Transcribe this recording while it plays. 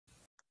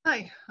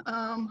Hi,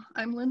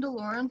 I'm Linda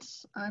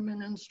Lawrence. I'm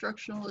an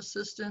instructional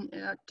assistant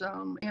at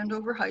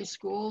Andover High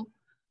School.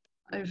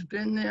 I've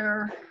been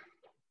there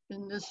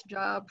in this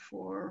job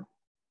for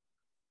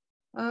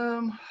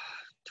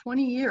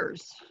 20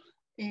 years.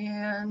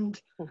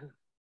 And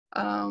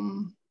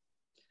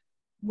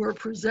we're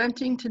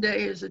presenting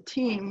today as a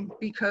team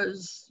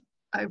because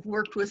I've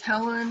worked with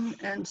Helen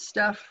and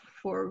Steph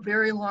for a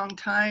very long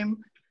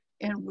time,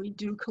 and we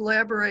do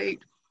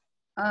collaborate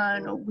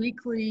on a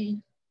weekly,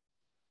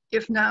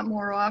 if not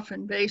more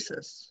often,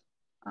 basis.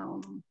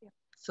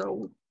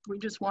 So we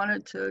just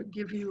wanted to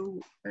give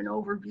you an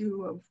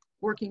overview of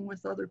working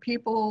with other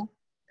people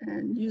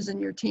and using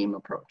your team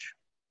approach.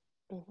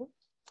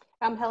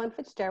 I'm Helen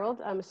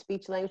Fitzgerald. I'm a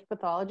speech language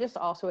pathologist,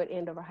 also at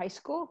Andover High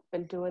School.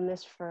 Been doing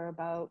this for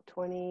about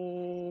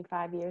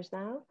 25 years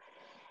now.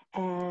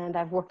 And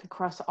I've worked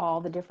across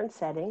all the different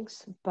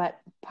settings.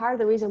 But part of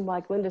the reason,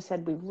 like Linda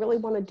said, we really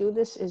want to do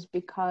this is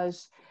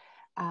because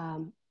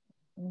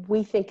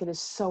we think it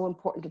is so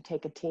important to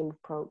take a team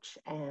approach,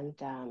 and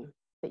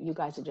that you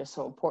guys are just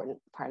so important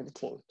part of the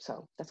team.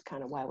 So that's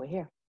kind of why we're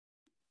here.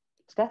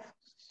 Steph?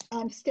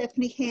 I'm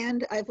Stephanie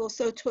Hand. I've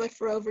also taught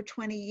for over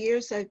 20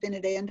 years. I've been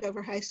at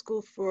Andover High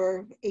School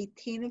for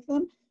 18 of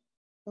them.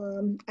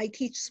 I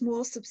teach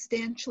small,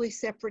 substantially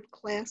separate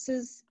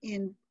classes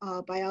in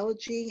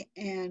biology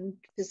and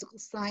physical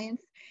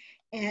science.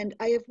 And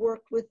I have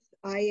worked with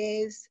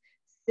IAs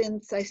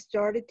since I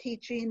started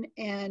teaching,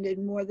 and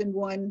in more than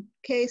one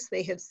case,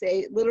 they have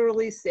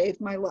literally saved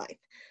my life.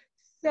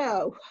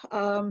 So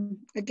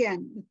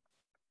again,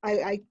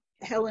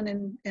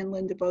 Helen and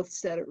Linda both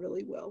said it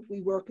really well.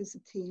 We work as a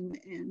team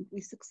and we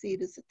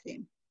succeed as a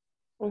team.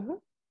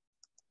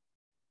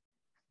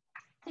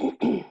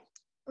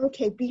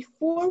 Okay,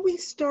 before we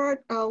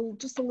start,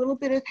 just a little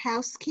bit of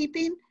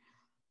housekeeping.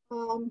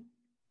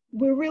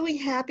 We're really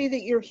happy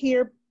that you're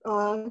here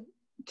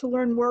to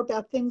learn more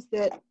about things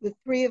that the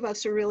three of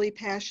us are really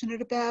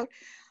passionate about.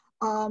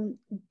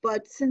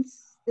 But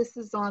since this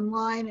is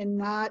online and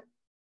not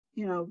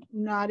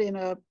in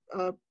a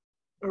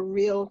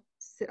real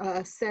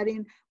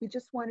setting, we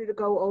just wanted to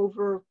go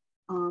over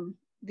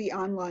the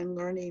online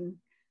learning,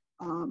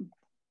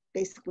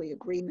 basically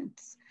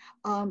agreements.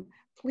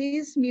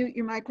 Please mute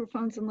your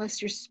microphones unless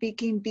you're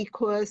speaking,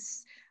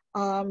 because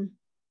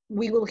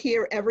we will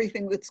hear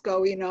everything that's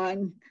going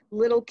on.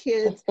 Little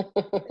kids,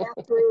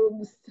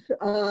 bathrooms,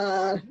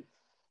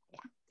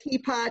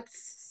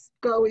 teapots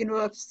going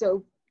off,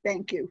 so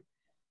thank you.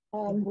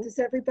 Does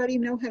everybody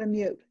know how to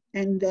mute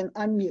and then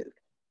unmute?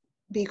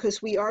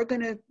 Because we are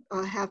going to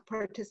have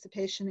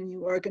participation and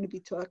you are going to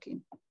be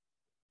talking.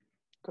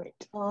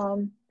 Great.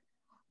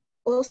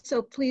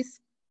 Also,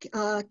 please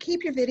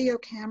keep your video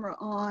camera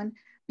on.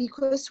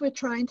 Because we're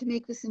trying to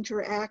make this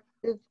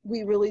interactive,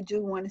 we really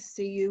do want to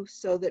see you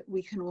so that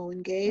we can all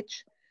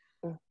engage.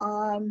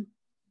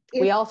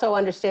 We also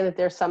understand that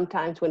there's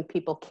sometimes when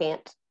people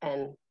can't,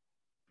 and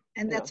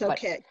that's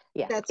okay.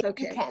 Yeah, that's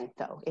okay. If you can,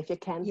 though. If you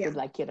can, we'd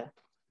like you to.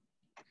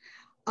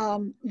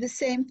 The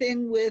same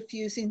thing with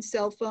using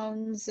cell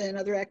phones and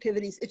other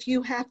activities. If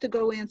you have to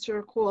go answer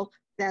a call,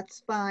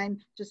 that's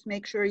fine. Just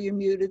make sure you're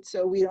muted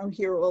so we don't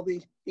hear all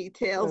the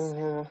details.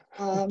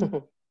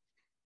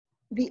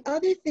 The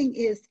other thing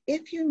is,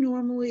 if you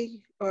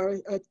normally are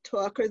a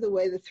talker the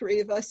way the three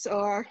of us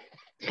are,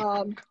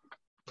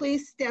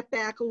 please step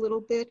back a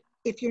little bit.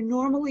 If you're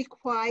normally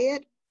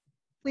quiet,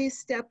 please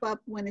step up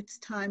when it's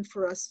time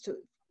for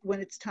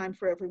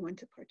everyone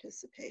to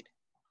participate.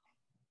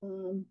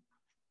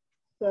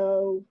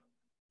 So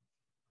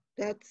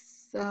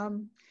that's,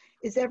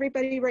 is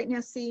everybody right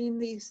now seeing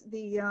the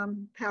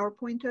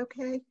PowerPoint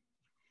okay?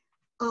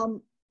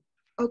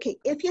 Okay,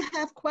 if you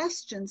have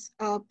questions,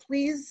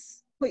 please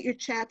put your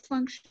chat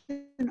function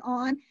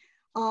on,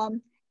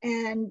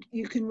 and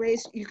you can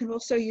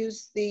also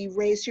use the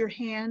raise your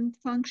hand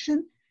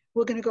function.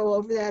 We're going to go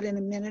over that in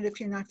a minute if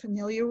you're not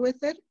familiar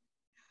with it.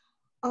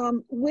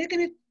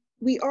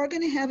 We are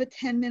going to have a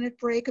 10-minute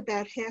break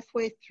about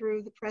halfway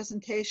through the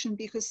presentation,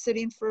 because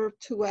sitting for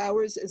 2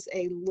 hours is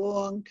a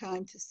long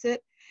time to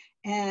sit,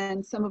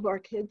 and some of our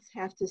kids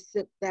have to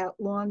sit that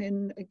long,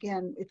 and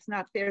again, it's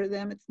not fair to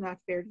them, it's not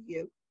fair to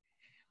you.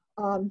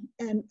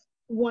 And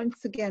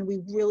once again, we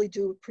really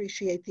do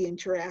appreciate the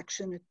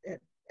interaction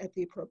at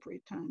the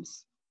appropriate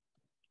times.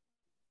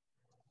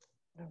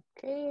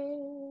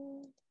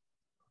 Okay.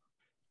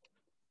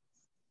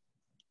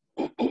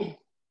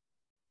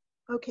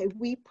 Okay,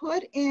 we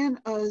put in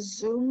a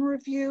Zoom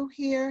review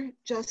here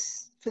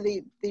just for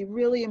the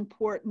really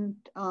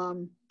important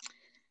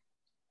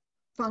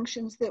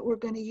functions that we're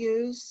going to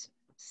use.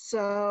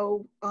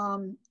 So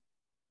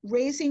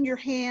raising your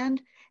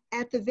hand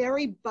at the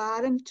very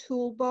bottom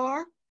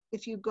toolbar,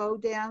 if you go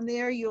down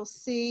there, you'll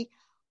see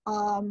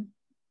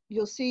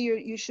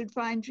you should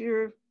find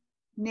your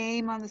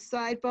name on the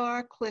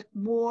sidebar, click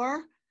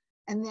more,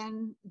 and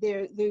then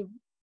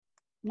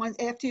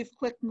after you've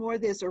clicked more,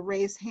 there's a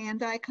raise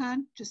hand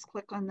icon. Just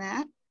click on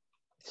that.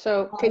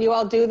 So can you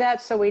all do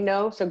that so we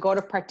know? So go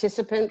to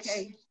participants.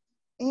 Okay.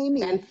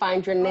 Amy. Then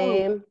find your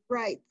name.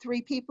 Right,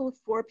 3 people,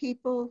 4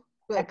 people.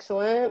 Good.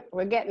 Excellent.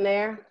 We're getting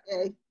there.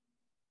 Okay.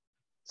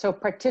 So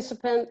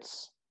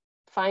participants,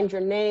 find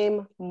your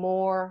name,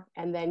 more,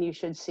 and then you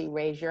should see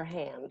raise your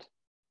hand.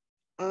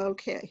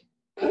 Okay.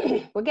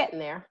 We're getting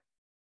there.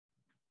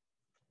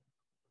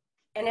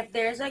 And if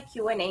there's a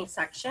Q&A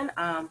section,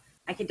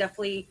 I could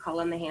definitely call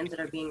on the hands that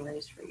are being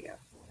raised for you.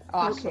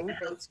 Awesome.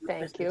 Okay.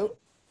 Thank you.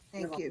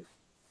 Thank you.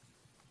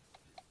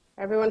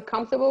 Everyone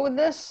comfortable with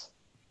this?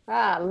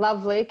 Ah,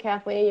 lovely.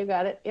 Kathleen, you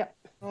got it. Yep.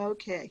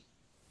 Okay.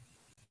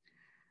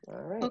 All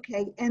right.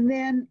 Okay, and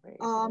then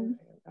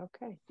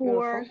Okay.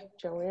 for, Beautiful.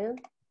 Joanne.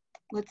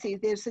 let's see,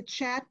 there's a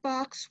chat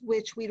box,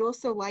 which we'd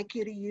also like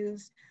you to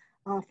use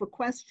for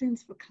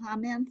questions, for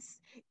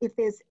comments. If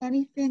there's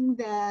anything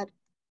that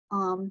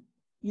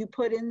you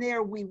put in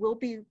there, we will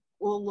be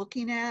all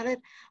looking at it.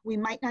 We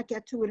might not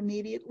get to it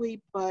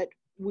immediately, but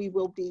we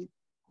will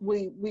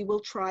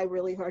try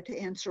really hard to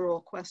answer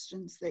all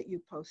questions that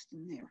you post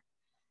in there.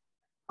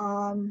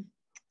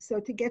 So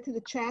to get to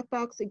the chat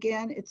box,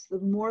 again, it's the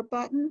More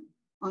button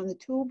on the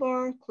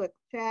toolbar, click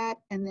chat,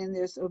 and then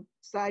there's a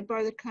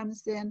sidebar that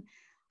comes in.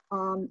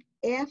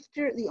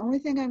 The only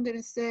thing I'm going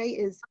to say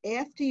is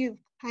after you've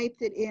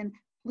typed it in,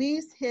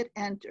 please hit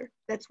enter.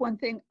 That's one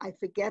thing I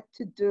forget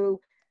to do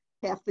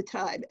half the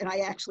time, and I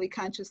actually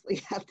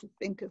consciously have to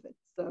think of it.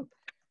 So,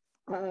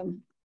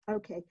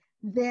 okay.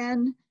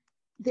 Then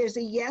there's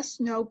a yes,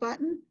 no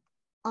button,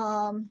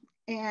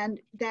 and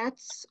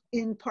that's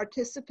in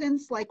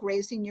participants, like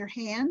raising your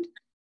hand,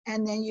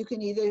 and then you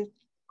can either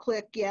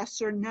click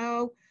yes or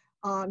no.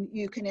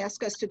 You can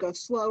ask us to go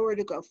slower,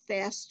 to go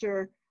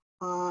faster.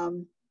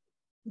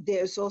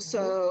 There's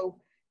also,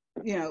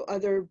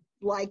 other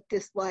like,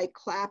 dislike,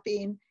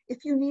 clapping.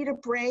 If you need a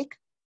break,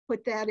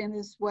 put that in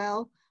as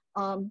well.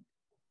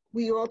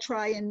 We all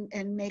try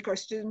and make our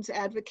students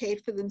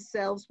advocate for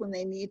themselves when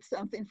they need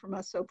something from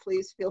us, so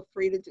please feel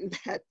free to do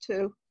that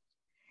too.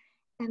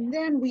 And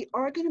then we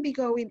are going to be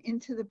going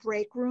into the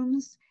break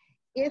rooms.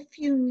 If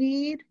you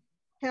need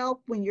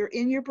help when you're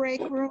in your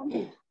break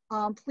room,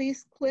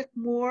 please click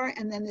more,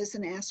 and then there's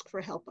an ask for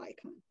help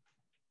icon.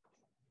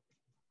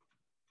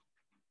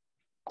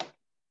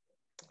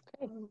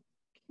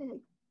 Okay.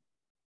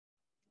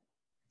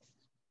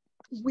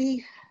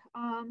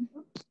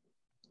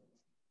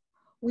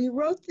 We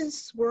wrote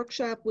this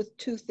workshop with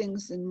 2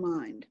 things in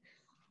mind.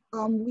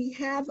 We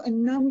have a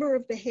number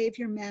of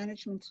behavior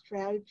management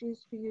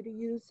strategies for you to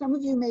use. Some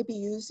of you may be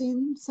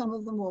using some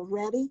of them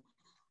already,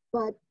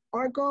 but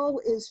our goal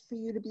is for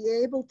you to be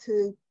able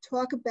to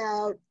talk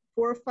about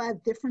 4 or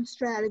 5 different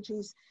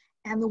strategies,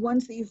 and the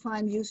ones that you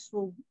find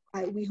useful,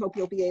 we hope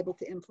you'll be able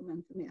to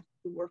implement them after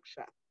the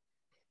workshop.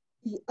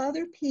 The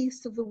other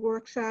piece of the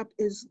workshop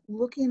is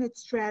looking at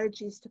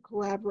strategies to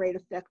collaborate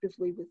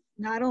effectively with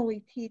not only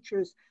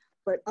teachers,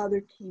 but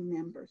other team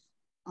members.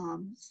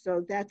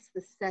 So that's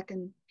the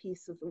second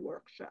piece of the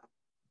workshop.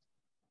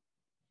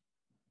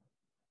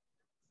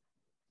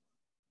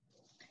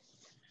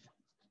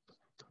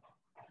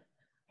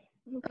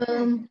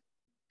 Okay.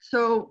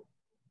 So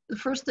the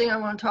first thing I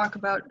want to talk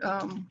about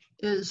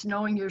is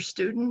knowing your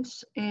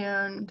students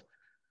and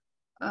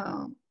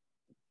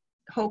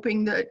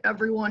hoping that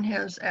everyone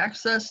has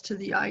access to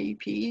the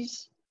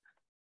IEPs.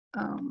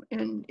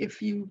 And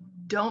if you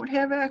don't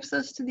have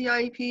access to the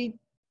IEP,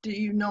 do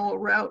you know a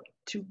route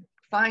to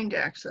find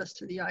access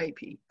to the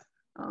IEP?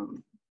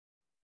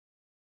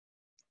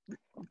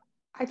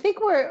 I think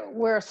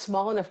we're a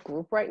small enough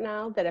group right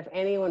now that if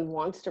anyone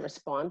wants to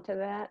respond to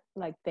that,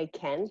 like they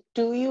can.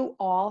 Do you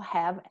all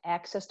have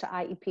access to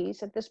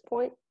IEPs at this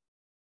point?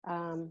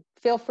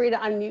 Feel free to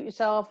unmute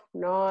yourself,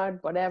 nod,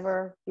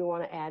 whatever you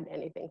want to add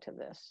anything to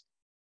this.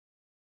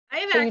 I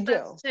have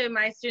access to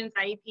my students'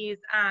 IEPs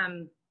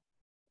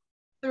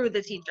through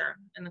the teacher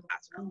in the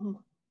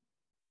classroom.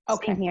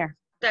 Okay. Same here.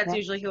 That's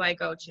usually who I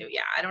go to.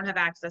 Yeah, I don't have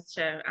access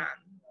to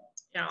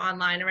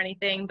online or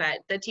anything, but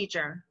the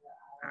teacher.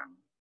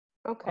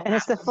 Okay. And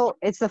it's the full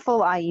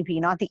IEP,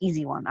 not the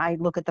easy one. I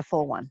look at the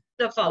full one.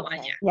 The full one,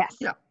 Okay. yeah. Yes.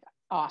 Yeah.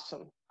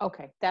 Awesome.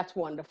 Okay, that's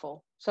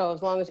wonderful. So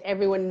as long as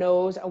everyone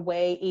knows a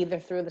way either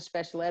through the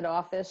special ed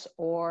office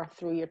or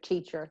through your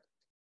teacher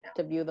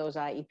to view those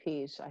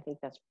IEPs, I think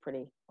that's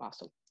pretty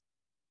awesome.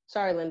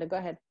 Sorry, Linda, go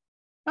ahead.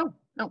 Oh,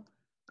 no.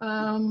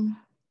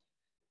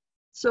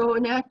 So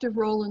an active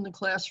role in the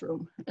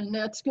classroom, and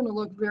that's going to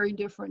look very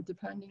different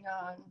depending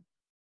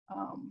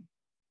on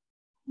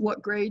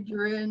what grade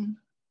you're in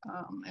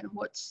and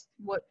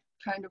what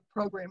kind of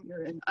program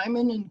you're in. I'm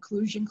in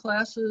inclusion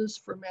classes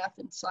for math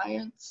and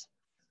science.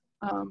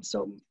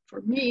 So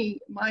for me,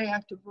 my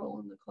active role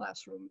in the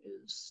classroom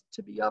is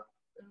to be up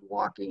and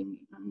walking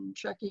and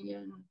checking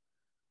in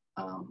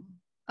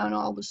on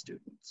all the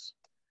students,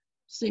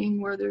 seeing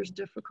where there's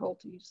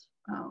difficulties.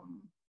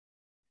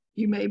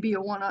 You may be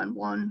a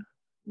one-on-one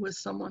with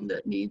someone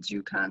that needs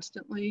you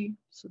constantly,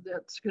 so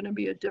that's going to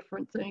be a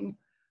different thing.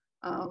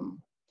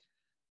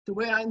 The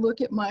way I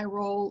look at my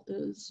role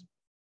is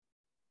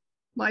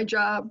my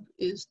job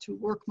is to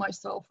work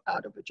myself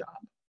out of a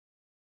job.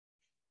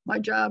 My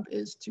job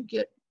is to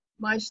get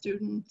my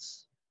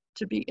students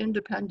to be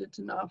independent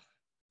enough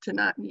to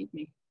not need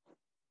me.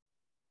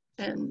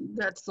 And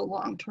that's the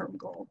long-term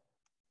goal.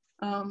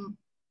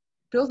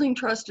 Building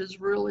trust is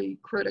really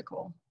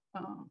critical,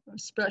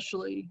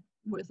 especially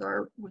with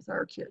our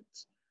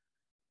kids.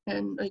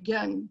 And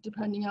again,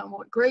 depending on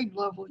what grade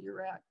level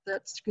you're at,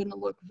 that's going to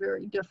look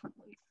very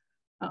differently.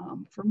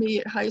 For me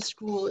at high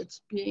school,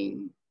 it's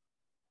being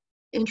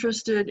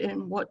interested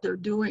in what they're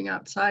doing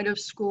outside of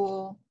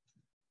school,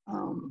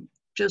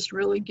 just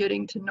really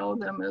getting to know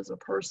them as a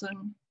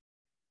person,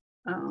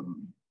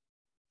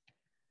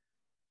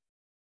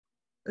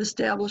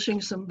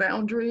 establishing some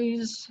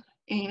boundaries,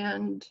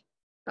 and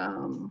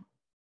a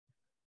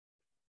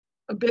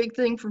big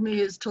thing for me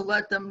is to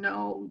let them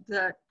know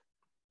that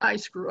I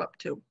screw up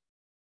too.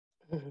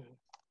 Mm-hmm.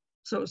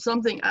 So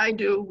something I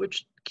do,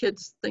 which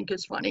kids think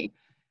is funny,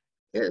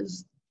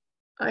 is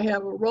I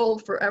have a roll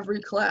for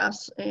every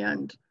class,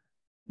 and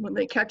when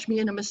they catch me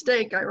in a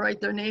mistake, I write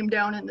their name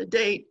down and the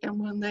date, and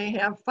when they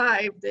have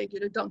 5, they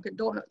get a Dunkin'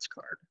 Donuts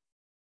card.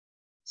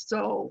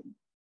 So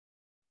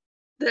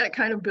that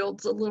kind of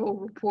builds a little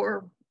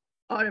rapport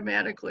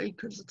automatically,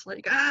 because it's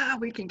like,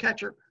 we can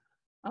catch her.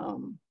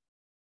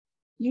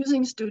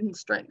 Using student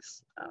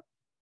strengths.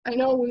 I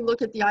know we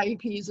look at the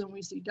IEPs and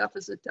we see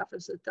deficit,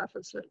 deficit,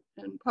 deficit,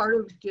 and part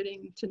of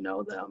getting to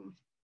know them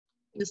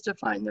is to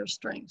find their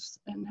strengths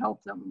and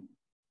help them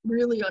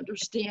really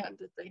understand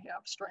that they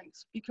have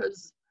strengths,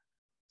 because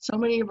so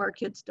many of our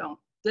kids don't.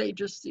 They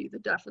just see the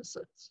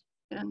deficits,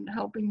 and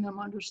helping them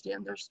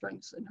understand their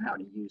strengths and how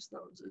to use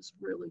those is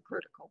really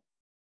critical.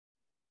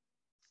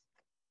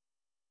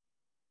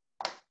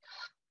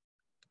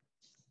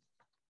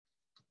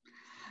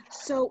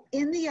 So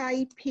in the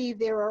IEP,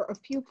 there are a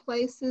few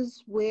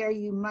places where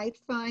you might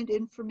find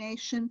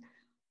information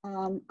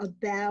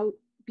about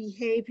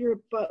behavior,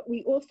 but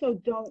we also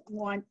don't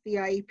want the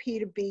IEP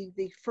to be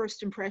the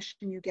first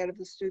impression you get of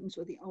the students,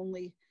 or the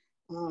only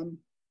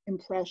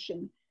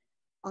impression.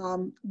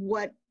 How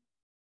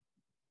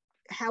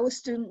a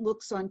student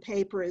looks on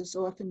paper is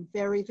often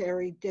very,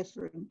 very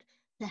different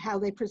to how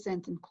they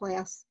present in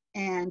class,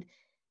 and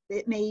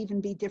it may even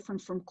be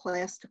different from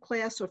class to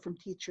class or from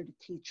teacher to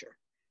teacher.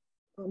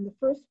 The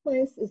first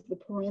place is the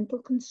parental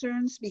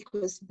concerns,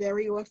 because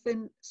very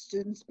often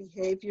students'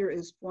 behavior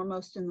is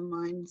foremost in the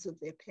minds of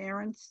their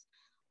parents,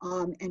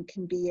 and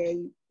can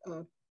be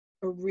a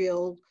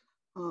real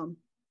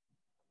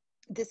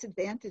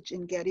disadvantage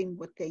in getting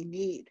what they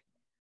need.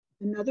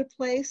 Another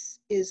place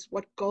is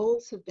what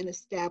goals have been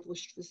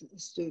established for the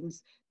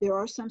students. There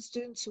are some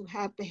students who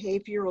have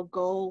behavioral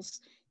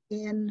goals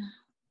in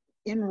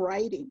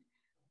writing.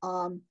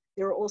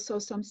 There are also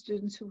some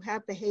students who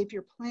have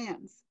behavior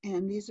plans,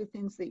 and these are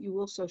things that you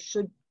also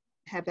should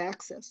have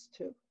access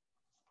to.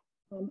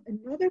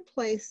 Another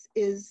place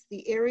is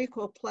the area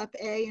called PLEP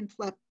A and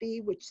PLEP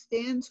B, which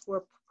stands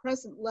for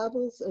present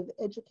levels of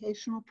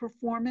educational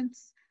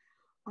performance.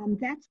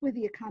 That's where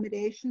the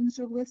accommodations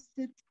are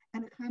listed,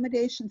 and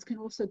accommodations can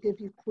also give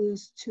you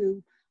clues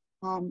to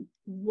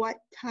what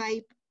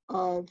type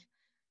of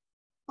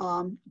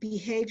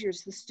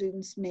behaviors the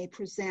students may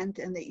present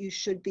and that you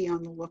should be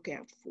on the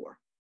lookout for.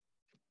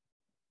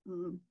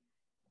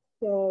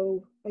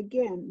 So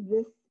again,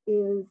 this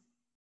is,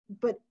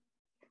 but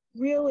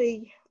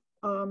really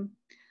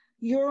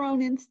your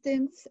own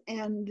instincts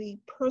and the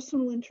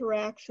personal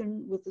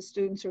interaction with the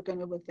students are going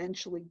to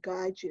eventually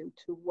guide you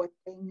to what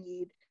they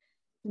need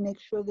to make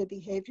sure their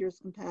behavior is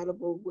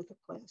compatible with the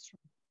classroom.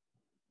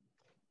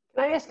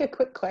 Can I ask a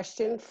quick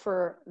question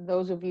for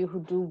those of you who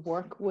do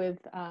work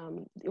with,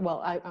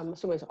 well, I'm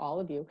assuming it's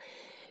all of you.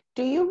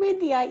 Do you read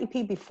the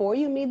IEP before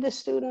you meet the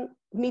student,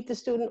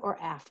 or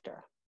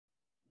after?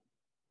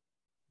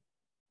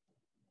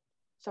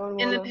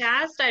 In the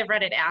past, I've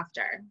read it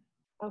after.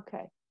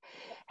 Okay.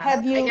 I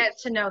get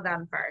to know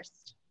them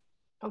first.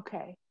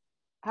 Okay.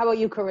 How about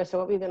you, Carissa?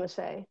 What were you going to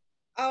say?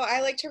 Oh, I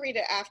like to read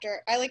it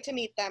after. I like to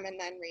meet them and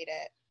then read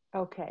it.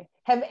 Okay.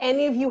 Have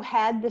any of you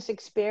had this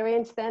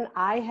experience then?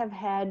 I have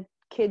had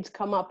kids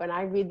come up and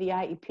I read the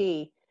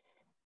IEP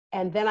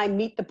and then I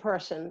meet the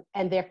person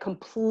and they're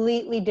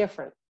completely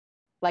different.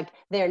 Like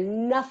they're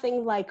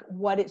nothing like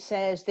what it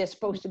says they're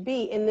supposed to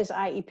be in this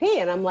IEP.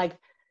 And I'm like,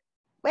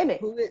 wait a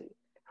minute.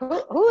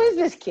 Who is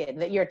this kid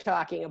that you're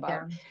talking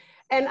about? Yeah.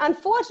 And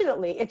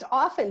unfortunately, it's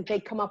often they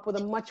come up with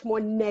a much more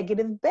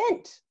negative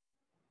bent.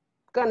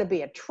 Going to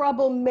be a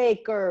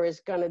troublemaker, is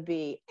going to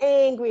be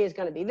angry, is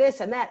going to be this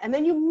and that. And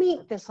then you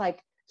meet this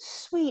like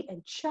sweet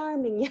and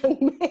charming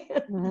young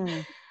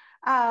man.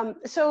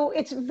 Mm-hmm. So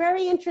it's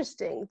very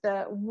interesting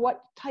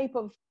what type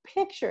of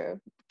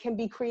picture can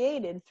be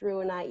created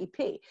through an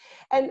IEP.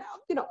 And,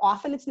 you know,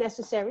 often it's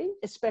necessary,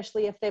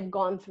 especially if they've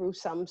gone through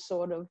some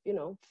sort of, you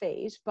know,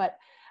 phase. But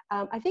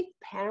I think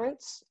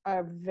parents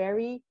are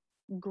very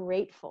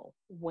grateful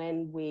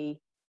when we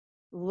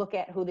look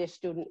at who their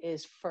student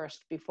is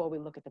first before we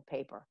look at the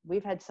paper.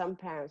 We've had some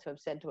parents who have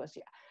said to us,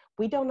 yeah,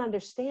 we don't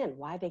understand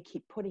why they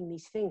keep putting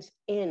these things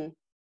in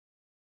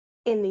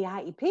the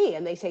IEP.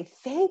 And they say,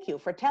 thank you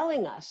for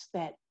telling us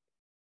that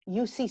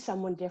you see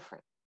someone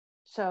different.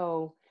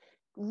 So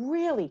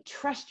really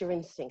trust your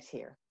instincts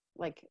here.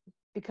 Like,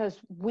 because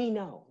we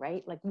know,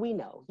 right? Like we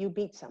know, you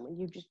meet someone,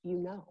 you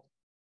know.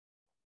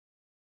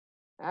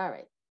 All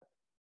right.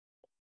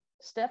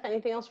 Steph,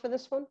 anything else for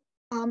this one?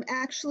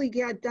 Actually,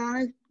 yeah,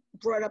 Donna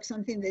brought up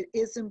something that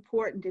is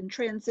important. In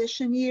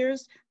transition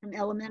years, from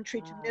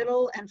elementary to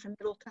middle and from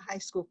middle to high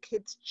school,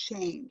 kids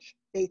change.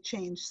 They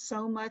change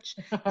so much,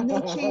 and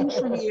they change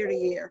from year to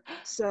year.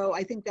 So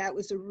I think that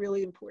was a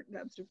really important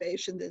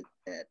observation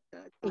that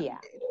Donna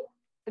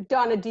made.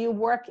 Donna, do you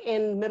work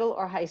in middle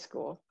or high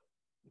school?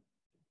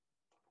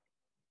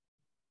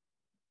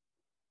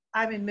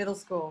 I'm in middle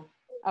school.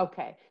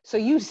 Okay, so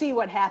you see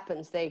what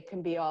happens. They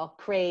can be all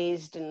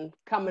crazed and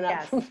coming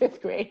up from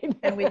 5th grade.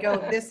 And we go,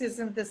 this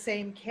isn't the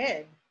same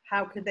kid.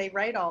 How could they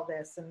write all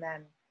this? And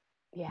then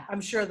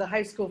I'm sure the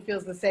high school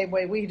feels the same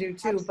way we do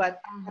too,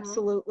 but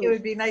absolutely, it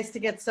would be nice to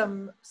get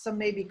some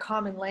maybe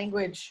common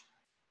language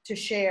to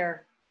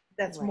share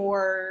that's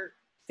more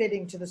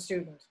fitting to the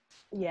student.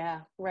 Yeah,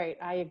 right.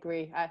 I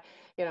agree.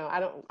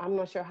 I'm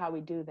not sure how we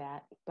do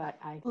that, but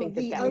I think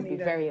that would be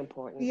very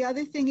important. The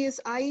other thing is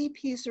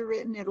IEPs are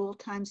written at all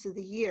times of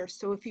the year.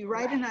 So if you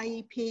write an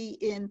IEP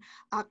in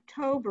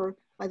October,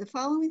 by the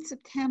following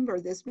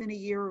September, there's been a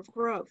year of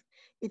growth.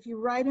 If you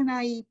write an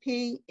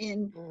IEP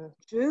in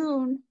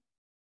June,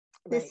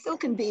 there still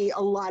can be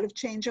a lot of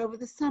change over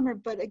the summer.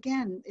 But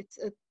again,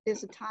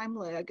 there's a time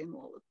lag in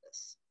all of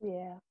this.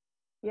 Yeah.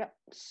 Yep.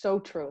 So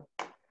true.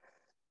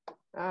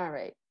 All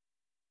right.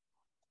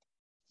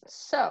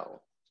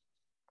 So,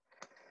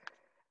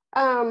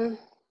 we're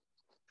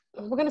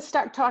going to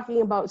start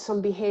talking about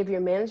some behavior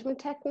management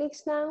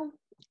techniques now.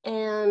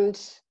 And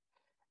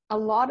a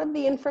lot of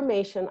the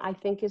information, I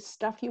think, is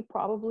stuff you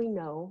probably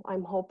know.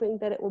 I'm hoping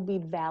that it will be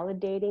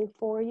validating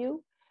for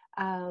you.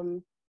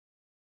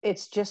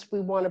 It's just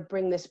we want to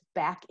bring this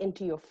back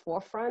into your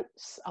forefront.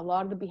 A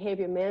lot of the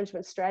behavior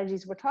management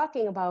strategies we're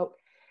talking about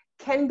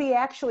can be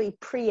actually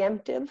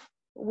preemptive,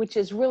 which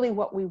is really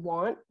what we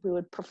want. We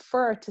would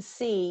prefer to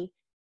see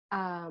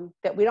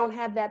that we don't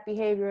have that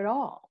behavior at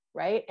all,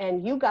 right?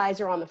 And you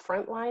guys are on the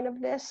front line of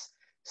this.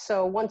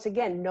 So once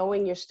again,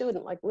 knowing your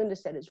student, like Linda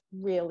said, is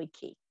really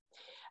key.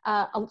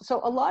 So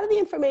a lot of the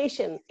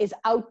information is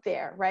out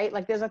there, right?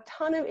 Like there's a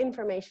ton of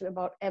information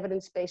about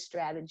evidence-based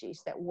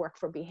strategies that work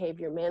for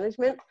behavior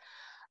management.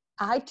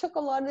 I took a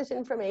lot of this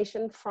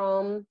information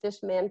from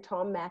this man,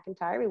 Tom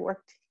McIntyre. He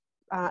worked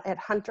at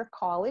Hunter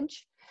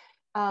College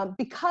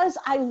because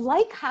I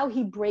like how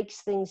he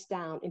breaks things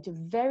down into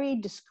very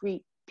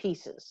discrete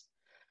pieces.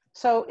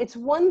 So it's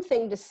one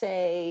thing to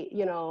say,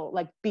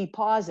 like be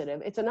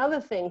positive. It's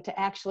another thing to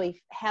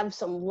actually have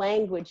some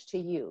language to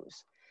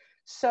use.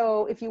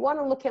 So if you want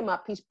to look him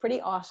up, he's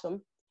pretty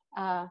awesome,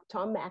 Tom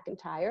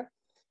McIntyre.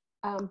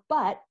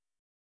 But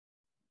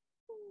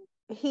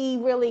he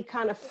really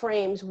kind of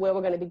frames where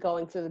we're going to be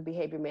going through the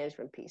behavior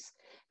management piece.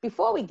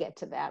 Before we get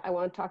to that, I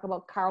want to talk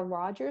about Carl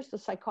Rogers, the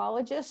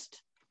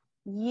psychologist.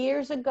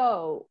 Years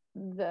ago,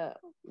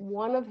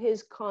 one of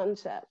his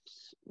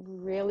concepts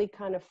really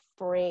kind of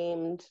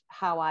framed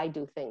how I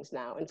do things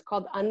now. And it's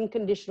called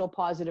unconditional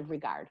positive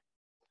regard.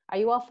 Are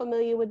you all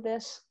familiar with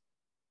this?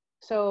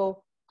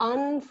 So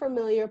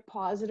unfamiliar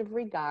positive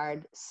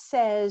regard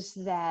says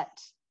that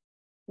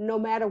no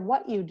matter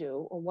what you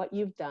do or what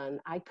you've done,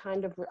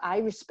 I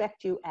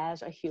respect you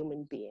as a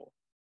human being.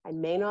 I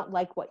may not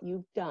like what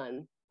you've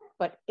done,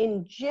 but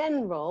in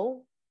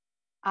general,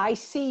 I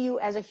see you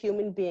as a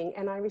human being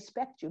and I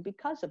respect you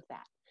because of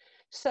that.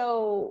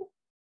 So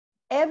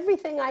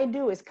everything I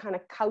do is kind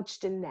of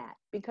couched in that,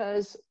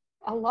 because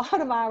a lot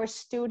of our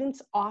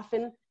students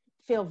often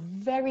feel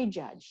very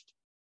judged.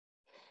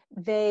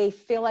 They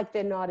feel like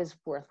they're not as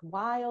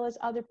worthwhile as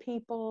other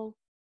people.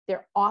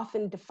 They're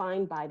often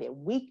defined by their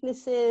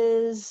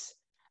weaknesses.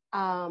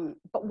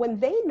 But when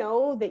they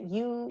know that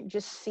you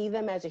just see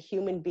them as a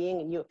human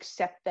being and you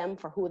accept them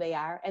for who they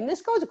are, and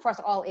this goes across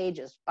all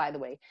ages, by the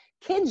way.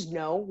 Kids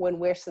know when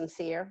we're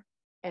sincere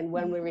and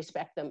when we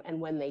respect them and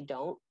when they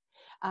don't.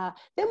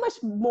 They're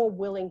much more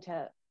willing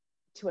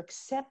to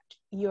accept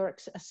your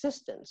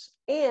assistance,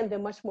 and they're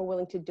much more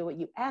willing to do what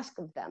you ask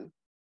of them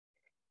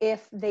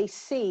if they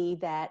see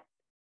that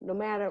no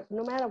matter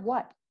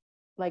what,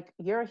 like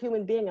you're a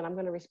human being and I'm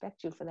going to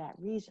respect you for that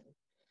reason.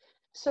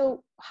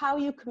 So how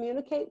you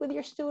communicate with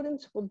your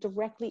students will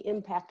directly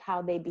impact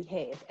how they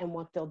behave and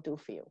what they'll do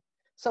for you.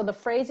 So the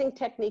phrasing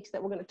techniques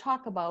that we're going to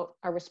talk about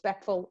are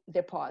respectful,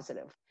 they're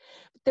positive.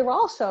 They're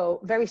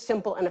also very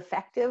simple and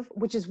effective,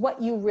 which is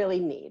what you really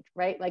need,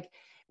 right? Like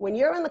when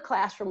you're in the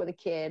classroom with a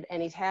kid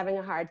and he's having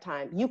a hard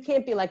time, you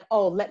can't be like,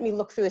 oh, let me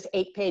look through this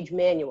 8-page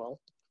manual.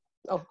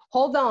 Oh,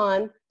 hold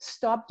on,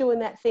 stop doing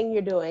that thing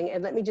you're doing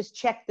and let me just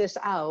check this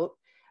out.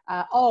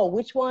 Oh,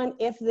 which one?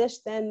 If this,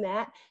 then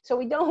that. So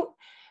we don't,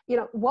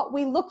 what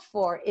we look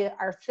for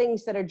are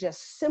things that are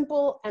just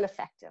simple and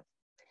effective.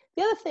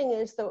 The other thing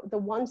is the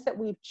ones that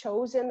we've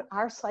chosen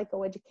are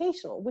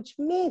psychoeducational, which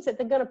means that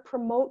they're going to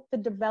promote the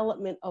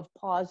development of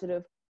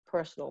positive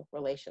personal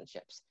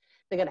relationships.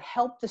 They're going to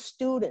help the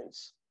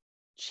students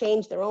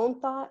change their own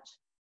thoughts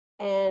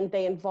and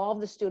they involve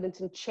the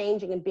students in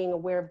changing and being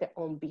aware of their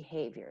own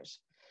behaviors.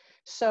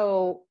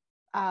 So,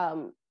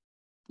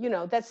 you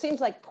know, that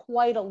seems like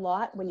quite a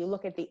lot when you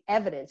look at the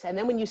evidence. And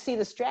then when you see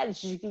the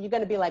strategies, you're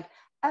going to be like,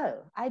 oh,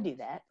 I do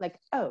that. Like,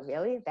 oh,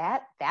 really?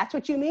 That's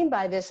what you mean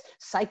by this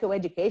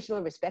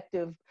psychoeducational,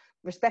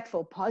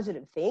 respectful,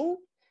 positive thing?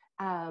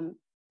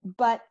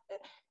 But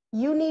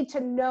you need to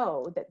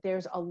know that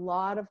there's a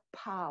lot of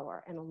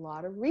power and a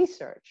lot of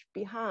research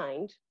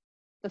behind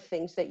the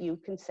things that you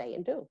can say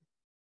and do.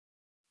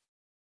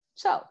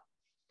 So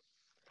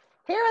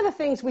here are the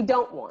things we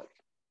don't want,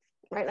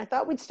 right? I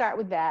thought we'd start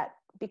with that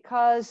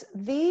because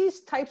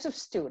these types of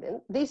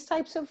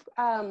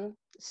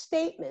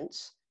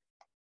statements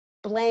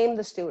blame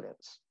the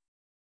students.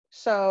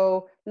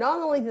 So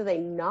not only do they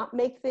not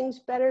make things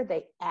better,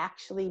 they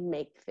actually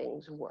make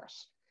things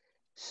worse.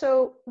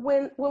 So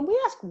when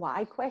we ask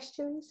why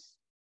questions,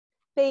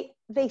 they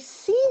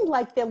seem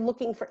like they're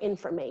looking for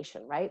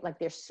information, right? Like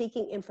they're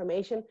seeking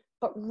information,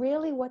 but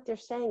really what they're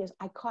saying is,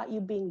 I caught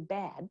you being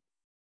bad,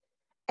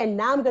 and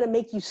now I'm going to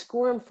make you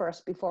squirm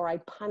first before I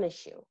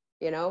punish you.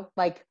 You know,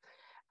 like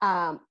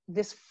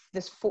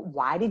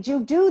why did you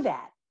do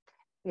that?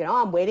 You know,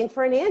 I'm waiting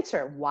for an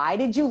answer. Why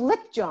did you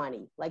lick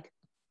Johnny? Like,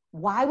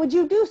 why would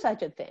you do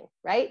such a thing,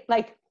 right?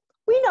 Like,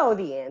 we know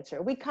the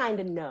answer. We kind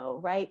of know,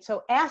 right?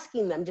 So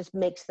asking them just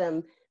makes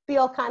them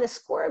feel kind of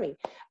squirmy.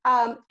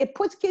 It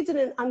puts kids in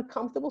an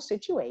uncomfortable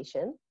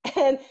situation,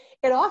 and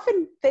they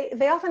often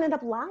end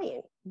up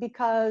lying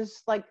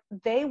because, like,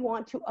 they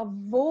want to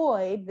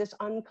avoid this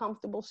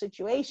uncomfortable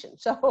situation.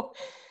 So,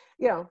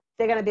 you know,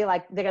 they're going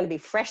to be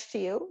fresh to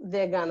you.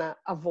 They're going to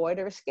avoid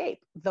or escape.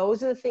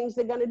 Those are the things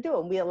they're going to do.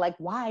 And we're like,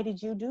 why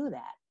did you do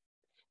that?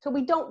 So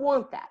we don't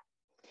want that.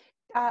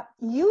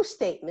 You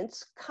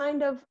statements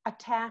kind of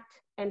attack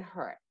and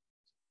hurt.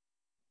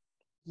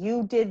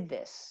 You did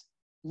this.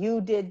 You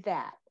did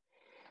that.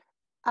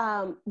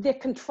 They're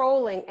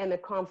controlling and they're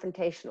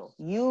confrontational.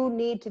 You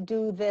need to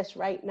do this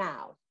right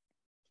now.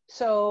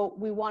 So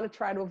we want to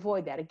try to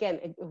avoid that.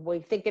 Again, we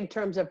think in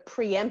terms of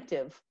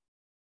preemptive,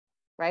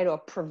 right, or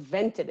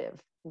preventative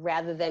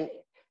rather than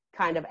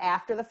kind of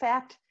after the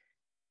fact.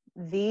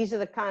 These are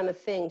the kind of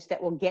things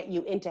that will get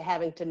you into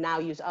having to now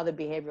use other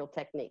behavioral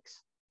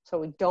techniques. So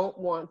we don't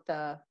want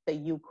the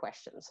you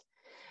questions.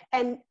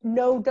 And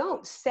no,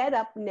 don't set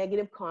up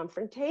negative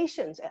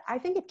confrontations. I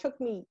think it took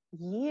me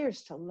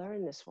years to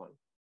learn this one.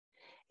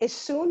 As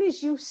soon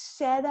as you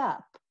set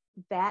up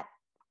that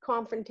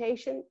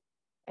confrontation,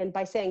 and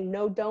by saying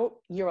no, don't,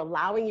 you're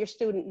allowing your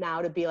student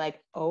now to be like,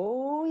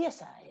 oh,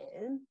 yes,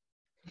 I am.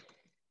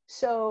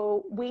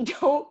 So we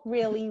don't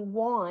really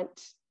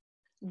want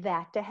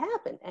that to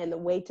happen. And the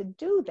way to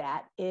do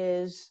that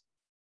is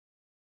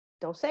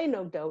don't say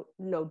no,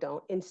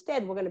 don't.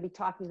 Instead, we're going to be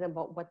talking to them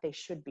about what they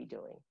should be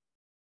doing,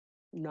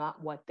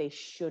 not what they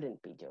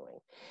shouldn't be doing.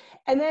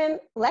 And then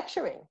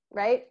lecturing,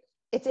 right?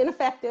 It's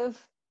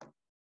ineffective,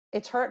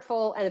 it's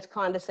hurtful, and it's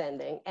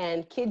condescending.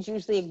 And kids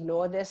usually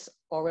ignore this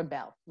or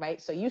rebel,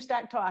 right? So you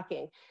start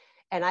talking,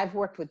 and I've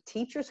worked with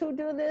teachers who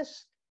do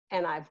this,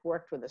 and I've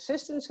worked with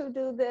assistants who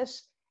do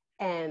this.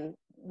 And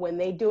when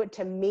they do it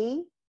to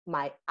me,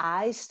 my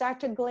eyes start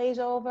to glaze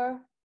over.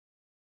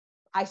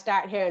 I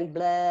start hearing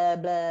blah,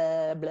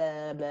 blah,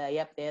 blah, blah.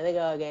 Yep, there they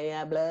go again.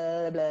 Yeah,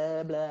 blah,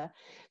 blah, blah.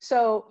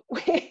 So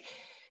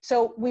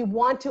we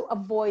want to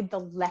avoid the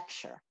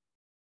lecture.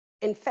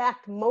 In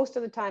fact, most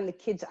of the time, the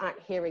kids aren't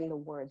hearing the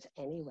words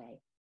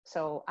anyway.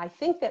 So I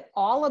think that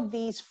all of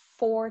these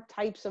 4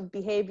 types of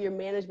behavior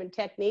management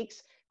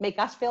techniques make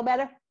us feel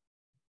better,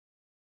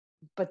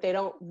 but they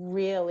don't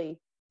really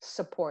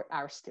support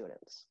our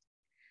students.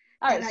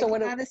 All right, and so I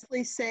can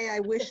honestly say I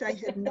wish I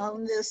had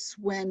known this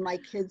when my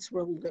kids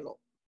were little.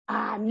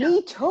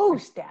 Me too,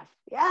 Steph.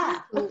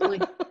 Yeah.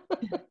 Absolutely.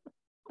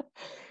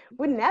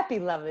 Wouldn't that be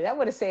lovely? That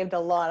would have saved a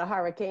lot of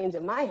hurricanes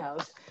in my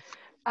house.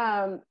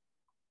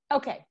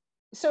 Okay,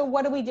 so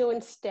what do we do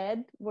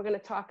instead? We're going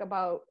to talk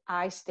about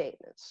I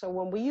statements. So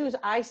when we use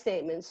I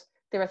statements,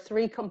 there are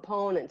 3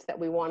 components that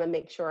we want to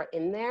make sure are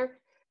in there.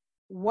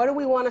 What do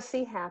we want to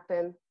see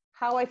happen?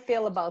 How I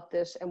feel about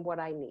this, and what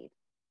I need.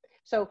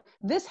 So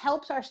this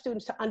helps our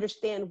students to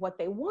understand what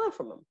they want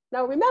from them.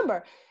 Now,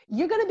 remember,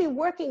 you're going to be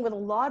working with a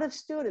lot of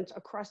students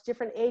across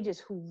different ages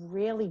who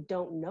really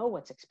don't know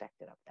what's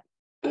expected of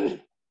them.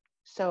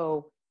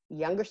 So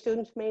younger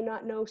students may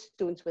not know,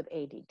 students with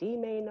ADD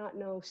may not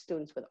know,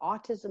 students with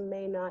autism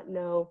may not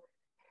know.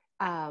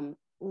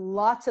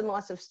 Lots and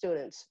lots of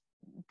students,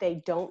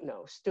 they don't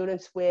know.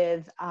 Students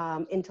with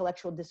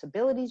intellectual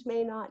disabilities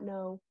may not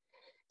know.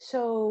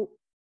 So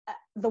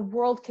the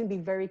world can be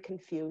very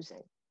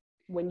confusing.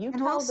 When you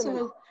tell also,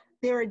 them,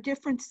 there are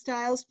different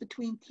styles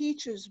between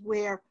teachers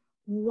where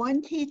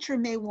one teacher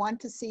may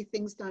want to see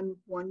things done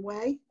one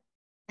way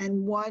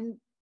and one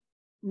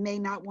may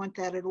not want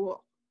that at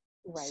all.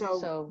 right,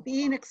 So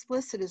being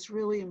explicit is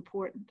really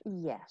important.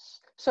 Yes.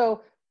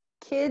 So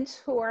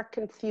kids who are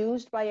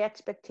confused by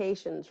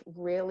expectations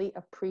really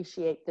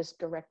appreciate this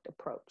direct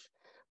approach.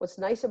 What's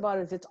nice about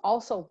it is it's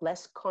also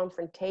less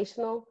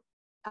confrontational,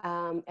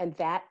 and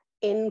that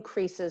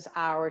increases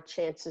our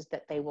chances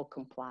that they will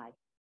comply.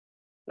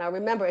 Now,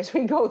 remember, as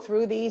we go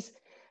through these,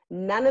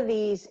 none of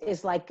these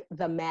is like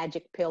the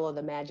magic pill or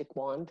the magic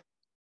wand.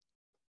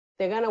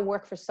 They're going to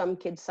work for some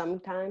kids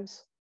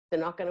sometimes. They're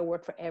not going to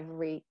work for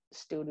every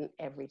student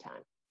every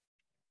time.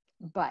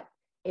 But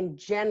in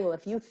general,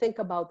 if you think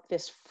about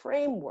this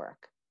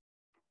framework,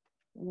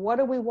 what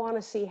do we want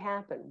to see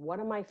happen? What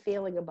am I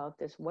feeling about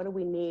this? What do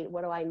we need?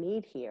 What do I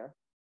need here?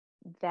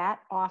 That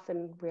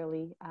often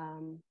really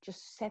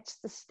just sets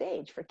the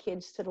stage for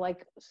kids to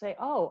like say,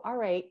 oh, all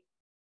right,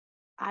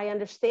 I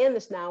understand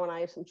this now and I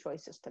have some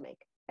choices to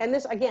make. And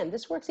this, again,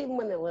 this works even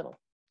when they're little.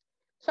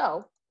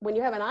 So when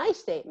you have an I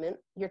statement,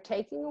 you're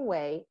taking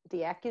away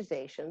the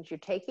accusations, you're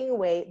taking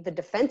away the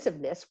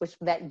defensiveness, which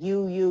that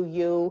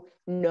you,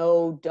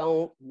 no,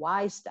 don't,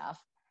 why stuff,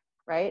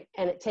 right?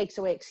 And it takes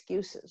away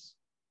excuses.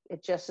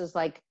 It just is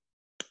like,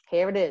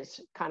 here it is,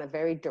 kind of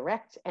very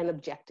direct and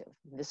objective.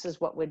 This is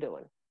what we're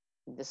doing.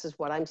 This is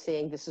what I'm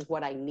seeing. This is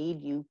what I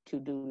need you to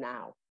do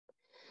now.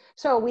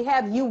 So we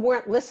have you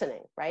weren't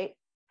listening, right?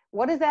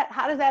 What is that?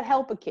 How does that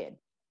help a kid?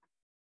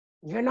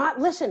 You're not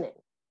listening.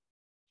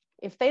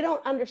 If they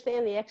don't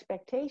understand the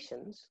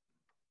expectations,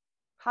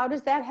 how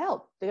does that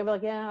help? They're gonna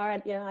be like, yeah, all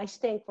right, yeah, I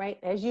stink, right?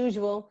 As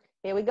usual,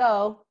 here we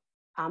go.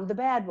 I'm the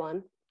bad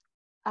one.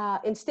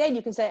 Instead,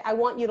 you can say, I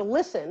want you to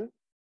listen.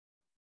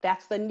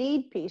 That's the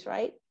need piece,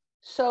 right?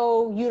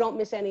 So you don't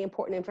miss any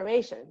important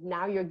information.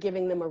 Now you're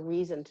giving them a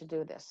reason to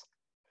do this.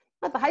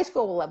 At the high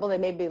school level,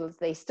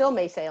 they still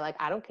may say like,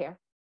 I don't care,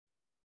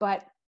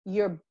 but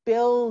you're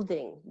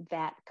building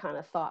that kind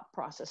of thought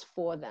process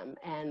for them.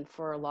 And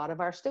for a lot of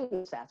our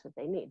students, that's what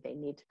they need. They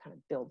need to kind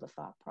of build the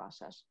thought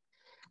process.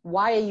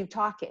 Why are you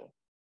talking?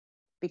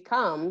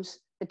 Becomes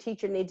the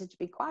teacher needs it to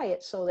be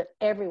quiet so that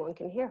everyone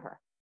can hear her.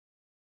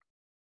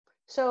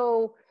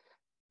 So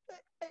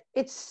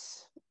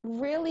it's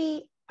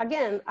really,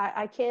 again,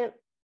 I can't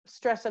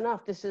stress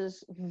enough, this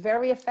is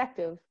very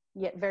effective,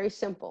 yet very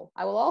simple.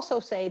 I will also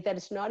say that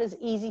it's not as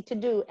easy to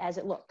do as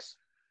it looks.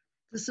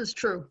 This is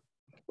true.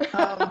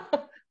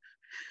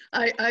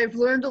 I've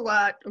learned a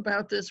lot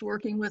about this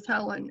working with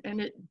Helen,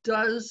 and it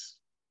does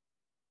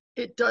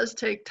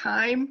take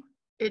time.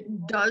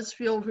 It does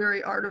feel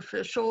very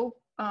artificial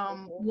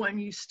when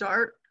you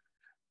start,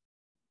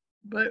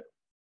 but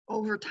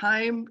over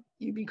time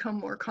you become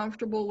more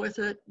comfortable with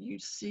it. You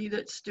see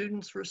that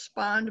students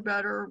respond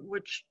better,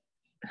 which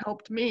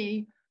helped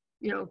me,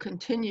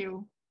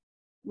 continue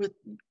with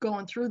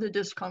going through the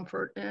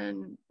discomfort,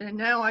 and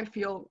now I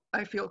feel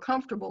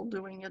comfortable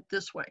doing it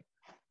this way.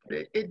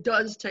 It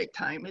does take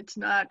time. It's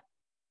not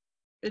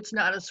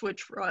a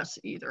switch for us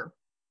either.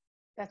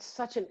 That's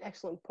such an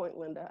excellent point,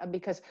 Linda,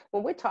 because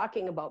when we're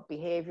talking about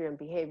behavior and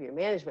behavior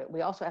management,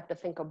 we also have to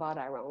think about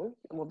our own,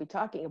 and we'll be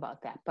talking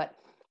about that. But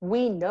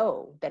we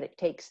know that it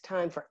takes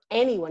time for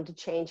anyone to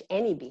change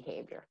any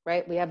behavior,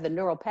 right? We have the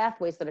neural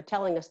pathways that are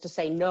telling us to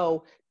say,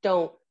 no,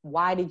 don't,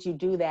 why did you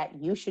do that?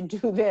 You should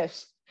do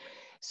this.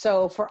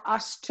 So for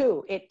us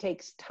too, it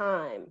takes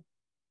time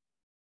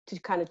to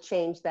kind of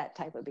change that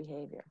type of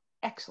behavior.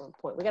 Excellent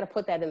point. We got to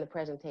put that in the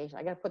presentation.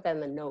 I got to put that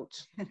in the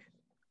notes.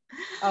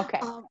 Okay.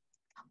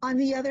 On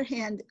the other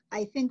hand,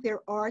 I think there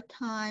are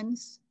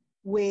times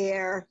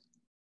where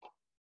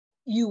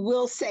you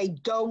will say,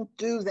 don't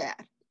do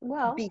that.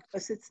 Well,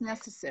 because it's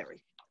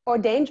necessary. Or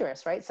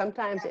dangerous, right?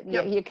 Sometimes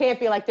you can't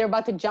be like, they're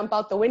about to jump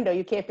out the window.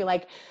 You can't be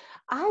like,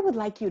 I would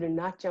like you to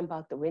not jump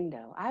out the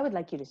window. I would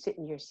like you to sit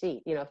in your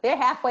seat. If they're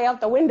halfway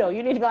out the window,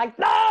 you need to be like,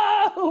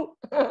 no!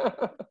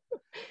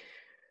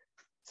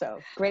 So,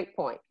 great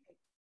point.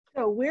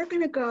 So we're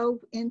going to go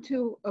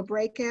into our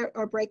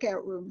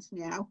breakout rooms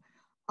now.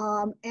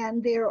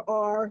 And there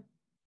are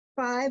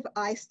 5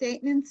 I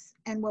statements.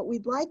 And what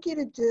we'd like you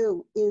to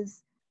do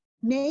is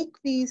make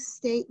these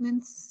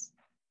statements,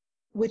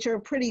 which are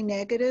pretty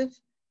negative,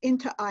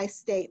 into I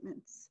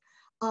statements.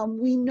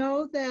 We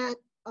know that,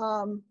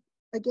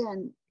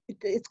 again,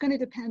 it's going to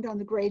depend on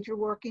the grade you're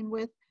working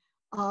with,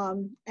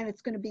 and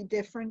it's going to be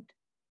different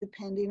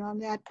depending on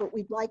that. But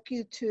we'd like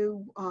you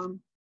to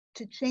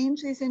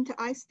change these into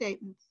I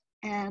statements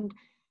and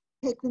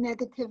take the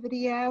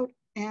negativity out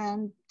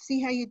and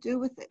see how you do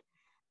with it.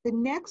 The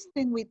next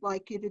thing we'd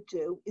like you to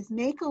do is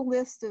make a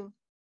list of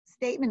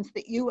statements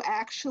that you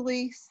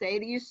actually say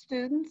to your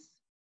students,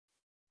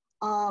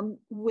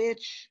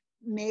 which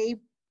may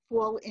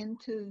fall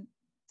into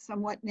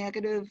somewhat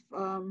negative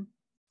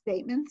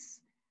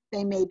statements.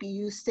 They may be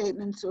you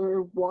statements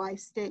or why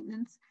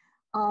statements,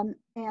 and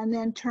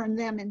then turn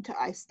them into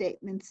I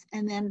statements.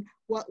 And then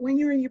when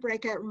you're in your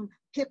breakout room,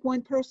 pick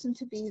one person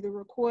to be the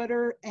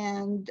recorder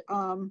and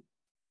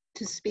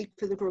to speak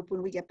for the group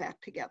when we get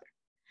back together.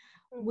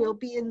 Mm-hmm. We'll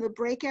be in the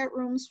breakout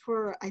rooms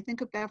for, I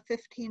think, about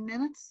 15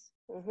 minutes,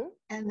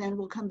 and then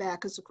we'll come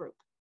back as a group.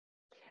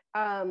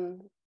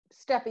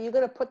 Steph, are you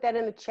going to put that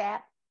in the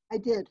chat? I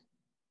did.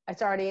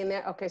 It's already in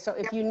there? Okay, so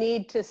if you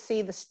need to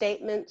see the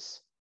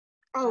statements,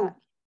 too.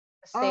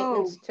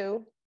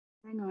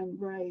 Hang on,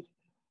 right.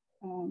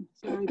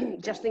 Sorry.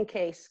 Just in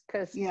case,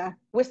 because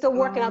we're still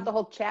working out the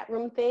whole chat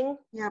room thing.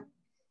 Yep.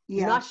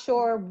 Yeah. Not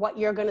sure what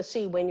you're going to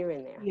see when you're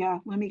in there. Yeah,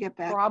 let me get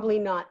back. Probably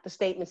not the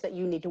statements that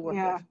you need to work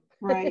with.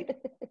 Right,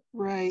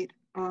 right.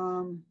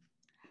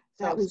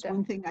 That was Steph.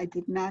 one thing I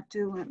did not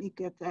do. Let me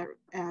get that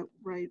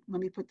right. Let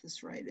me put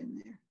this right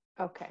in there.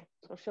 Okay,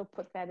 so she'll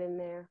put that in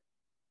there.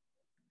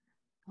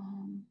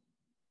 All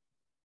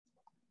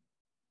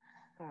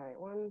right,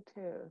 1,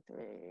 2, 3,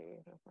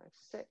 4, 5,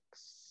 6.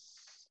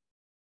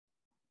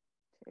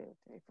 2,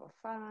 3, 4,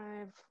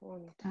 5.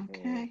 1, 2,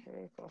 Okay.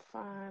 3, 4,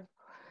 5.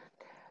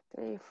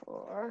 3,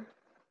 4.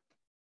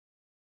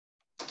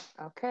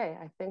 Okay,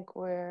 I think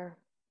we're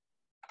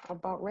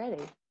about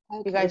ready.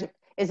 Okay. You guys,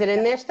 is it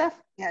in there,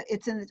 Steph? Yeah,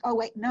 it's in. Oh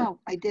wait, no,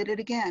 I did it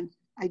again.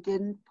 I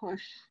didn't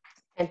push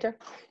Enter.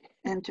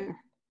 enter.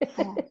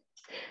 Oh.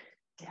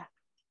 Yeah.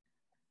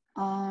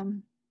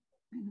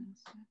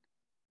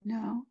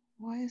 No,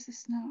 why is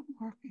this not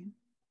working?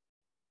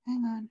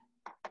 Hang on.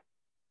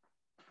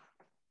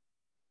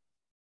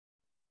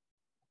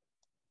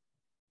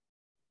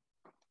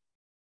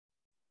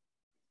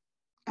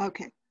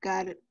 Okay,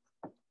 got it.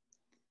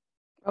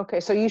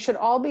 Okay, so you should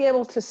all be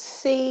able to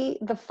see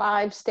the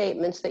 5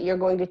 statements that you're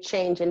going to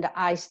change into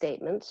I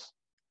statements.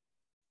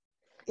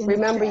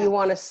 Remember, you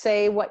want to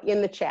say what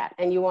in the chat,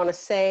 and you want to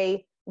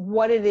say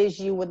what it is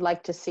you would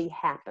like to see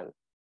happen.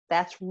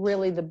 That's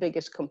really the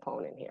biggest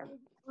component here.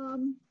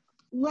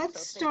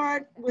 Let's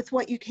start with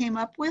what you came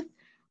up with.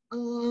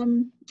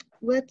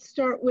 Let's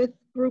start with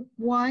group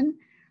 1.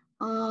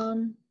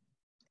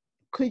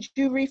 Could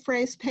you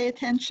rephrase pay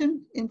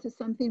attention into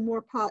something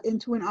more,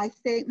 into an I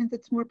statement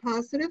that's more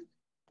positive?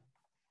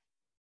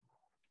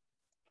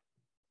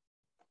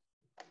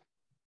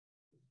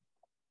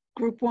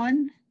 Group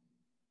 1?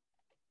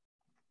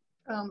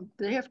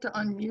 They have to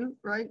unmute,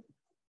 right?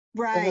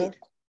 Right.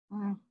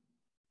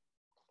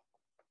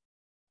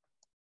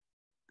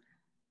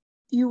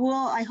 You will,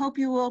 I hope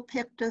you will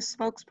pick a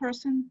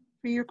spokesperson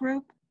for your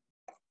group.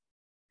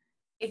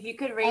 If you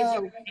could raise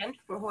your hand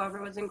for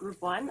whoever was in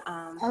group 1,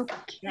 okay.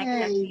 I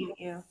can unmute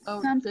you.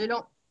 Oh, they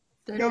don't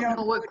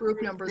know what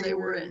group number they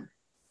were in.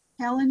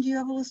 Helen, do you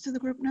have a list of the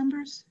group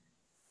numbers?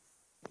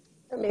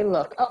 Let me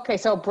look. Okay,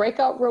 so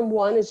breakout room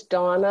 1 is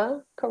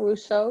Donna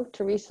Caruso,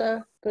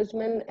 Teresa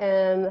Guzman,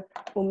 and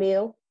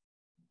Umil.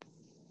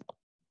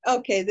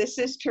 Okay, this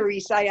is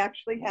Teresa. I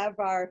actually have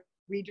our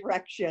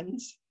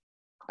redirections.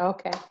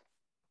 Okay.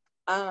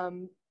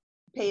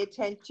 Pay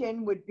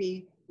attention would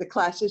be the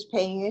class is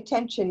paying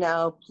attention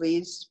now.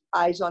 Please,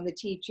 eyes on the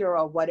teacher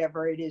or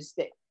whatever it is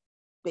that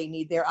they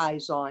need their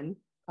eyes on.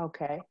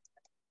 Okay.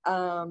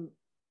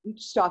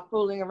 Stop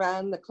fooling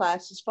around. The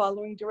class is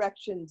following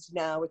directions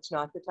now. It's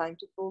not the time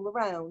to fool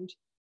around.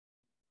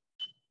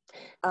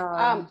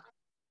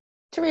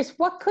 Therese,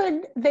 what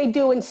could they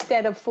do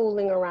instead of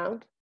fooling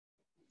around?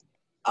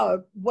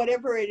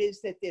 Whatever it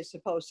is that they're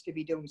supposed to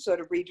be doing,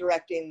 sort of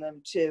redirecting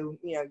them to,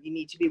 you know, you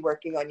need to be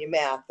working on your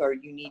math, or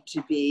you need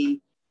to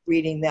be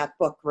reading that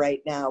book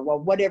right now, or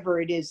whatever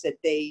it is that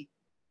they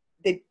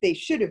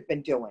should have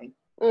been doing.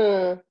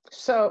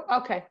 So,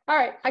 okay. All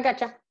right. I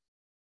gotcha.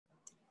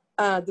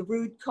 The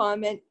rude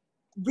comment,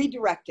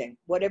 redirecting,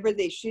 whatever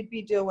they should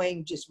be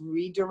doing, just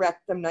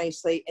redirect them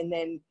nicely. And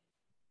then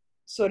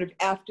sort of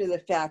after the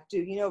fact,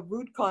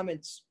 rude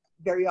comments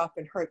very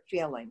often hurt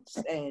feelings,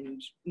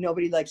 and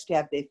nobody likes to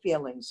have their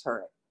feelings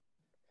hurt.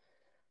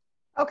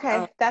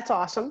 Okay, that's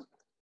awesome.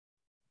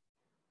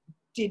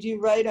 Did you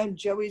write on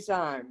Joey's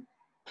arm?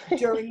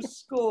 During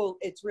school,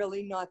 it's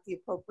really not the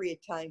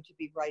appropriate time to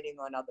be writing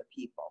on other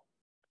people.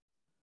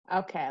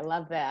 Okay, I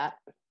love that.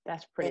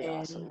 That's pretty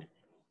awesome.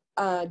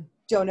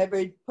 Don't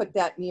ever put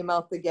that in your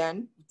mouth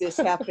again. This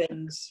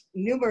happens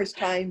numerous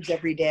times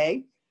every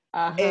day.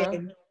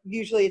 And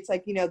usually it's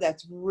like,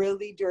 that's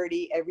really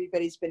dirty.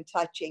 Everybody's been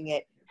touching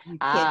it. You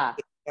can't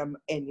get them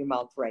in your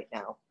mouth right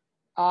now.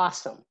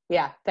 Awesome.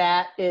 Yeah,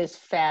 that is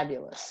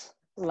fabulous.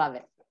 Love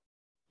it.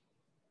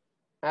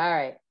 All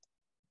right.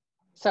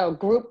 So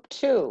group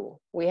 2,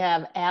 we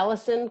have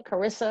Allison,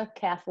 Carissa,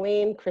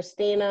 Kathleen,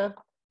 Christina,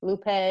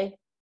 Lupe.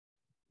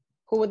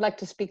 Who would like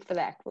to speak for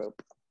that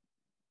group?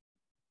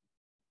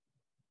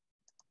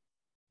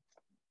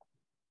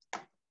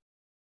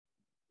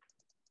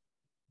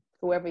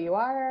 Whoever you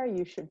are,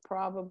 you should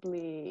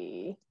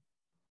probably,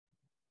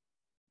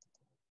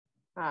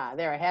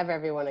 there I have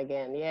everyone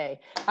again, yay.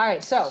 All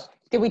right, so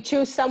did we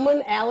choose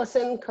someone?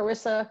 Allison,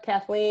 Carissa,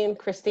 Kathleen,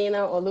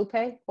 Christina, or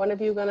Lupe? One of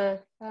you gonna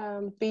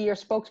be your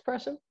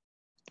spokesperson?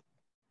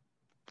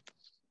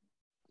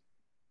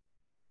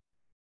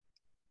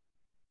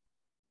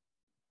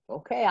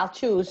 Okay, I'll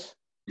choose.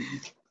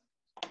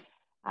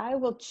 I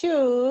will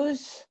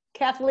choose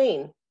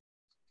Kathleen.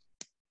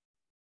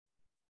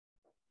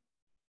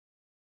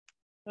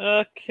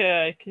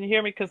 Okay, can you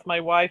hear me? Because my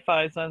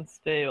Wi-Fi is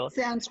unstable.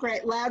 Sounds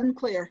great, loud and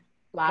clear.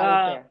 Loud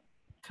and clear.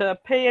 To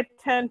pay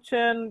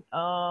attention,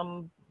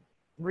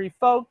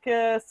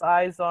 refocus,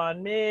 eyes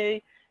on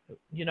me.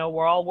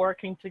 We're all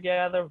working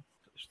together.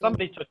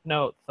 Somebody took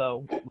notes,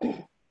 so.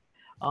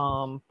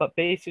 But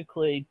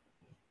basically,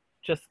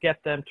 just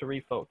get them to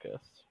refocus.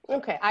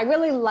 Okay, I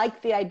really like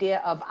the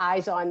idea of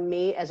eyes on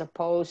me as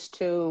opposed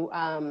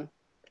to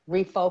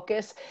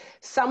refocus.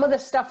 Some of the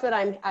stuff that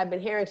I've been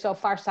hearing so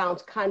far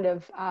sounds kind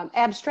of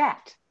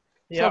abstract.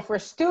 So for a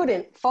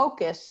student,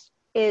 focus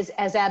is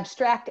as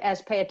abstract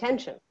as pay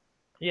attention.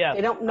 Yeah.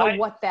 They don't know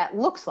what that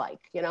looks like,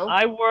 you know?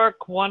 I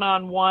work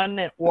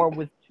one-on-one or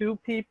with two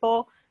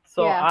people.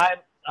 So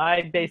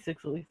I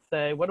basically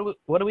say, what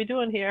are we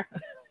doing here?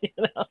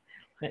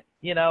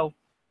 you know,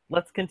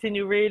 let's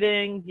continue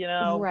reading, you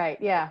know. Right,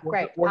 yeah,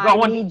 We're I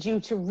going, need you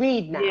to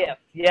read now. Yeah,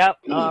 yep.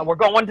 We're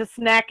going to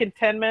snack in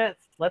 10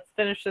 minutes. Let's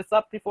finish this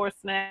up before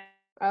snack.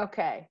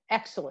 Okay,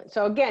 excellent.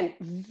 So again,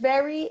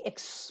 very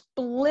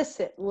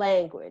explicit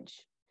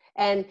language.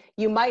 And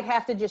you might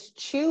have to just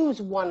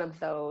choose one of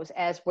those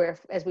as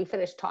we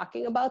finish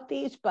talking about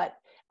these. But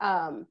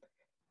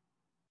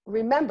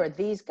remember,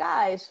 these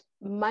guys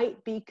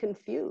might be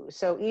confused.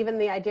 So even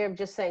the idea of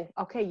just saying,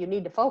 okay, you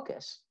need to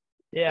focus,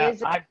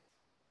 isn't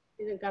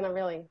going to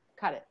really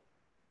cut it.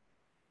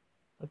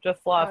 I've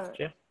just lost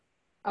you.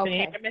 Okay. Can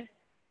you hear me?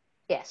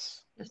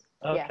 Yes.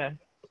 Okay.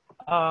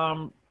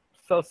 Yeah.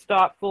 So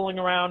stop fooling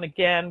around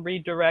again,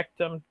 redirect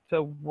them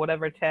to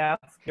whatever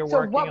task you're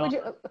working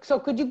on. So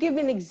could you give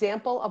an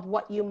example of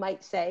what you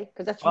might say?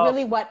 Because that's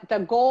really what the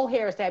goal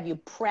here is, to have you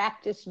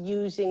practice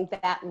using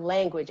that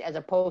language as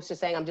opposed to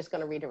saying, I'm just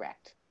going to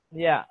redirect.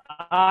 Yeah,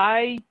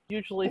 I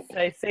usually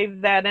say, save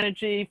that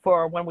energy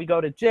for when we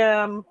go to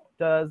gym.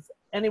 Does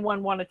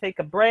anyone want to take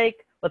a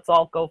break? Let's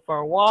all go for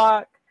a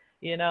walk,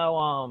 you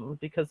know,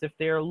 because if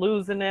they're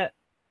losing it,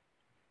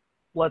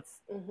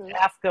 let's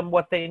ask them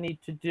what they need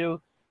to do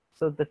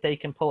so that they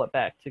can pull it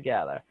back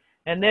together.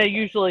 And they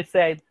usually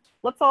say,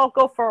 let's all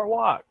go for a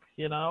walk,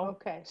 you know?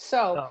 Okay,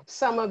 so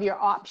some of your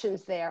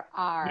options there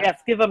are...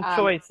 Yes, give them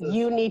choices.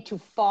 You need to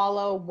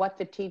follow what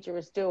the teacher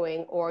is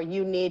doing, or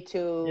you need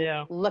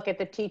to look at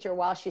the teacher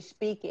while she's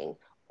speaking.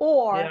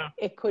 Or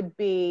it could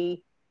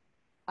be,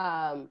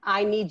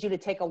 I need you to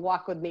take a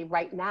walk with me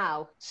right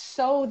now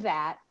so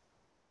that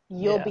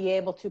you'll be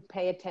able to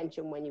pay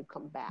attention when you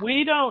come back.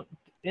 We don't,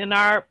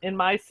 in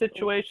my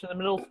situation in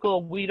middle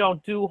school, we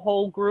don't do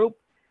whole group.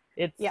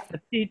 It's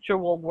the teacher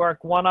will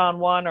work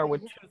one-on-one or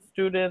with two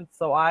students.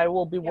 So I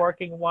will be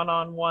working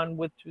one-on-one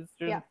with two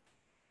students.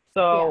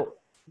 So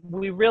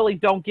we really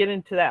don't get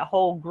into that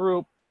whole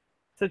group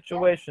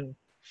situation.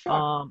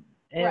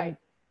 And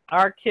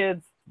our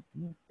kids,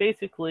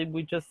 basically,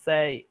 we just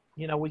say,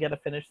 you know, we got to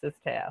finish this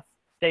task.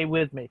 Stay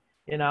with me,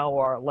 you know,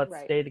 or let's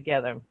stay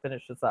together and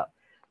finish this up.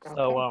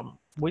 So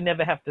we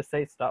never have to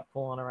say stop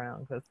fooling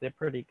around because they're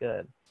pretty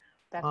good.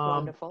 That's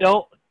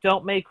wonderful.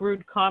 Don't make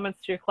rude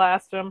comments to your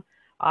classroom.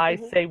 I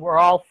say we're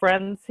all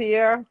friends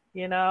here,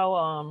 you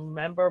know.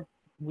 Remember,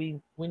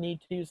 we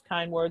need to use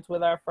kind words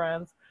with our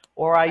friends.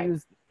 Or I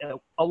use,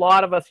 a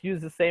lot of us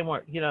use the same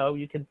word. You know,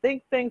 you can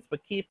think things,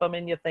 but keep them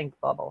in your think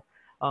bubble.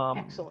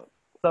 Excellent.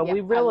 So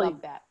we really, I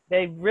love that.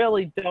 They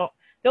really don't.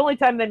 The only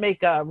time they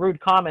make a rude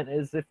comment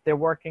is if they're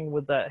working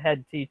with the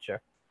head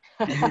teacher.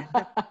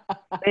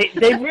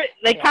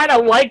 They kind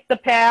of like the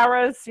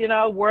paras, you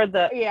know, we're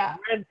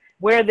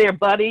their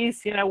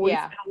buddies, you know, we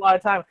spend a lot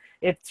of time.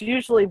 It's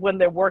usually when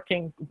they're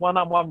working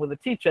one-on-one with a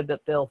teacher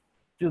that they'll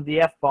do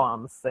the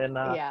F-bombs. And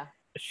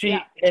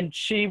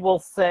she will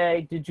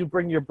say, did you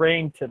bring your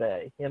brain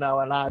today? You know,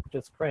 and I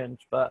just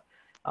cringe, but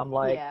I'm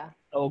like,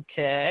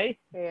 okay.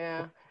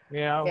 Yeah,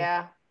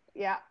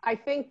 I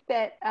think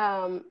that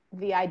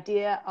the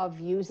idea of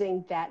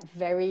using that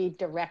very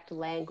direct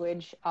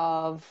language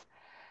of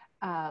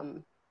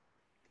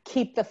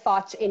keep the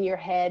thoughts in your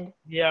head.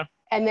 Yeah.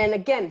 And then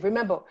again,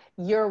 remember,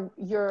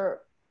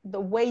 the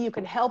way you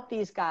can help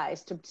these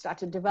guys to start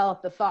to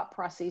develop the thought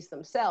processes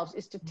themselves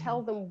is to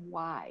tell them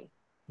why.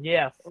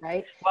 Yes.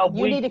 Right? Well,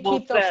 you need to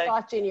keep those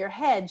thoughts in your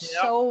head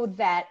so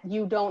that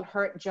you don't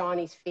hurt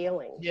Johnny's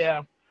feelings.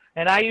 Yeah.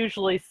 And I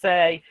usually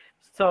say,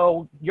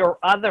 so your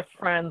other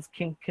friends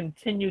can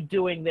continue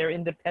doing their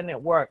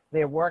independent work.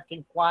 They're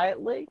working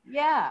quietly.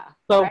 Yeah.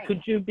 So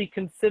could you be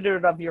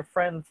considerate of your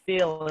friends'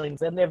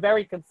 feelings? And they're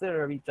very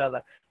considerate of each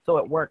other. So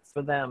it works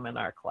for them in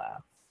our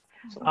class.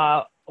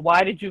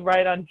 Why did you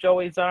write on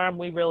Joey's arm?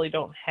 We really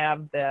don't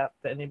have that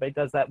anybody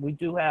does that. We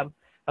do have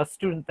a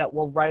student that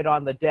will write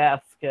on the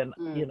desk and,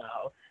 you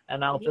know,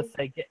 and I'll just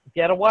say,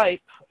 get a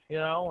wipe, you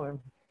know.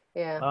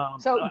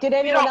 And, so did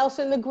anyone else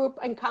in the group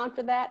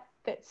encounter that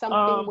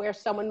something where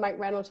someone might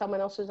write on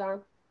someone else's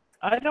arm?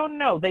 I don't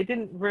know. They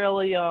didn't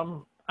really,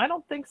 I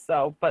don't think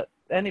so, but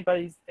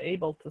anybody's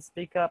able to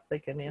speak up, they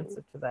can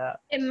answer to that.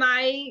 In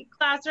my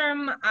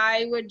classroom,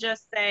 I would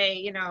just say,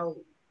 you know,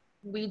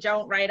 we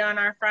don't write on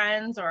our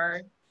friends,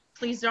 or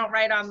please don't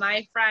write on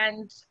my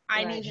friend.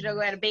 I need you to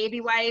go get a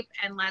baby wipe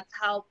and let's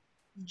help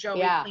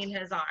Joey clean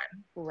his arm.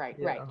 Right.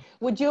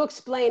 Would you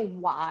explain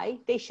why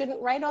they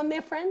shouldn't write on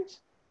their friends?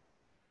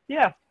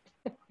 Yeah.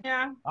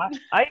 Yeah.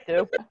 I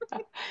do.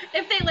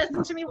 If they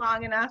listen to me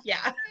long enough,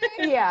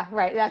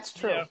 right. That's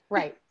true. Yeah.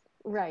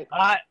 Right.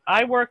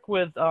 I work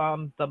with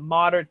the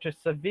moderate to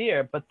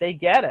severe, but they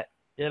get it,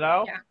 you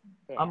know? Yeah.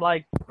 I'm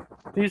like,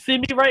 do you see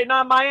me writing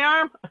on my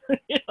arm?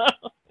 You know?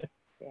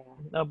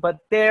 No, but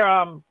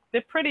they're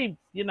pretty,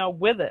 you know,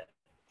 with it.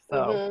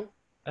 So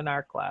in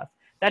our class.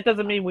 that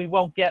doesn't mean we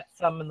won't get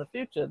some in the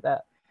future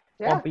that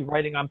won't be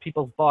writing on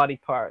people's body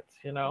parts,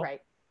 you know?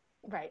 Right,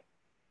 right.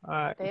 All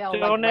right. They all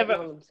Don't like ever,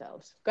 writing on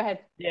themselves. Go ahead.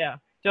 yeah.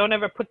 Don't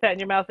ever put that in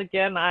your mouth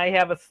again. I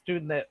have a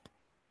student that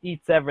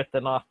eats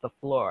everything off the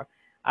floor.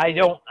 I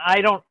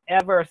don't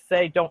ever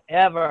say don't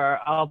ever.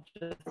 I'll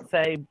just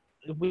say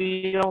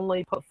we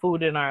only put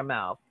food in our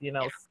mouth. You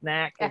know,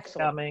 snack is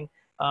coming.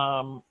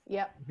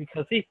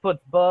 Because he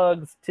puts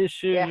bugs,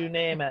 tissue, you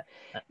name it.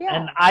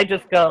 And I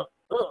just go,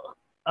 ugh.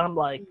 I'm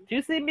like, do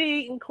you see me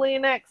eating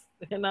Kleenex?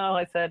 You know,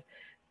 I said,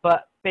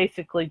 but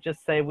basically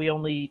just say we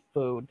only eat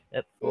food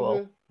at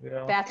school. You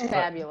know? That's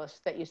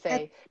fabulous that you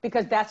say,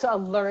 because that's a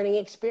learning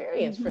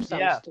experience for some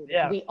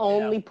students. We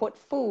only put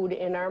food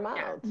in our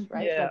mouths,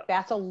 right? Like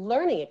that's a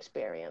learning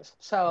experience.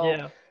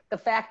 So the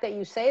fact that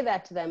you say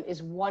that to them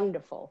is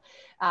wonderful.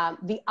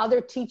 The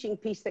other teaching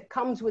piece that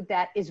comes with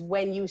that is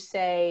when you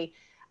say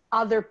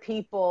other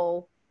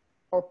people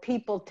or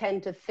people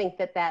tend to think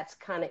that that's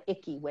kind of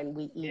icky when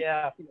we eat you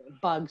know,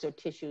 bugs or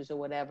tissues or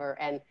whatever,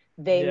 and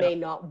they may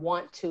not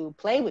want to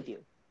play with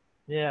you.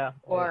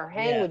 Or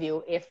hang with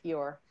you if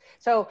you're,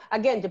 so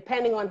again,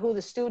 depending on who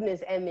the student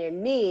is and their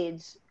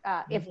needs,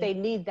 if they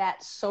need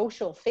that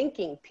social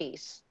thinking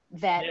piece,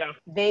 that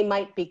they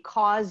might be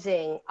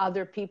causing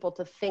other people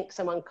to think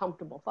some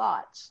uncomfortable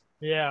thoughts.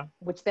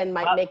 Which then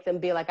might make them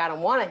be like, I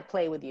don't want to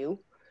play with you.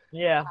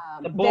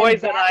 The boys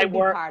that I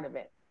work, part of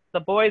it. The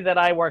boy that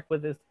I work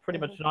with is pretty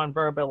much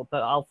nonverbal,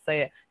 but I'll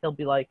say it. He'll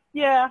be like,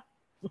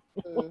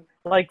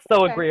 like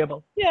so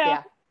agreeable.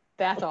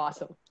 That's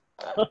awesome.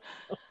 All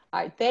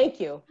right, thank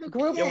you.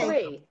 Group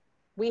 3,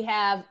 we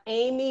have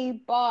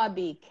Amy,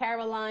 Bobby,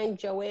 Caroline,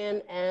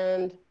 Joanne,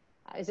 and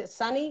is it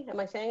Sunny? Am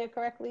I saying it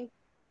correctly?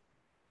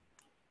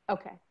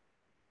 Okay.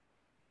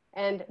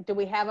 And do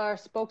we have our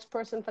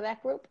spokesperson for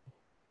that group?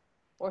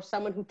 Or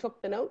someone who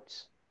took the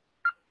notes?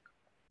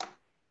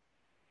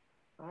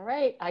 All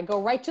right, I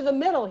go right to the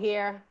middle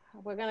here.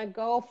 We're gonna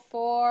go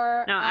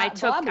for No,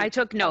 Bobby. I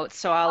took notes,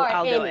 so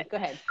I'll do Amy, it. Go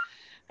ahead.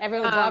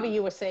 Everyone, Bobby,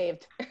 you were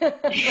saved. He'll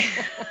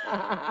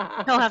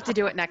have to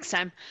do it next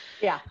time.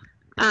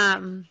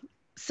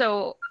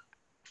 So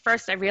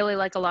first, I really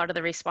like a lot of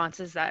the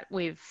responses that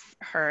we've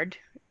heard,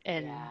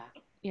 and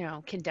you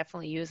know, can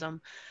definitely use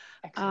them.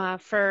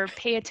 For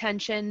pay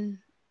attention,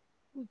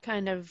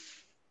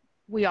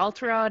 we all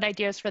threw out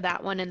ideas for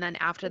that one, and then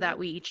after that,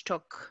 we each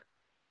took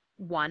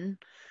one.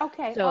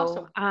 Okay,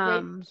 so,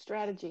 awesome. Great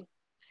strategy.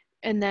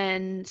 And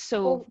then,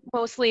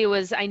 mostly it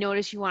was, I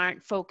noticed you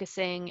aren't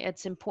focusing.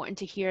 It's important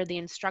to hear the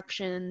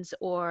instructions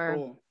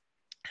or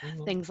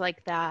things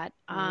like that.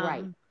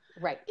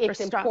 Right.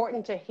 It's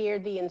important to hear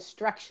the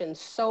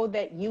instructions so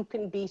that you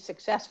can be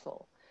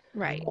successful.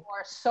 Right.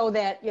 Or so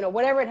that, you know,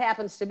 whatever it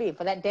happens to be.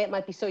 For that day, it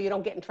might be so you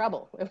don't get in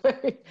trouble.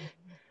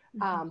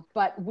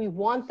 But we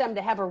want them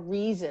to have a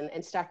reason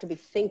and start to be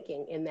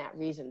thinking in that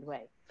reasoned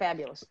way.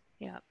 Fabulous.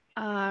 Yeah.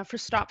 For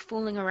stop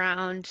fooling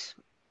around,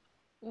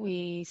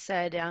 we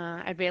said,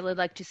 I'd really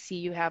like to see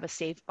you have a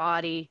safe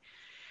body.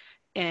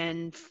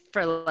 And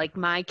for like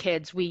my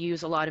kids, we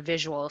use a lot of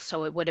visuals.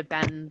 So it would have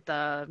been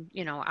the,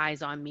 you know,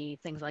 eyes on me,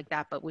 things like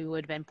that. But we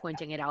would have been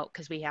pointing it out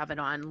because we have it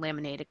on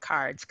laminated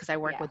cards because I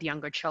work with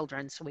younger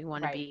children. So we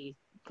want to be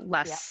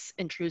less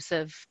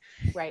intrusive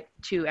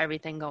to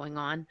everything going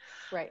on.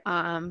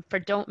 For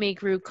don't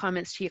make rude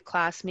comments to your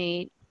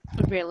classmate,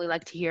 I'd really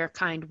like to hear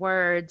kind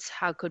words.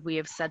 How could we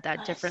have said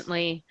that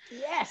differently?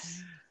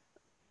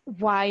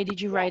 Why did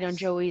you write on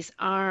Joey's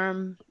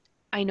arm?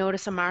 I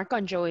noticed a mark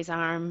on Joey's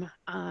arm.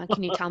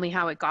 Can you tell me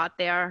how it got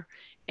there?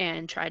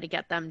 And try to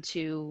get them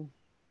to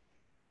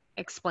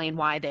explain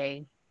why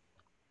they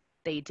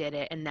did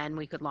it. And then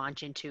we could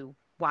launch into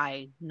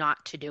why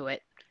not to do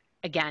it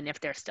again if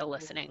they're still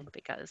listening.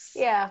 Because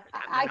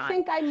I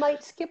think I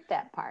might skip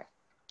that part.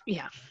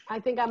 I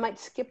think I might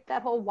skip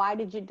that whole why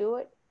did you do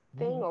it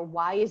thing, or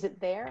why is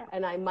it there?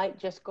 And I might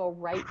just go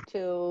right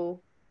to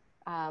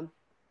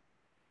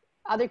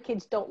other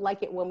kids don't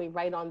like it when we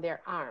write on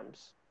their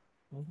arms.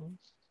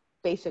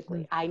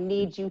 Basically, I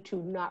need you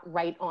to not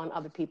write on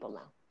other people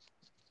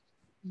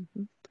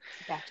now.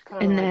 That's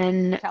kind of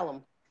then tell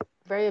them.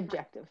 Very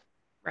objective.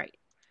 Right.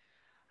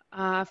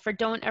 For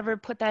don't ever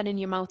put that in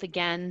your mouth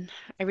again.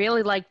 I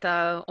really like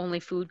the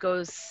only food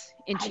goes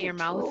into your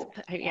mouth.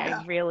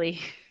 I really,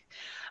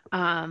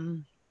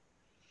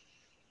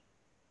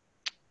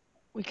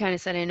 we kind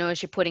of said, I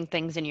notice you're putting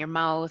things in your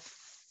mouth.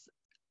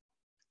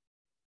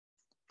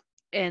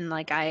 And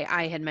like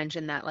I had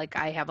mentioned that like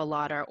I have a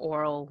lot of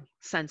oral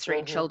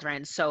sensory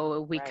children.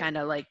 So we kind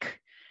of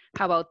like,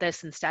 how about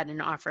this instead, and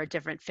offer a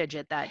different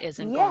fidget that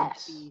isn't going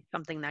to be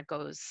something that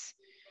goes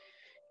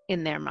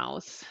in their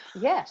mouth.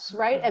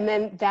 And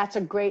then that's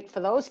for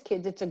those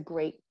kids, it's a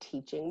great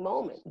teaching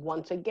moment.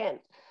 Once again,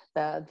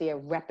 the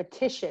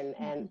repetition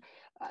and,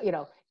 you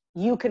know,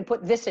 you can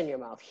put this in your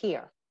mouth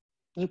here.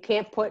 You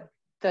can't put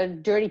the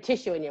dirty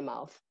tissue in your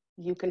mouth.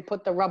 You can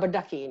put the rubber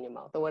ducky in your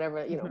mouth, or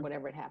whatever, you know,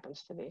 whatever it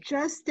happens to be.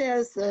 Just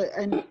as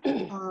an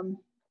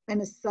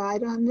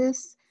aside on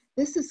this,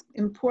 this is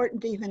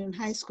important even in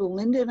high school.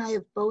 Linda and I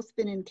have both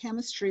been in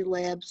chemistry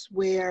labs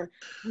where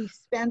we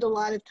spend a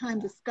lot of time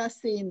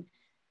discussing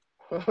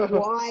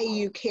why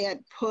you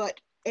can't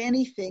put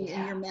anything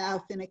in your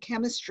mouth in a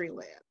chemistry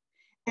lab.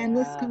 And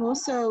this can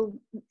also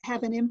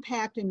have an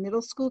impact in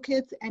middle school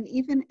kids and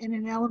even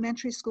in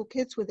elementary school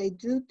kids where they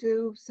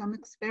do some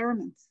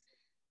experiments.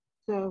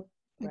 So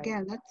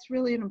again, that's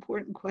really an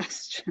important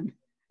question.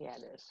 Yeah,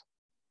 it is.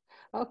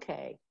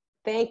 Okay,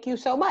 thank you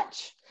so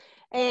much.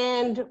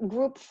 And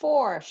group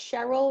 4,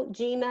 Cheryl,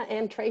 Gina,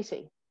 and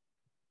Tracy.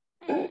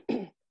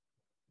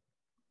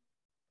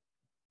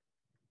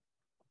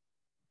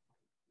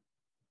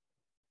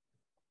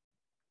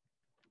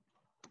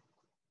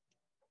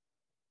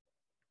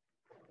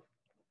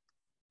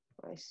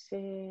 I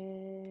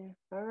see.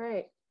 All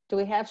right.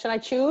 Should I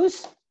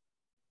choose?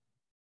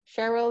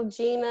 Cheryl,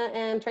 Gina,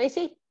 and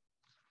Tracy?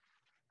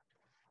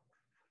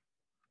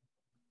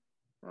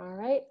 All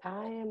right,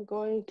 I am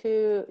going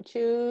to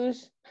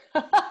choose.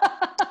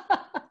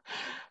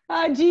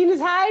 Gina's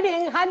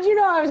hiding. How did you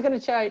know I was going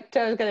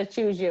to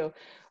choose you?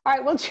 All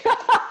right, well,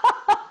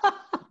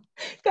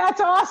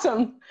 that's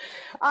awesome.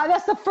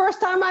 That's the first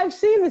time I've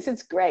seen this.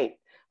 It's great.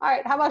 All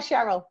right, how about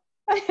Cheryl?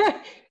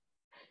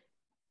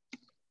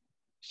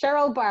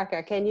 Cheryl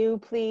Barker, can you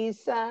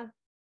please? Oh,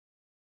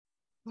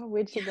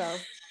 where'd she go?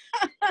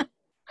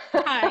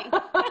 Hi.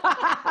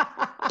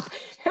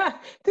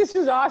 This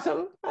is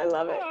awesome. I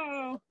love it.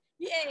 Oh,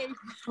 yay.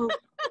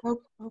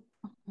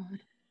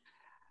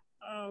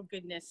 Oh,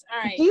 goodness.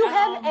 All right. Do you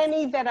have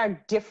any that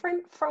are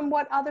different from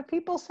what other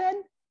people said?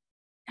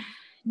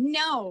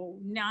 No,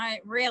 not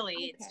really.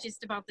 Okay. It's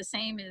just about the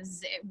same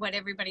as what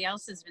everybody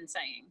else has been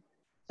saying.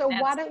 So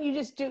why don't you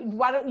just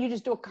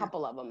do a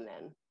couple of them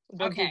then?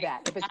 We'll do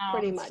that if it's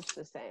pretty much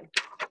the same.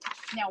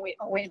 Now wait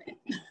a minute.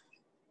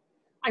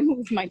 I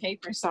moved my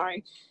paper,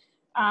 sorry.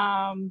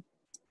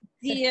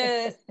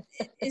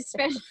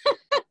 Especially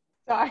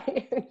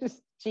sorry,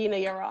 Gina,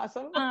 you're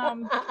awesome.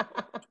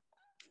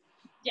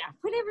 Yeah,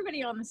 put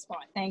everybody on the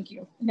spot. Thank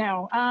you.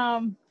 No,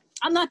 I'm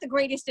not the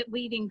greatest at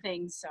leading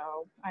things,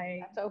 so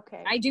that's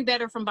okay. I do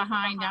better from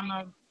behind. I'm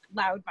a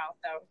loudmouth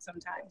though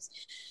sometimes.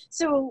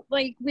 So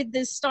like with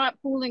this stop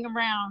fooling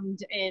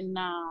around and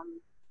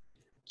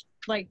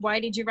like why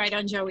did you write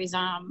on Joey's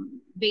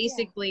arm?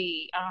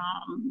 Basically,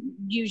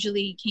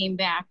 usually came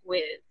back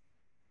with,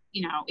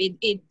 you know,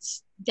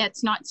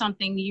 that's not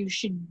something you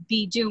should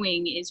be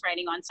doing, is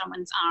writing on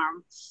someone's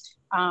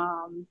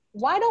arm.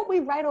 Why don't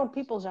we write on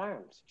people's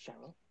arms,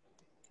 Cheryl?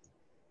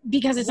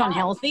 Because it's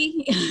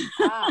unhealthy.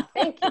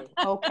 Thank you.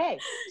 Okay.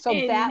 So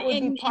that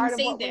would be part of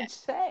what we'd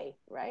say,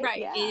 right? Right.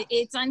 Yeah.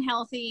 It's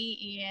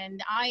unhealthy.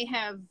 And I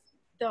have,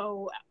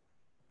 though,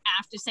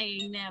 after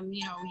saying them,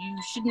 you know,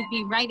 you shouldn't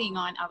be writing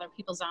on other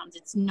people's arms.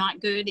 It's not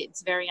good.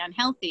 It's very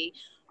unhealthy.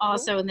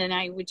 Also, and then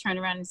I would turn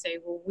around and say,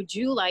 well, would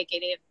you like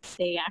it if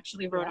they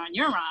actually wrote on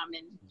your arm?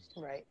 And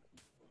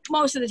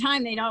most of the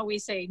time they'd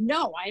always say,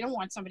 no, I don't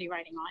want somebody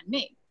writing on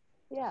me.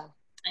 Yeah.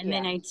 And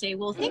then I'd say,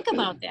 well, think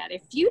about that.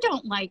 If you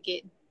don't like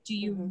it, do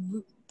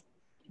you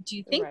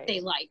think they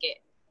like it?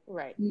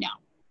 Right. No.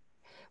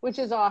 Which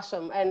is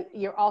awesome. And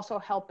you're also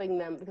helping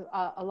them because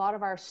a lot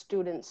of our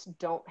students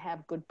don't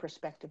have good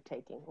perspective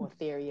taking or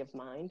theory of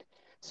mind.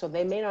 So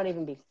they may not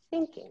even be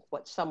thinking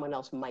what someone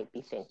else might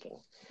be thinking.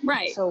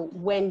 Right. So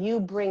when you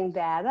bring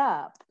that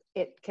up,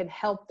 it can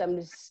help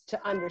them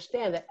to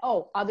understand that,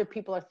 oh, other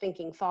people are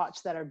thinking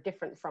thoughts that are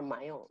different from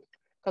my own.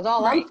 Because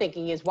all I'm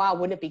thinking is, wow,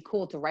 wouldn't it be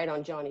cool to write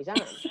on Johnny's arm?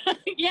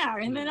 Yeah,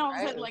 and then all of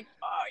a sudden, like,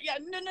 oh, yeah,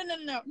 no,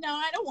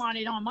 I don't want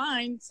it on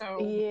mine. So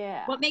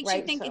what makes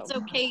you think it's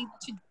okay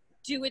to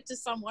do it to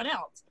someone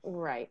else?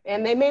 Right,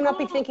 and they may not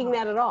be thinking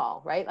that at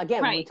all, right?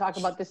 Again, when we talk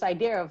about this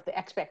idea of the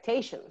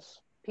expectations,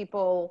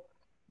 people,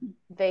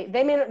 they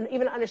may not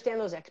even understand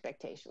those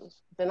expectations.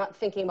 They're not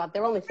thinking about,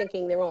 they're only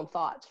thinking their own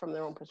thoughts from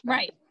their own perspective.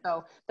 Right.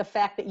 So the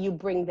fact that you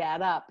bring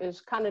that up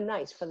is kind of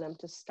nice for them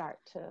to start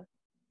to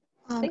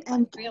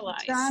and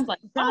realize, Don, like,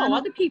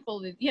 other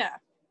people, Yeah,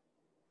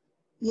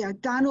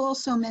 Don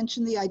also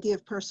mentioned the idea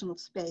of personal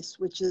space,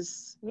 which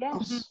is really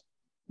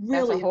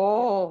that's a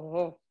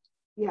whole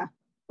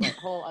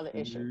whole other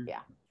issue. Yeah.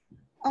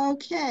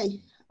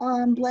 Okay.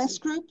 Last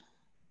group.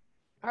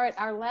 All right,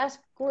 our last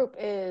group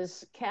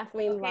is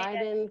Kathleen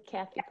Leiden,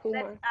 Kathy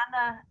Kumar.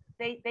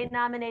 They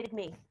nominated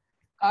me.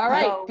 All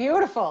right, so,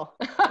 beautiful.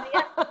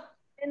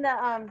 in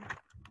the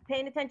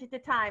paying attention to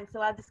time,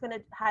 so I'm just going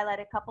to highlight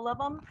a couple of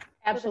them.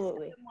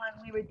 Absolutely. So the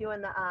one we were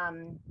doing the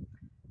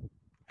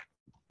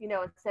you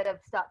know, instead of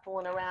stop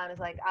fooling around, it's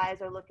like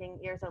eyes are looking,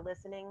 ears are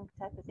listening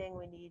type of thing.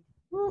 We need.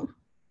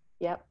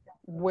 Yep.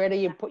 Where do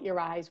you put your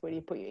eyes? Where do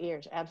you put your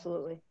ears?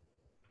 Absolutely.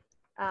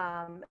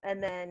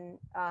 And then,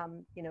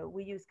 you know,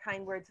 we use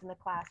kind words in the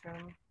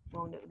classroom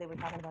when they were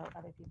talking about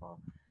other people.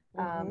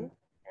 And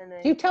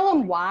then, do you tell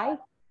them why?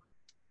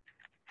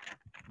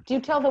 Do you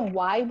tell them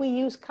why we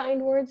use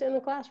kind words in the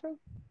classroom?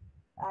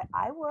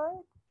 I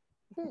would.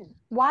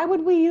 Why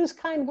would we use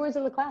kind words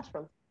in the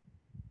classroom?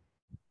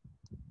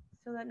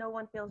 So that no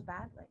one feels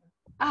badly.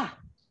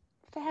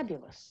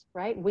 Fabulous,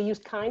 right? We use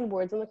kind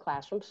words in the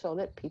classroom so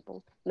that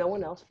no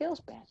one else feels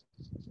bad.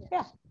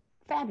 Yeah,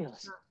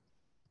 fabulous.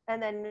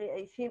 And then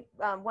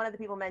one of the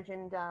people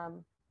mentioned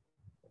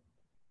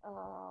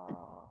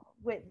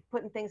with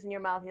putting things in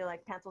your mouth.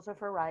 Like pencils are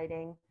for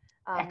writing.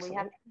 We have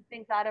to keep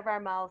things out of our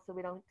mouth so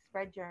we don't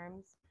spread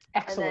germs.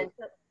 Excellent. And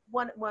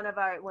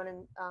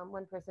then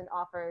one person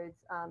offers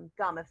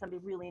gum if somebody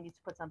really needs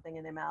to put something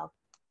in their mouth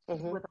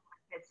with a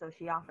kid, so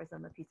she offers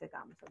them a piece of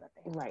gum so that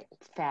they right.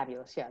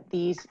 Fabulous. Yeah.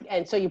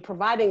 And so you're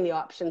providing the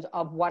options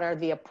of what are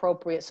the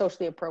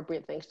socially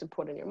appropriate things to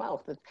put in your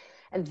mouth,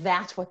 and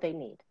that's what they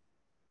need.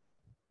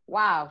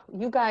 Wow,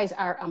 you guys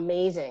are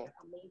amazing.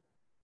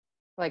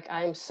 Like,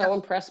 I'm so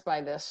impressed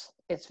by this.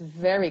 It's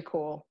very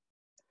cool.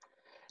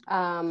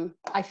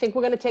 I think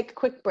we're going to take a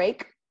quick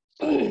break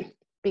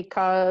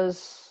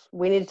because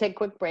we need to take a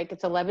quick break.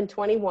 It's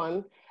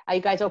 11:21. Are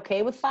you guys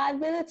okay with 5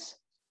 minutes?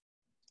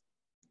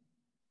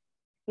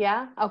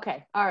 Yeah?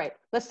 Okay. All right.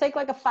 Let's take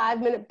like a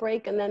 5-minute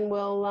break and then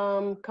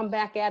we'll come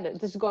back at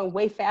it. This is going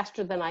way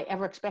faster than I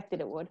ever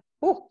expected it would.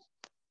 Woo.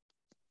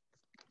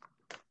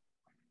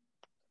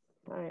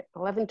 All right.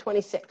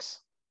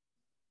 11:26.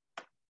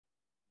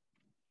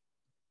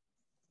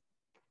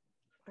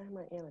 Why am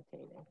I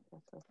annotating?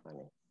 That's so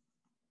funny.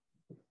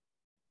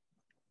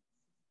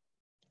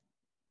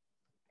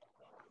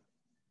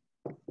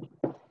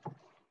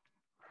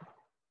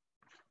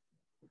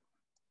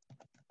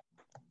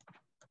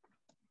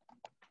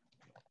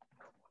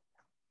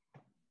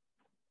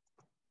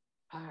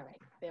 All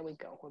right, there we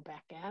go. We're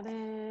back at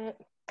it.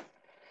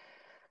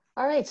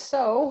 All right,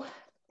 so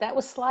that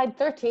was slide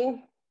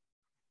 13.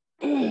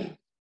 No,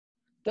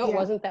 it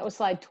wasn't. That was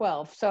slide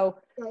 12. So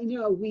I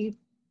know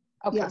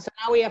okay, so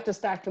now we have to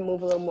start to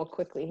move a little more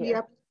quickly here.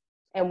 Yep.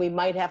 And we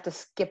might have to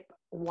skip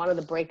one of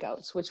the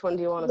breakouts. Which one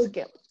do you want to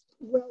skip?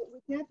 Well,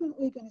 we're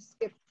definitely going to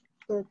skip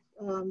the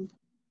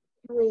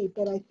 3,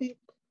 but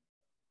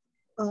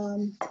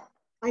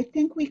I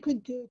think we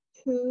could do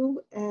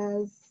 2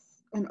 as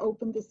an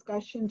open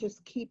discussion.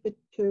 Just keep it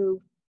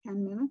to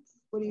 10 minutes.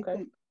 What do you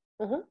think?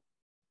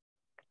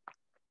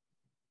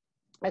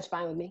 That's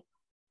fine with me.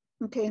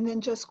 Okay, and then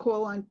just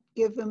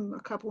give them a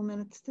couple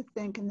minutes to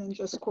think, and then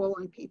just call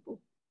on people.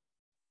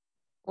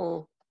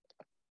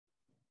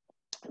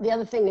 The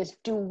other thing is,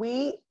 do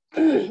we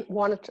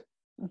want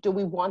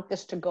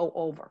this to go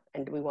over,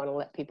 and do we want to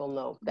let people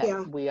know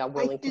that we are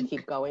willing to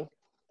keep going?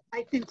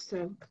 I think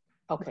so.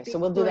 Okay, so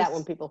we'll do that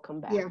when people come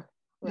back. Yeah.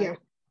 Right? Yeah.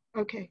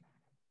 Okay.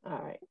 All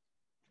right.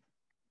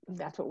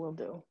 That's what we'll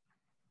do.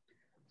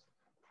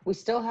 We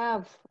still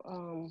have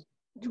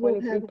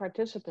 23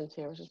 participants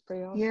here, which is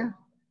pretty awesome. Yeah.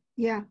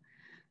 Yeah.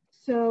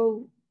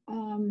 So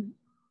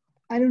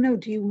I don't know.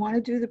 Do you want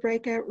to do the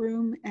breakout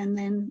room and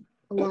then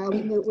allow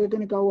them that we're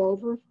going to go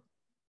over?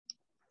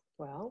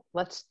 Well,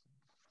 let's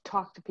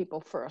talk to people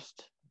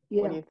first.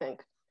 Yeah. What do you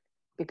think?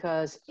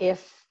 Because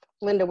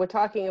Linda, we're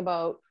talking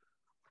about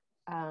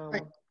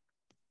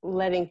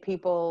letting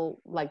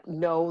people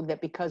know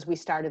that because we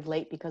started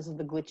late because of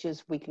the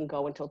glitches, we can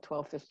go until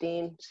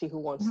 12:15, see who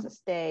wants to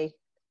stay.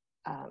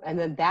 And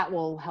then that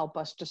will help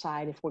us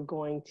decide if we're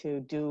going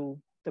to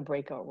do the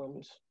breakout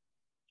rooms.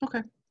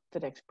 Okay. The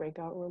next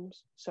breakout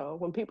rooms. So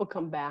when people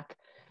come back,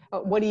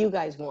 what do you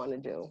guys want to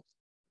do?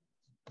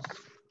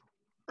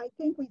 I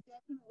think we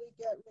definitely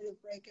get rid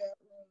of breakout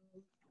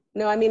rooms.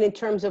 No, I mean in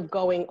terms of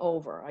going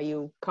over. Are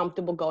you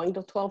comfortable going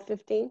till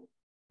 12:15?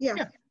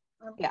 Yeah.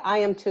 Yeah, I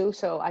am too.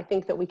 So I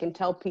think that we can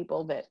tell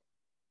people that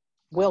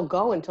we'll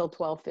go until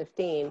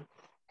 12:15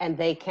 and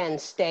they can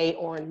stay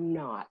or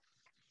not,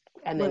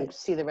 and then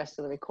see the rest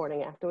of the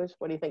recording afterwards.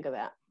 What do you think of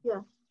that?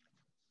 Yeah.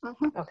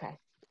 Okay.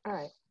 All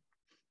right.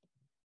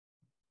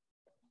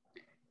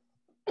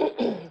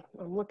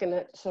 I'm looking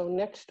at, so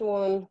next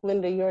one,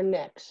 Linda, you're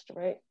next,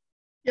 right?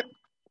 Yep.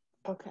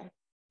 Okay.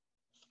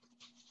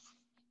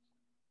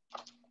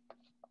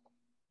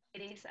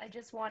 Ladies, I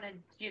just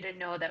wanted you to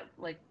know that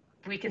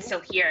we can still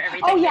hear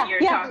everything that you're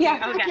talking.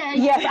 Okay.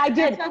 Yes, I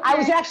did. Okay. I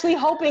was actually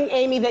hoping,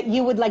 Amy, that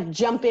you would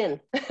jump in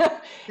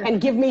and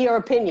give me your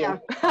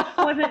opinion.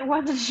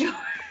 Wasn't sure.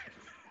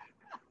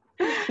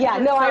 Yeah,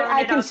 no,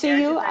 I can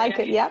see you.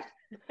 Yep.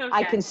 Okay.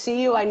 I can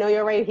see you. I know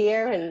you're right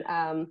here,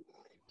 and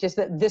just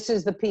that this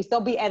is the piece.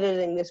 They'll be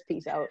editing this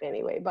piece out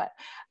anyway. But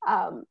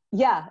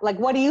yeah,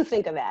 what do you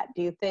think of that?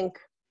 Do you think?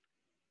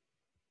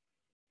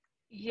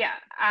 Yeah.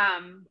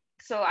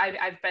 So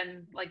I've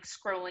been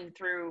scrolling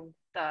through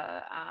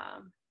the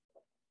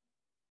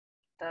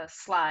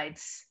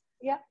slides.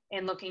 Yeah.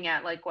 And looking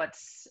at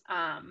what's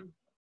a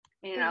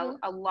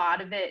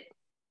lot of it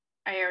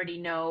I already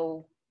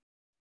know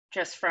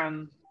just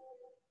from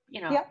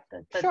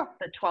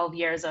the 12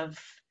 years of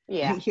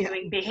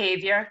doing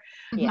behavior.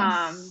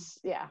 Yes.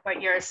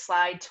 But your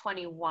slide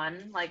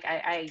 21,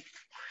 I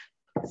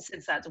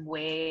since that's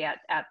way at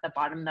the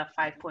bottom, the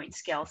 5-point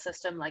scale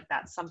system,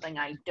 that's something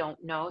I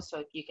don't know. So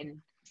if you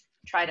can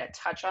try to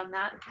touch on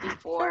that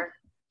before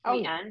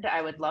we end,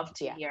 I would love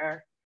to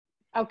hear.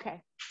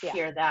 Okay. Yeah.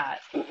 Hear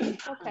that.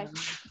 Okay.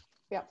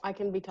 Yeah, I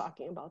can be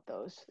talking about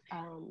those.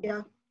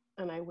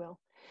 And I will.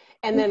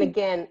 And then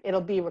again, it'll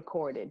be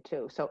recorded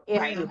too. So if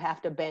Right. you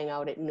have to bang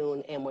out at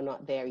noon and we're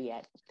not there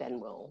yet, then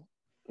we'll,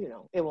 you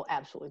know, it will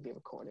absolutely be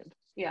recorded.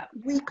 Yeah.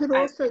 We could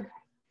also,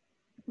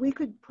 we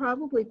could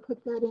probably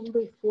put that in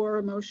before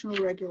emotional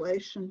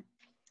regulation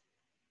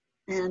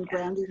and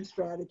grounding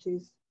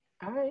strategies.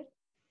 All right.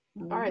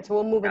 All right. So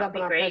we'll move it That up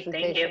would in be our great. Thank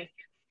presentation. you.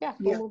 Yeah,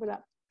 we'll Yeah. move it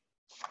up.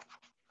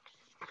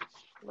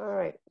 All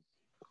right.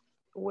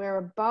 We're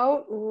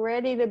about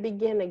ready to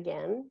begin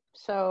again.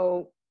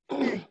 So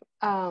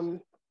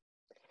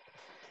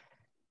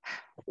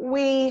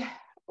we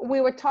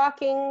were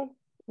talking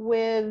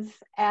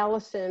with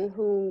Allison,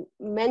 who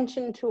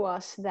mentioned to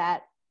us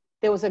that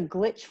there was a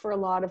glitch for a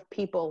lot of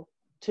people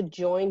to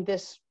join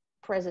this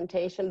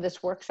presentation,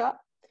 this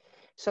workshop.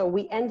 So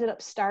we ended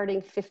up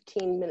starting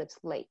 15 minutes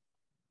late.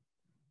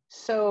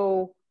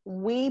 So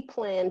we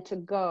plan to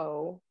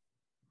go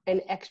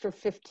an extra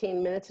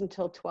 15 minutes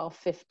until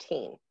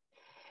 12:15.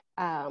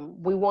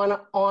 We want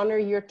to honor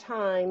your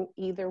time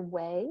either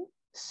way.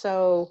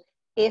 So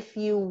if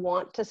you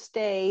want to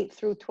stay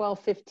through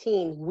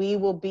 12:15, we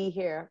will be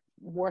here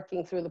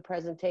working through the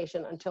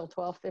presentation until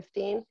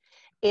 12:15.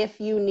 If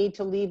you need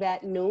to leave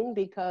at noon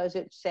because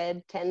it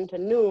said 10 to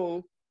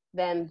noon,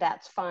 then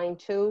that's fine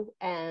too.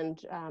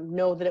 And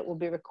know that it will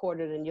be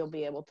recorded and you'll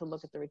be able to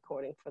look at the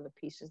recording for the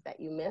pieces that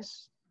you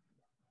miss.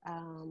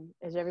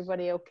 Is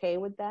everybody okay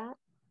with that?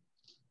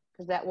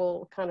 Because that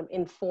will kind of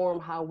inform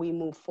how we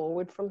move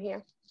forward from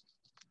here.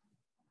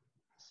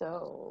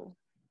 So,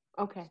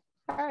 okay,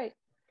 all right.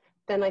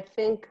 Then I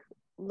think,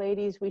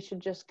 ladies, we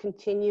should just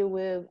continue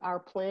with our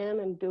plan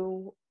and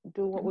do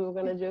what we were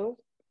gonna do.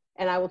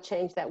 And I will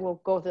change that,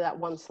 we'll go to that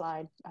one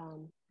slide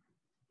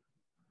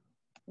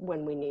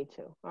when we need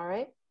to, all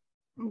right?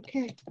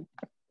 Okay.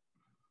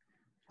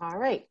 All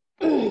right.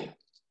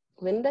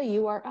 Linda,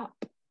 you are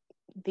up.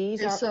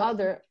 These are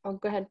other, oh,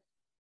 go ahead.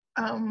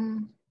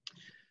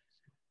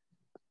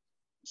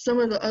 Some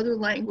of the other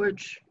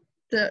language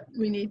that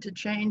we need to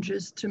change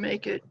is to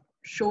make it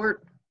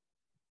short,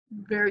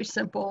 very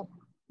simple,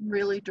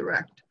 really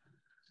direct.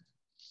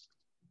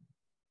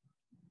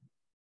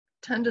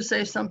 Tend to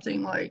say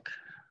something like,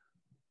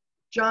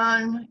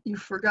 John,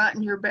 you've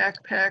forgotten your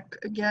backpack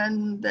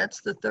again.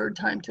 That's the third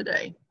time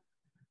today.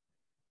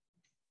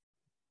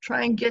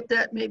 Try and get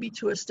that maybe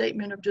to a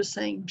statement of just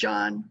saying,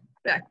 John,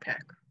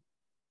 backpack.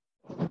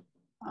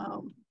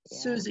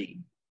 Susie,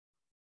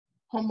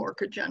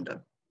 homework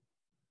agenda.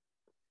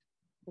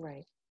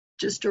 Right.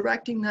 Just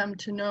directing them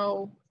to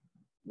know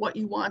what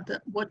you want,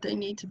 what they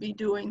need to be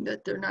doing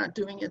that they're not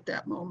doing at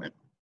that moment.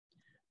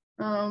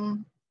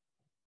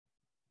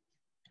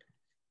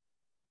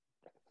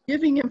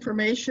 Giving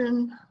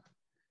information.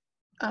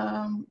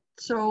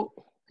 So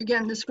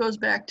again, this goes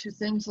back to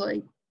things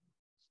like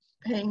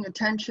paying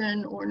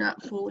attention or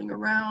not fooling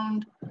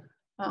around,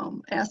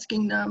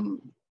 asking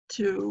them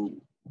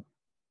to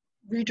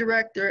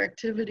redirect their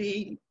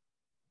activity.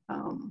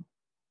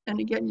 And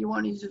again, you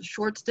want to use a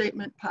short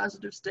statement,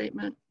 positive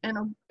statement,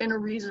 and a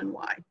reason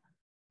why.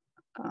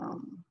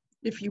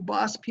 If you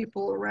boss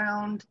people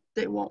around,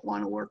 they won't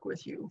want to work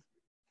with you,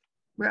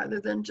 rather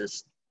than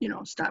just, you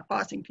know, stop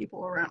bossing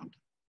people around.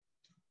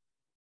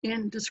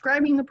 And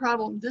describing the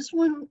problem, this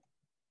one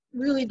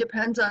really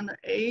depends on the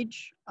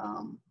age.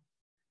 I'm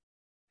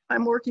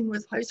working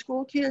with high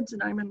school kids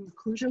and I'm in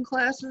inclusion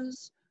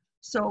classes.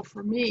 So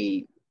for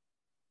me,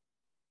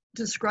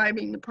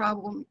 describing the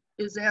problem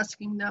is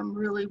asking them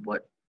really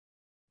what,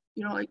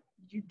 you know, like,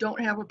 you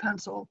don't have a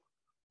pencil,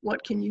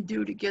 what can you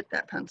do to get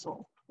that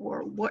pencil?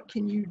 Or what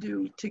can you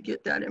do to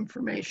get that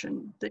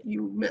information that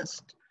you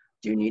missed?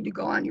 Do you need to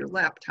go on your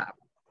laptop?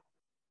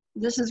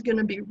 This is going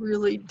to be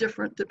really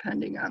different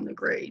depending on the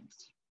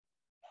grades.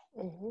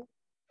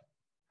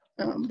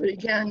 But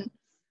again,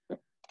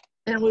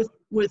 and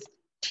with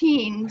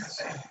teens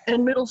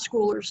and middle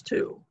schoolers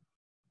too,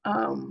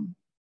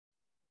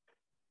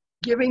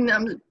 giving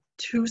them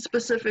too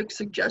specific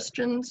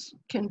suggestions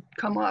can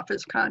come off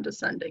as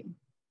condescending.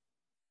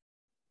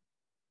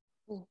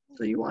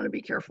 So you want to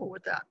be careful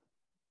with that.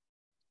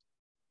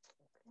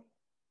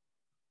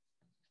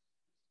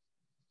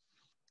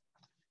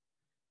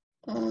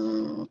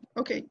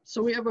 Okay,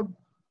 so we have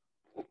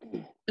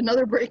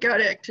another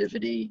breakout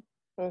activity.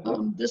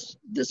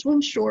 This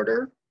one's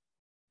shorter.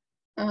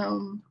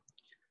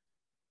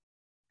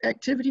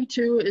 Activity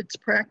 2, it's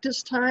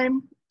practice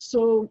time.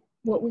 So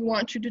what we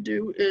want you to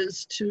do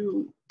is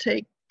to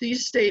take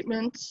these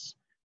statements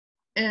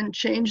and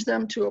change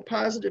them to a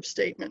positive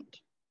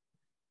statement.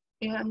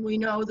 And we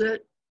know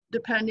that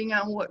depending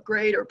on what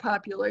grade or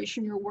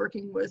population you're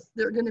working with,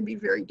 they're going to be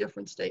very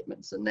different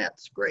statements, and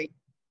that's great.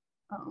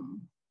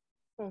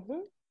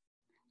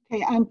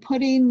 Okay, I'm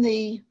putting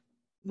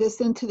this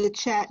into the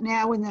chat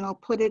now, and then I'll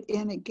put it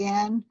in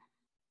again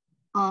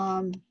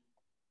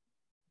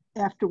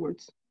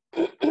afterwards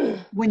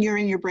when you're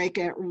in your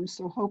breakout room.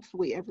 So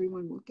hopefully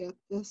everyone will get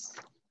this.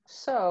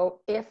 So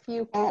if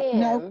you can.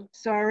 No,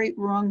 sorry,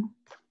 wrong.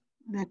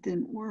 That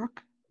didn't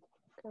work.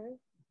 Okay.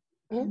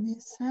 Give me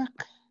a sec.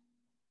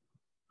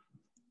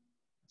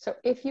 So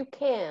if you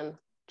can,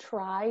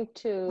 try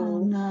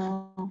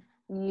to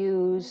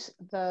use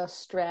the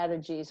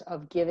strategies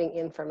of giving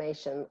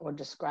information or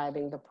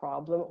describing the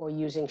problem or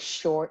using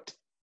short,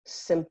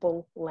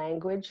 simple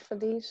language for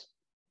these.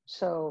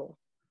 So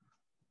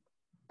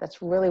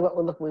that's really what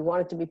we're looking. We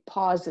want it to be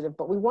positive,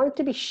 but we want it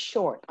to be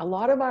short. A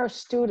lot of our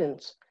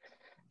students,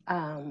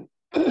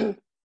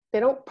 they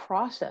don't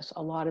process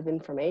a lot of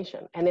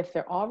information. And if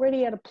they're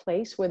already at a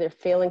place where they're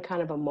feeling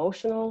kind of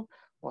emotional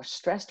or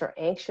stressed or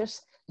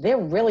anxious, they're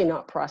really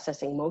not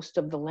processing most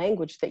of the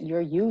language that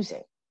you're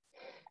using.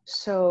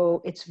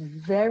 So it's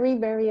very,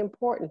 very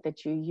important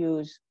that you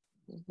use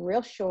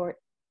real short,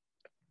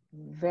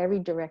 very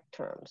direct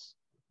terms.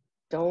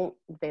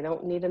 They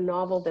don't need a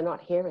novel, they're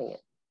not hearing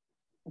it.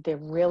 They're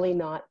really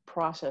not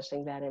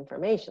processing that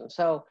information.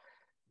 So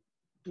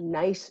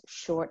nice,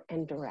 short,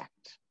 and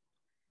direct,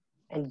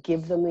 and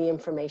give them the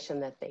information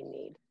that they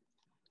need.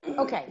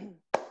 Okay,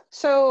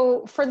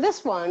 so for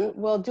this one,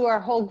 we'll do our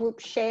whole group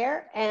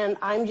share, and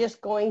I'm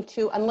just going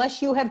to,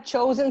 unless you have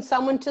chosen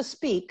someone to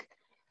speak,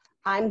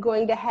 I'm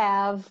going to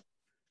have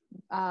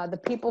the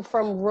people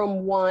from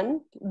room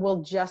 1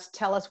 will just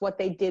tell us what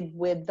they did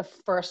with the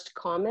first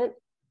comment.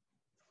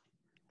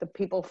 The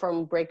people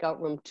from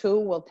breakout room 2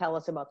 will tell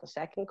us about the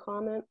second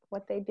comment,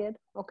 what they did,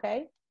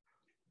 okay?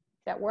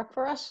 That work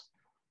for us?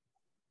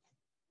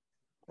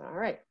 All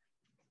right.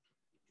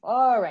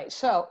 All right,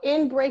 so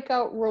in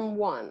breakout room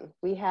 1,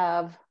 we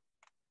have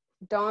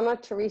Donna,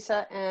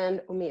 Teresa,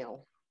 and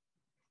Emil.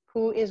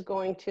 Who is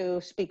going to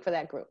speak for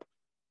that group?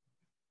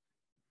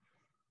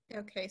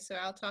 Okay, so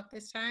I'll talk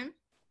this time.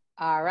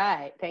 All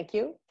right, thank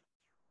you.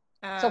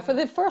 So for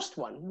the first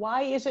one,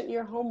 why isn't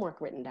your homework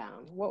written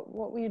down? What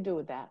will you do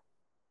with that?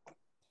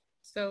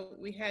 So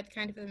we had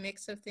kind of a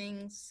mix of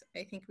things.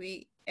 I think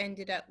we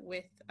ended up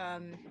with,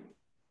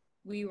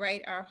 we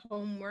write our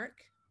homework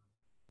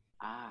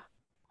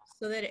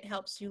so that it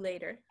helps you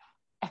later.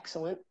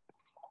 Excellent.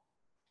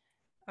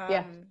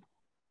 Yeah. Do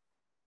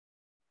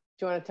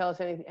you want to tell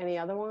us any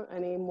other one,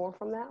 any more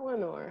from that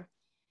one, or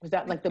was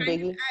that like the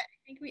biggie? I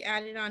think we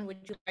added on, would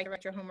you like to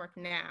write your homework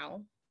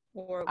now,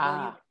 or will you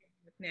write your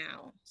homework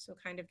now? So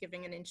kind of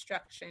giving an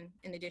instruction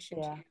in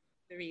addition to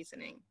the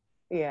reasoning.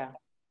 Yeah.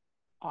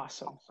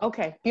 Awesome.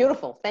 Okay,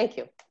 beautiful. Thank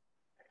you.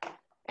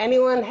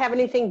 Anyone have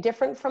anything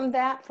different from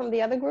that, from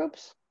the other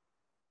groups?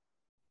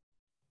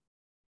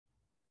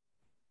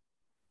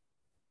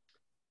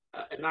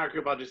 In our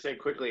group, I'll just say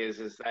quickly is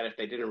that if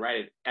they didn't write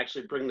it,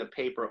 actually bring the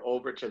paper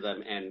over to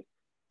them and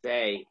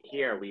say,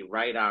 here, we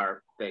write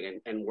our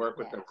thing, and work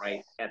with them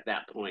right at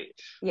that point.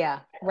 Yeah,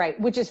 right,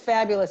 which is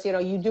fabulous. You know,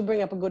 you do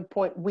bring up a good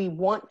point. We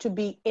want to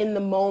be in the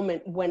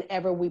moment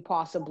whenever we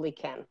possibly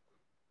can.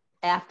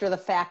 After the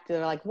fact,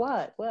 they're like,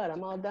 what,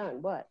 I'm all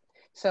done, what?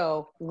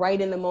 So right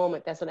in the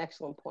moment, that's an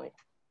excellent point.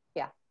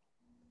 Yeah.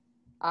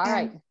 All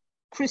right.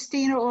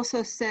 Christina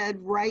also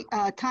said,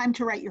 time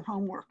to write your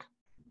homework.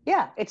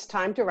 Yeah, it's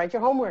time to write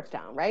your homework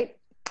down, right?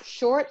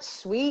 Short,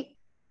 sweet,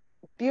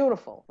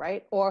 beautiful,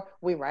 right? Or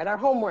we write our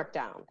homework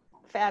down.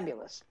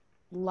 Fabulous.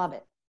 Love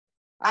it.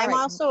 I'm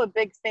also a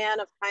big fan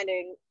of kind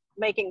of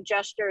making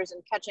gestures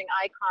and catching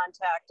eye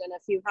contact. And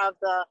if you have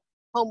the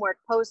homework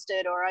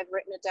posted or I've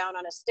written it down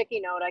on a sticky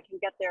note, I can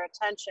get their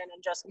attention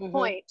and just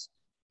point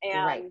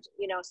and,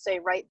 you know, say,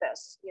 write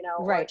this, you know,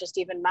 or just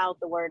even mouth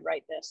the word,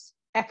 write this.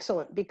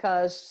 Excellent,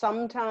 because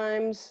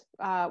sometimes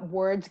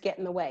words get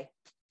in the way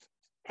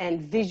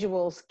and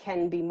visuals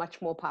can be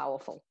much more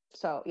powerful.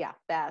 So yeah,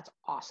 that's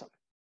awesome.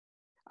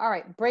 All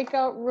right,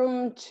 breakout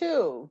room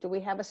 2. Do we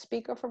have a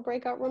speaker for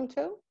breakout room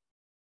 2?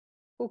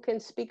 Who can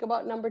speak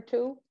about number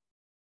 2?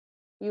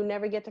 You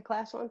never get to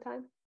class on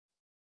time?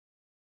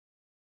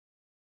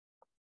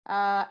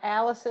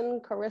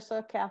 Allison,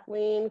 Carissa,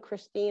 Kathleen,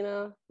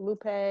 Christina,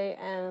 Lupe,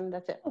 and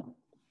that's it.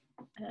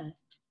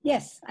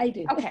 Yes, I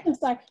do. Okay. I'm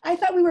sorry. I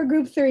thought we were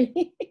group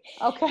 3.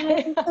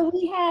 Okay. So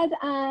we had,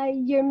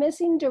 you're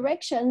missing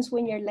directions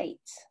when you're late.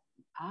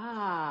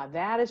 Ah,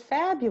 that is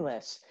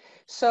fabulous.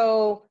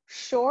 So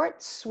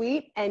short,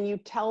 sweet, and you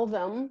tell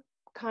them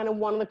kind of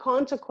one of the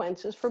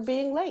consequences for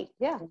being late.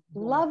 Yeah,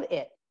 love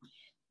it.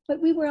 But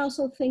we were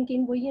also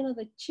thinking, well, you know,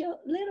 the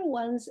little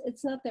ones,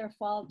 it's not their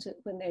fault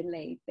when they're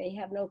late. They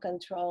have no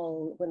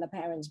control when the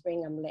parents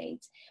bring them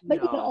late.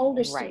 But, you know,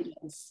 older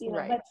students, you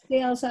know, but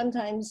still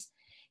sometimes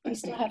you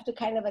still have to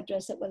kind of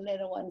address it with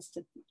little ones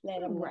to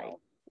let them know.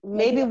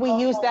 Maybe we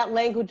use that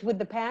language with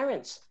the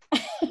parents.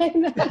 I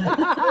know.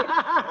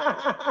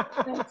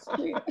 That's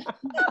true.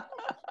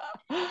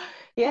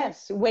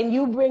 Yes, when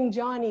you bring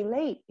Johnny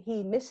late,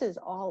 he misses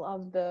all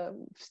of the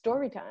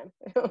story time.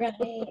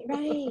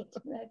 Right.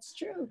 That's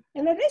true.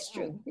 And that is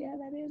true. Yeah,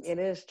 that is. It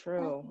is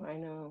true. I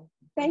know.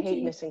 Thank I hate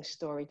you. missing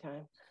story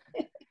time.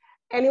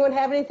 Anyone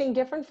have anything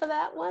different for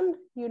that one?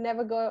 You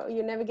never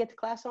get to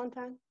class on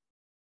time?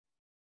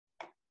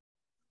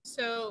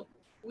 So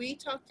we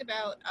talked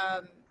about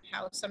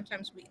how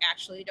sometimes we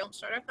actually don't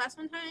start our class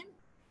on time.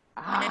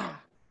 And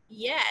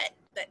yet,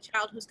 that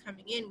child who's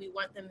coming in, we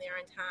want them there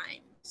on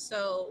time.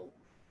 So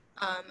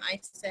I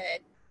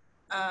said,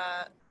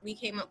 we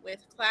came up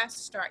with class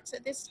starts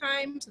at this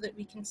time so that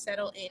we can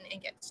settle in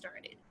and get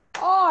started.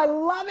 Oh, I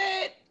love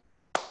it.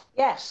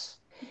 Yes.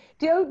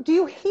 Do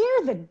you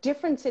hear the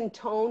difference in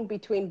tone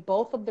between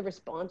both of the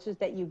responses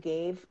that you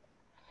gave?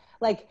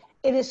 Like,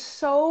 it is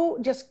so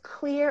just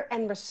clear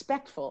and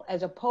respectful,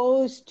 as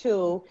opposed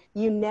to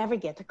you never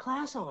get to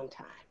class on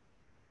time,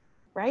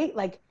 right?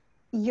 Like,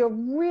 you're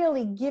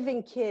really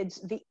giving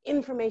kids the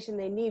information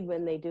they need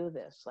when they do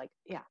this. Like,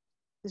 yeah,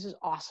 this is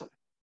awesome.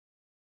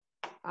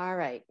 All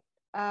right.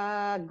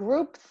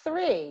 Group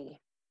 3,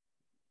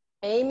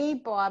 Amy,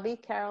 Bobby,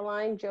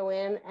 Caroline,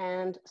 Joanne,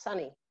 and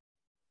Sunny.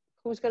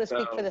 Who's going to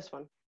speak for this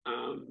one?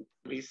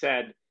 We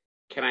said,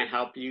 can I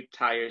help you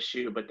tie your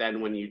shoe? But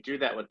then when you do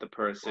that with the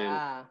person,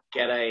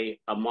 get a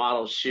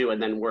model shoe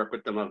and then work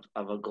with them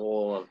of a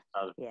goal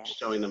of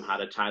showing them how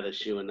to tie the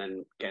shoe and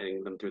then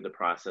getting them through the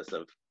process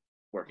of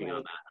working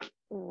on that.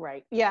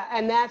 Right. Yeah.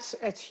 And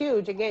it's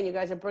huge. Again, you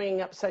guys are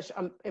bringing up such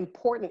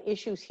important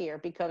issues here,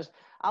 because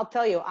I'll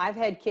tell you, I've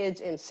had kids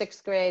in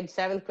 6th grade,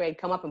 7th grade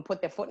come up and put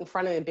their foot in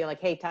front of me and be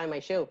like, hey, tie my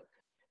shoe.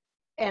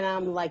 And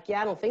I'm like,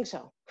 yeah, I don't think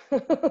so.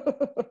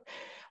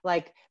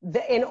 Like,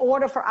 in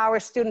order for our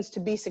students to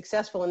be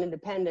successful and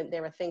independent,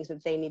 there are things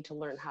that they need to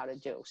learn how to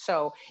do.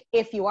 So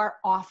if you are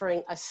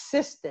offering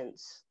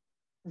assistance,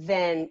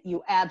 then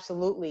you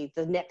absolutely,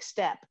 the next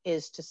step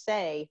is to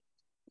say,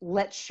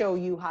 let's show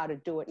you how to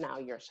do it now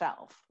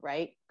yourself,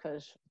 right?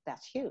 Because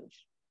that's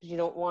huge. You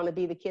don't want to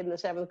be the kid in the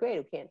 7th grade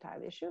who can't tie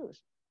their shoes.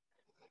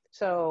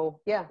 So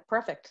yeah,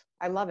 perfect.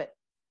 I love it.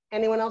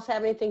 Anyone else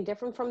have anything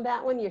different from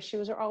that one? Your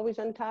shoes are always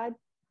untied?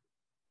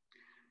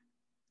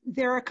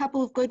 There are a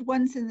couple of good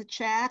ones in the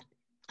chat.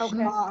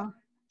 Okay.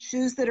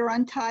 Shoes that are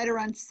untied are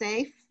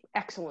unsafe.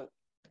 Excellent.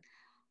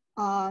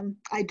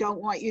 I don't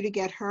want you to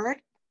get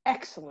hurt.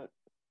 Excellent.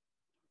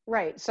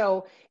 Right.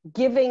 So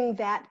giving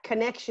that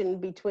connection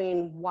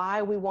between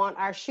why we want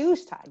our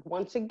shoes tied.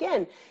 Once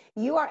again,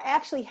 you are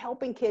actually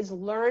helping kids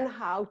learn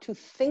how to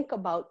think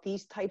about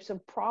these types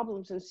of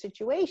problems and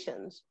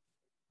situations.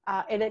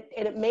 And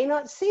it may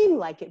not seem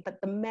like it, but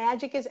the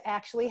magic is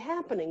actually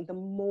happening the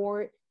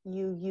more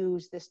you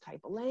use this type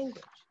of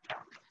language.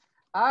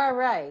 All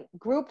right,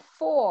 group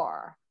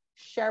 4,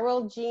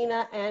 Cheryl,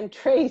 Gina, and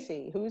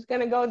Tracy. Who's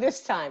gonna go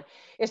this time?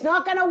 It's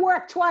not gonna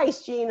work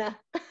twice, Gina.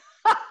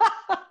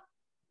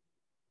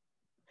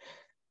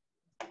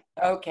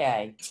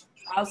 Okay,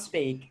 I'll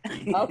speak.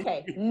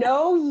 Okay,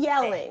 no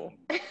yelling.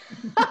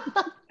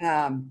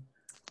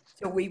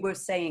 So we were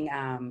saying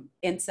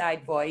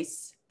inside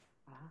voice.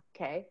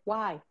 Okay,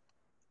 why?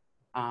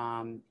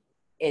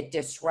 It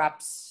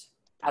disrupts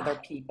other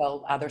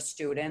people, other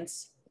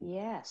students.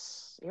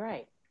 Yes, you're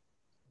right.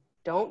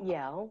 Don't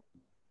yell.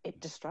 It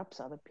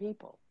disrupts other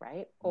people,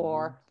 right?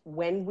 Or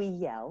when we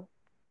yell,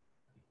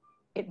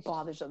 it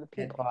bothers other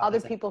people. Other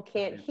people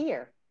can't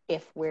hear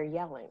if we're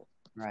yelling.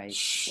 Right.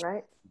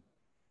 Right?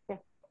 Yeah.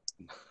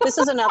 This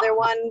is another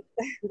one.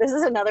 This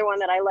is another one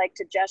that I like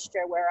to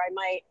gesture, where I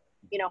might,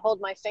 hold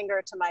my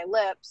finger to my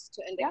lips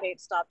to indicate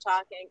stop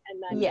talking,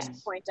 and then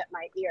just point at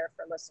my ear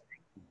for listening.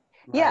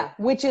 Right. Yeah,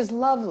 which is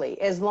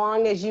lovely, as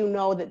long as you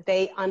know that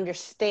they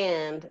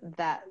understand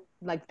that,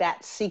 like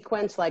that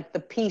sequence, like the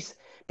piece,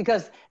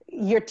 because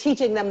you're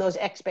teaching them those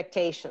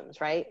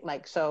expectations, right?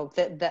 Like, so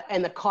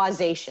and the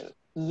causation.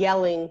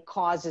 Yelling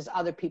causes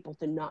other people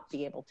to not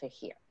be able to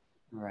hear.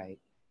 Right.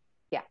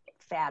 Yeah,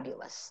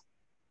 fabulous.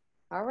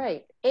 All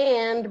right,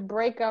 and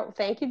breakout,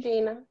 thank you,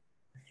 Gina.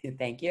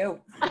 Thank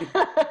you.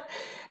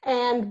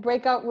 And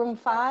breakout room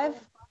 5.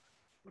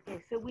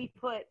 Okay, so we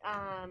put,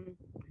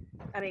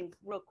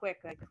 real quick,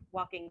 like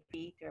walking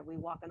feet, or we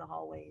walk in the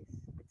hallways.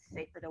 It's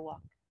safer to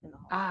walk in the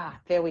hallways. Ah,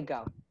 there we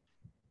go.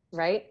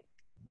 Right?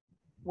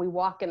 We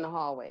walk in the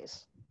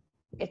hallways.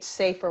 It's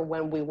safer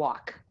when we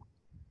walk.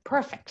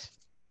 Perfect.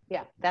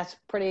 Yeah, that's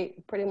pretty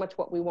much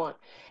what we want.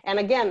 And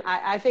again,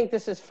 I think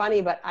this is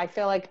funny, but I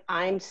feel like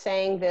I'm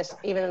saying this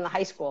even in the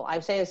high school.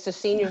 I'm saying this to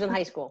seniors in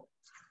high school,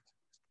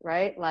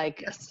 right?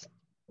 Like, yes.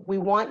 We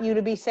want you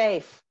to be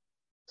safe.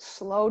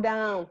 Slow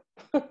down.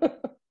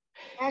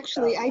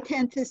 Actually, I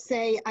tend to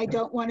say, I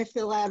don't want to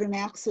fill out an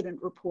accident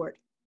report.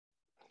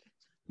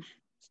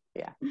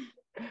 Yeah.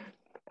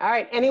 All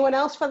right, anyone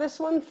else for this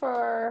one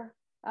for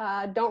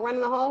don't run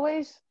in the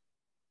hallways?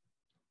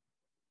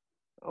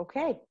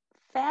 Okay,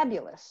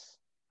 fabulous.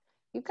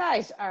 You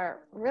guys are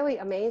really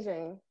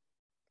amazing,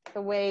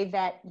 the way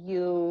that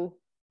you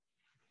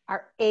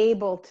are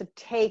able to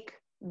take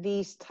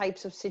these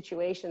types of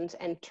situations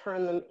and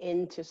turn them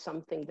into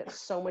something that's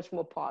so much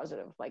more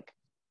positive. Like,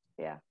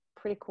 yeah,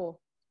 pretty cool.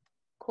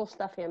 Cool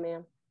stuff here,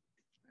 man.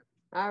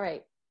 All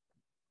right.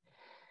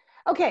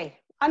 Okay,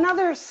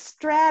 another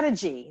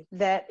strategy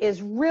that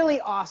is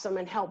really awesome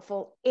and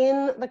helpful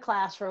in the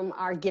classroom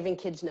are giving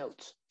kids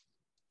notes.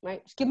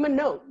 Right? Just give them a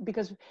note,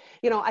 because,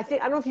 I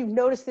don't know if you've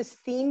noticed this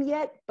theme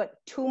yet, but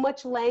too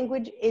much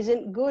language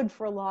isn't good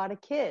for a lot of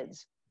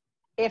kids.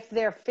 If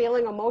they're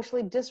feeling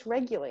emotionally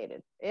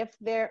dysregulated, if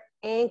they're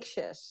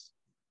anxious,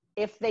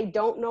 if they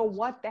don't know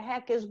what the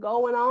heck is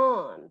going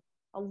on,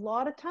 a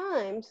lot of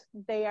times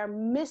they are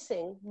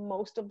missing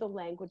most of the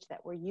language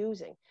that we're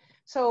using.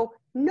 So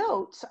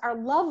notes are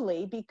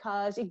lovely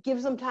because it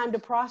gives them time to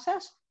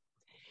process.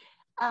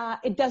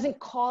 It doesn't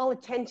call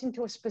attention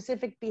to a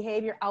specific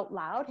behavior out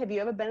loud. Have you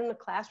ever been in a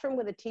classroom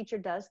where the teacher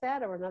does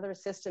that or another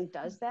assistant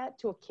does that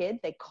to a kid?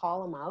 They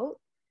call them out,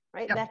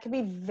 right? Yep. That can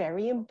be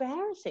very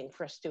embarrassing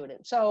for a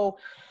student. So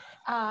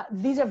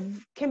these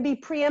can be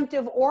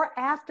preemptive or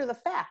after the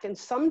fact. And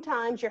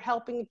sometimes you're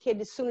helping a kid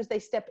as soon as they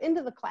step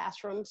into the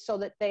classroom so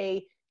that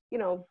they,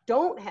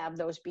 don't have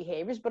those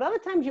behaviors. But other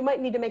times you might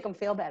need to make them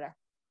feel better,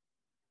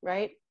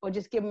 right? Or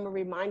just give them a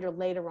reminder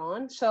later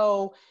on.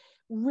 So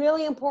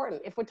really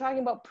important. If we're talking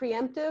about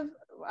preemptive,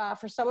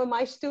 for some of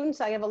my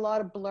students, I have a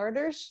lot of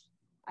blurters.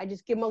 I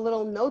just give them a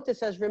little note that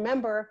says,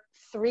 remember,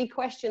 3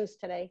 questions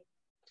today.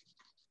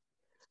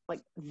 Like,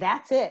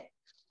 that's it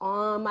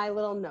on my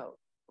little note,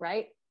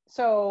 right?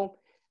 So,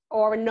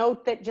 or a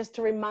note that just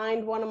to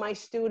remind one of my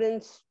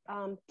students,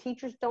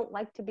 teachers don't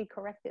like to be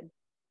corrected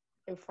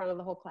in front of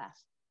the whole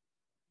class.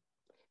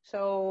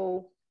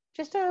 So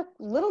just a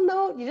little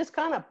note, you just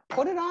kind of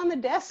put it on the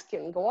desk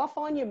and go off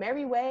on your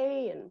merry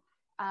way, and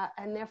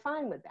they're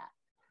fine with that.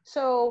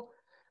 So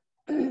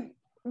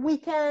we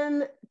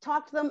can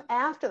talk to them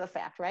after the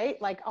fact,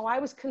 right? Like, oh, I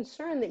was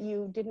concerned that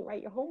you didn't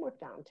write your homework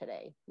down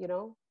today.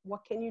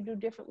 What can you do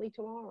differently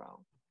tomorrow?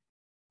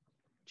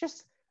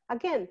 Just,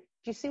 again,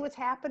 do you see what's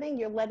happening?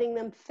 You're letting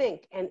them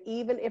think. And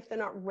even if they're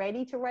not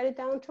ready to write it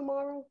down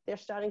tomorrow, they're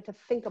starting to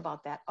think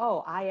about that.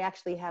 Oh, I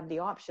actually have the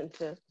option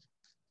to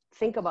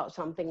think about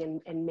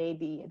something and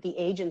maybe the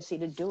agency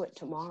to do it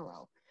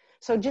tomorrow.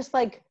 So just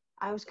like,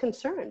 I was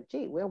concerned,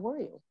 gee, where were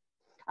you?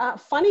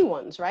 Funny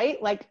ones,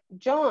 right? Like,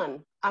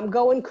 John, I'm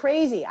going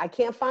crazy. I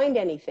can't find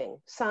anything.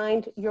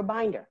 Signed, your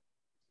binder,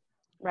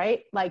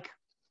 right? Like,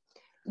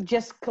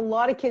 just a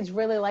lot of kids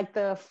really like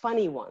the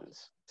funny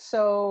ones.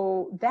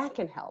 So that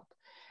can help.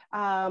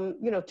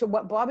 To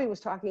what Bobby was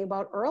talking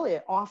about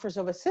earlier, offers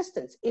of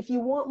assistance. If you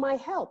want my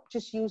help,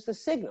 just use the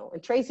signal.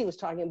 And Tracy was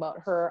talking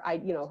about her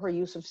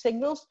use of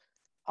signals,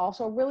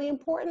 also really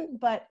important.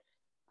 But,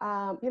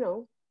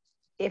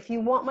 if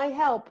you want my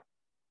help,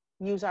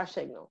 use our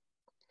signal.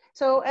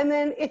 So, and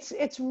then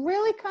it's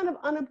really kind of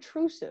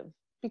unobtrusive,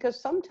 because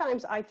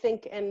sometimes I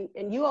think, and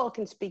you all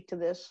can speak to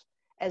this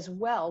as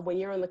well, when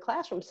you're in the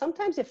classroom,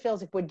 sometimes it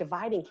feels like we're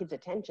dividing kids'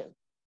 attention,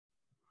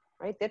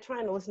 right? They're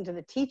trying to listen to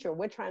the teacher.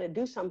 We're trying to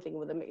do something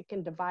with them. It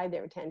can divide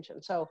their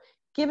attention. So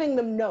giving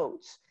them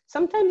notes,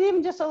 sometimes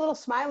even just a little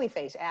smiley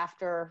face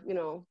after,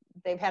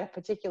 they've had a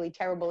particularly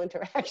terrible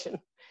interaction.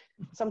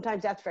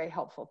 Sometimes that's very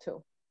helpful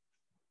too.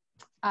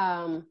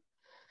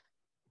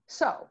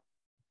 So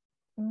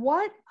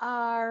what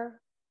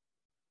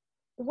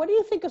do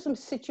you think of some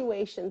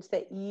situations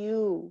that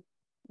you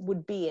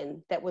would be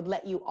in that would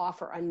let you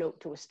offer a note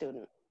to a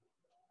student?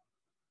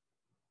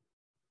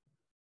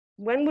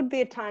 When would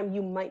be a time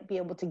you might be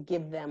able to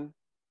give them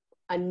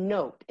a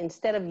note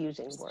instead of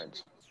using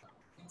words?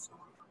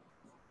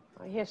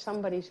 I hear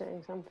somebody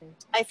saying something.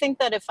 I think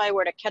that if I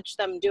were to catch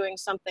them doing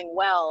something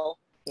well,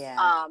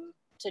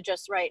 to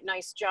just write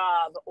nice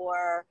job,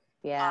 or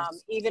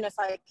even if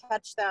I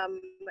catch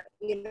them,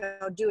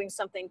 doing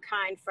something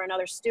kind for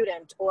another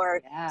student,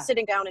 or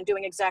sitting down and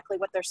doing exactly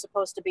what they're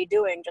supposed to be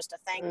doing, just a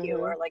thank you,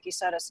 or like you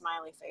said, a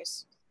smiley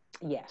face.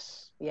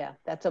 Yes. Yeah.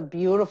 That's a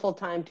beautiful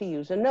time to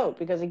use a note,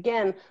 because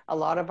again, a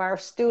lot of our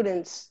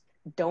students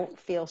don't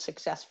feel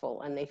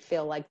successful, and they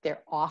feel like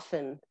they're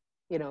often,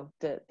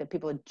 the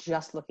people are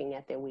just looking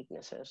at their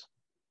weaknesses.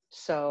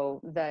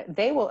 So that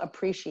they will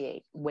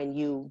appreciate when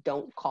you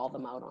don't call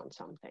them out on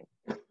something.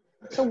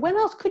 So when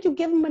else could you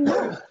give them a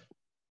note?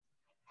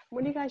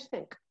 What do you guys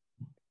think?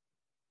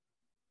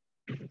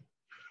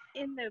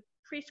 In the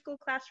preschool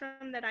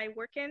classroom that I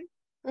work in,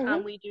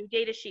 we do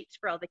data sheets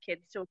for all the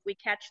kids. So if we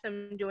catch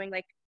them doing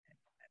like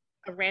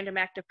a random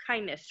act of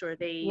kindness, or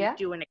they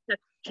do an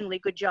exceptionally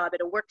good job at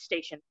a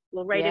workstation,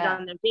 we'll write it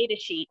on their data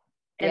sheet,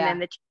 and then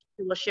the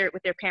teacher will share it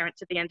with their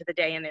parents at the end of the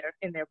day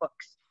in their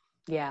books.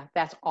 Yeah,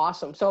 that's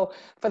awesome. So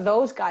for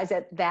those guys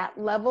at that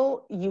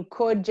level, you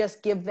could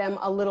just give them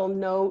a little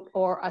note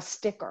or a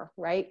sticker,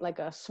 right? Like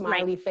a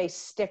smiley face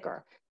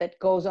sticker that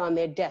goes on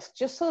their desk,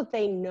 just so that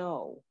they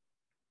know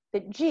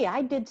that, gee,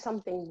 I did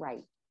something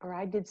right, or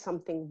I did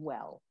something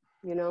well.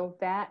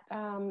 That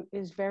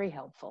is very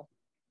helpful.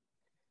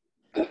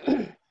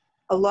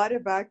 A lot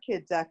of our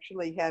kids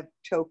actually have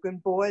token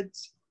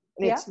boards,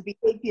 and it's the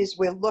behaviors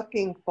we're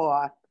looking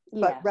for.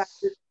 But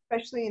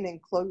especially in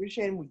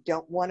inclusion, we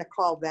don't want to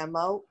call them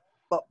out,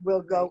 but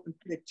we'll go and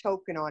put a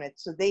token on it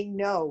so they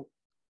know,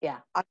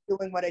 I'm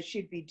doing what I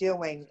should be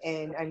doing.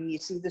 And I mean, you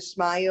see the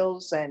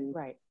smiles and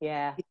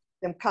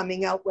them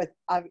coming out with,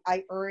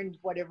 I earned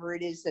whatever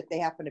it is that they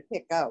happen to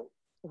pick out.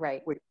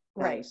 Right.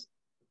 Nice.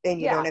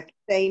 And you don't have to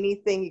say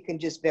anything. You can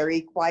just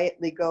very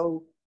quietly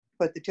go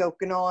put the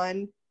token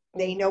on.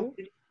 They know,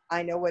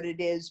 I know what it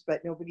is,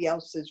 but nobody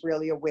else is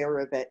really aware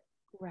of it.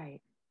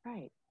 Right.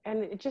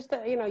 And it just,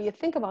 you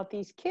think about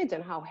these kids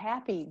and how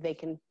happy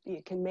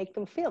you can make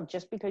them feel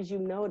just because you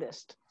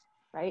noticed,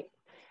 right?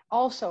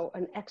 also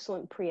an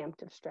excellent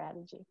preemptive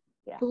strategy.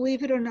 Yeah.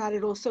 Believe it or not,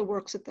 it also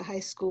works at the high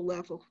school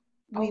level.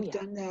 We've yeah.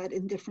 done that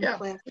in different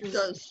classes. It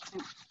does.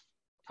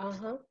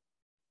 Uh-huh.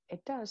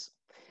 It does.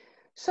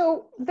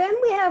 So then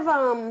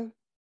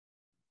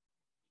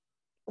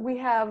we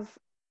have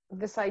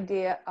this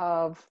idea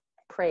of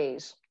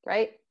praise,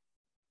 right?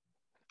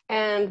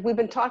 And we've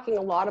been talking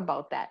a lot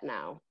about that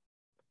now.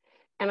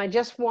 And I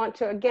just want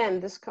to, again,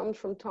 this comes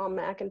from Tom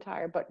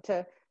McIntyre, but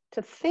to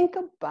think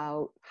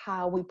about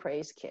how we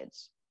praise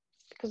kids.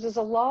 Because there's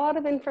a lot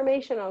of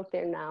information out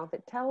there now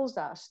that tells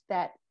us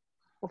that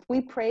if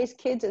we praise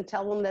kids and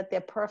tell them that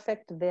they're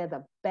perfect, they're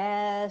the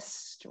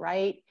best,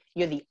 right?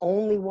 You're the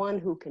only one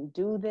who can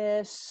do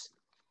this.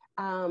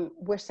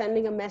 We're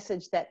sending a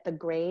message that the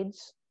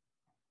grades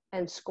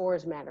and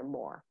scores matter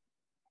more.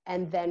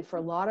 And then for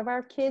a lot of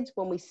our kids,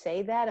 when we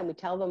say that and we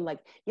tell them like,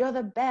 you're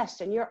the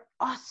best and you're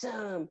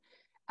awesome,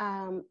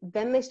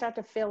 then they start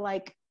to feel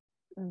like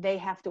they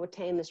have to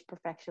attain this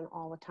perfection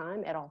all the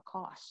time at all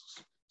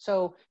costs.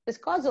 So this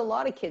causes a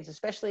lot of kids,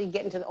 especially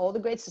getting to the older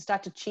grades, to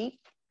start to cheat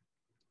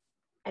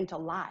and to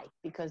lie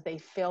because they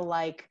feel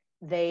like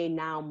they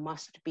now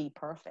must be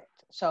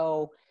perfect.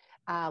 So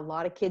a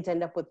lot of kids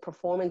end up with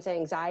performance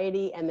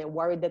anxiety and they're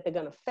worried that they're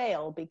going to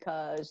fail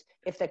because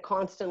if they're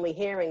constantly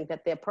hearing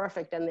that they're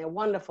perfect and they're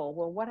wonderful,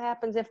 well, what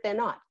happens if they're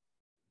not?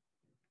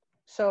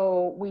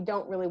 So we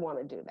don't really want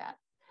to do that.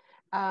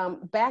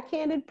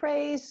 Backhanded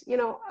praise, you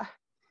know,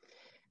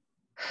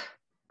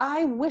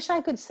 I wish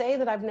I could say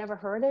that I've never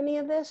heard any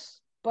of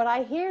this, but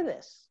I hear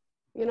this,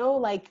 you know,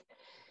 like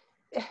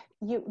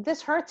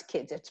this hurts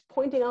kids. It's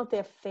pointing out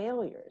their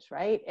failures,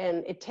 right?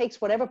 And it takes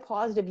whatever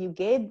positive you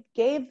gave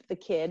the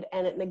kid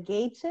and it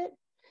negates it,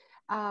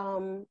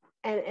 and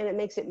it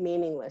makes it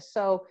meaningless.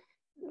 So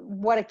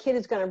what a kid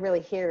is going to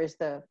really hear is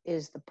the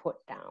put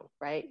down,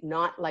 right?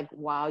 Not like,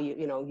 wow,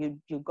 you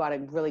got a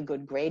really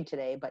good grade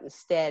today, but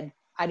instead,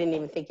 I didn't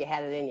even think you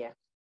had it in you.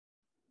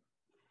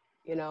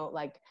 You know,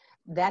 like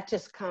that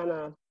just kind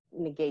of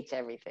negates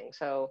everything.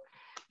 So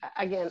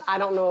again, I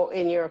don't know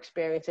in your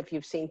experience if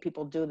you've seen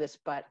people do this,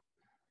 but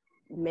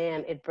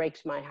man, it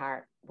breaks my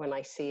heart when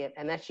I see it.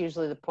 And that's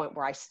usually the point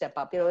where I step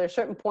up. You know, there's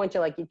certain points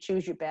you're like, you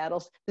choose your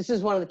battles. This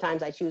is one of the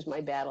times I choose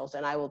my battles.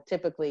 And I will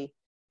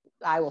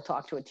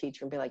talk to a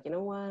teacher and be like, you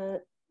know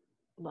what?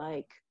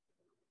 Like,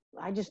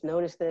 I just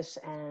noticed this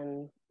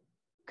and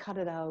cut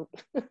it out.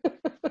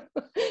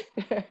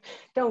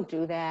 Don't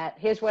do that.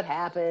 Here's what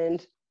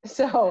happened.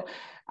 So,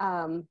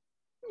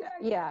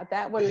 yeah,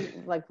 that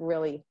one like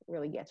really,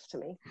 really gets to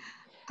me.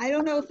 I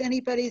don't know if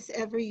anybody's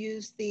ever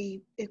used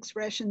the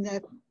expression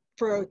that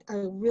for a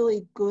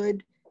really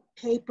good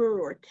paper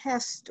or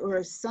test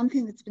or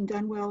something that's been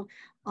done well,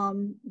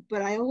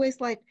 but I always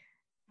like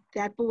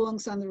that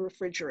belongs on the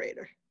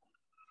refrigerator.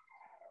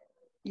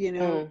 You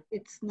know,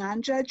 it's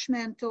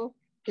non-judgmental.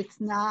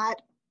 It's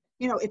not,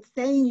 you know, it's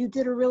saying you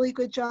did a really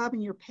good job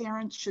and your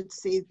parents should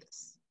see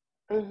this.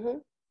 Mm-hmm.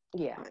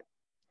 Yeah.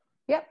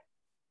 Yep.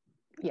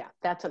 Yeah,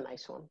 that's a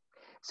nice one.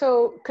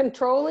 So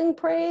controlling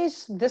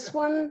praise, this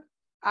one,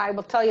 I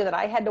will tell you that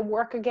I had to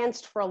work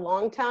against for a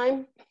long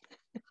time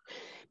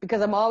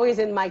because I'm always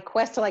in my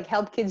quest to like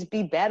help kids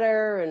be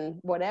better and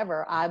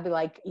whatever. I'd be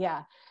like,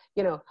 yeah,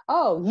 you know,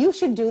 oh, you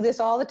should do this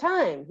all the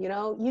time. You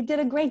know, you did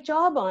a great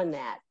job on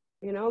that.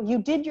 You know,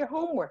 you did your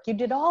homework. You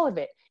did all of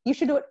it. You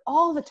should do it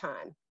all the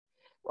time.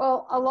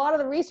 Well, a lot of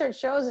the research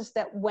shows us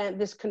that when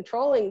this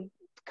controlling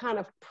kind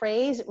of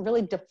praise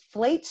really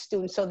deflates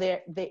students, so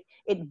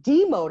it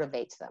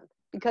demotivates them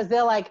because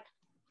they're like,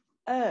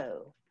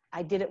 oh,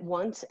 I did it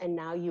once and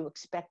now you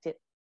expect it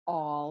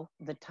all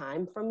the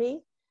time from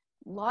me.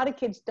 A lot of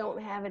kids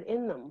don't have it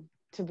in them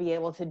to be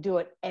able to do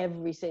it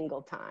every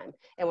single time.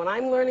 And when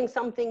I'm learning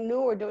something new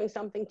or doing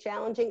something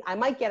challenging, I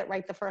might get it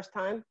right the first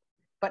time.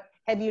 But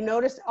have you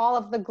noticed all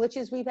of the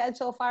glitches we've had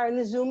so far in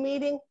the Zoom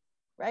meeting,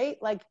 right?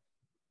 Like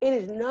it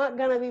is not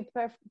going to be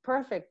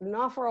perfect,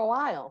 not for a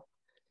while.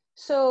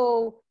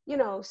 So, you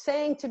know,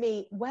 saying to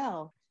me,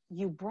 well,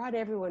 you brought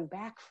everyone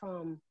back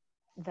from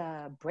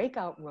the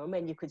breakout room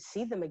and you could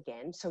see them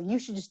again, so you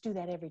should just do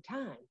that every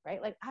time,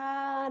 right? Like,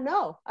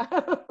 no,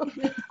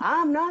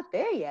 I'm not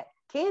there yet.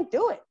 Can't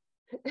do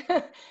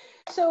it.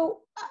 So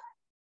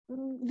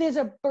there's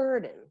a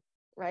burden,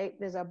 right?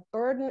 There's a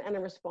burden and a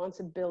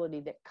responsibility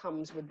that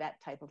comes with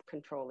that type of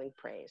controlling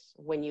praise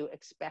when you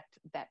expect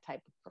that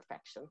type of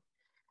perfection.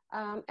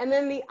 And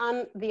then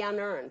the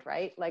unearned,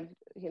 right? Like,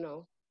 you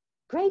know,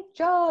 great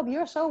job,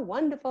 you're so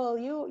wonderful,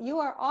 you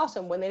are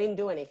awesome, when they didn't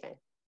do anything.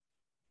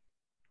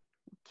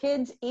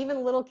 Kids,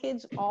 even little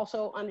kids,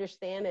 also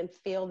understand and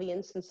feel the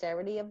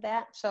insincerity of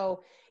that.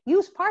 So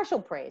use partial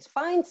praise.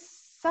 Find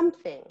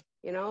something,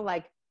 you know,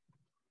 like,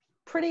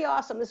 pretty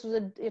awesome. This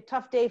was a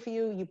tough day for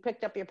you. You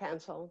picked up your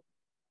pencil.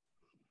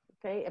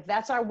 Okay, if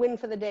that's our win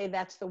for the day,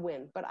 that's the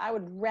win. But I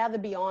would rather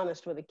be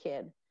honest with a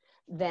kid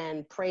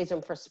than praise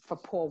them for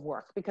poor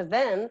work, because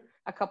then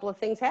a couple of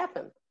things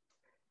happen.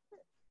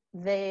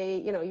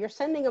 You know, you're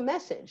sending a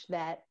message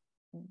that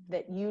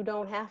you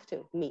don't have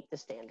to meet the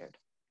standard.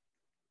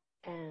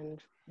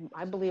 And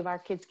I believe our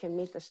kids can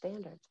meet the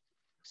standard.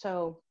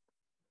 So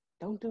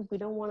We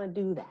don't want to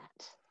do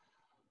that.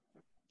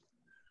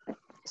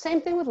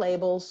 Same thing with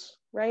labels,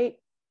 right?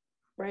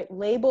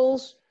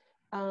 Labels,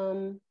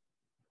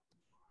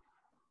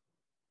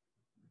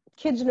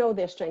 kids know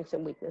their strengths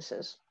and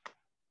weaknesses.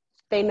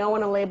 They know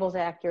when a label's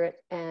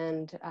accurate,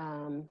 and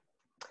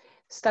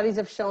studies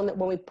have shown that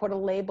when we put a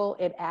label,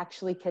 it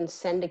actually can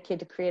send a kid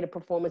to create a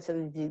performance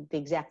of the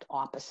exact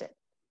opposite.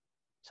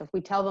 So if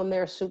we tell them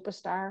they're a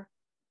superstar,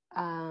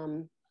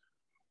 they're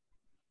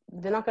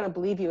not going to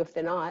believe you if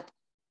they're not,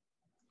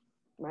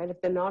 right?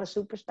 If they're not a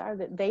superstar,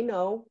 that they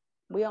know,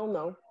 we all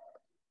know.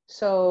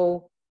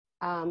 So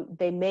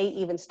they may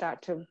even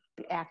start to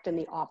act in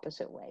the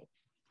opposite way.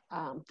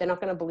 They're not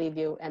going to believe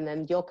you, and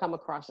then you'll come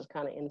across as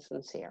kind of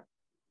insincere.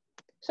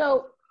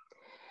 So,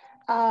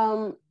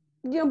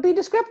 be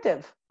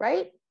descriptive,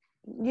 right?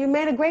 You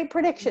made a great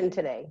prediction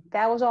today.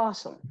 That was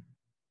awesome.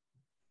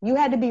 You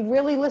had to be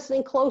really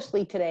listening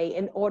closely today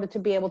in order to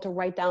be able to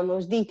write down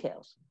those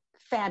details.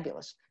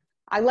 Fabulous.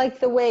 I like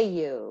the way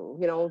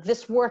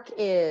this work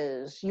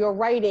is, your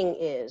writing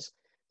is.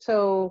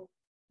 So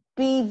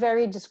be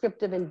very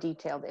descriptive and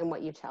detailed in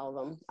what you tell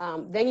them.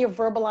 Then you're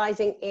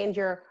verbalizing, and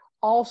you're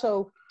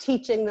also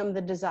teaching them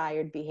the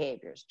desired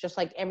behaviors, just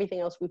like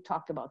everything else we've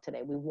talked about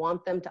today. We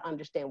want them to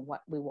understand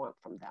what we want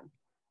from them.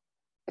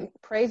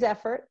 Praise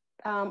effort.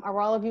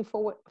 Are all of you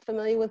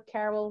familiar with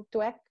Carol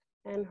Dweck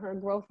and her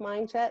growth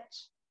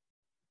mindsets?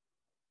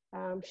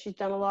 She's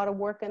done a lot of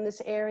work in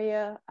this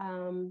area.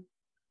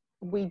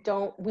 We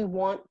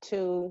want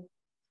to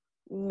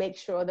make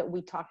sure that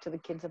we talk to the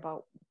kids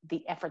about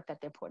the effort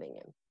that they're putting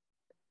in.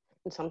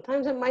 And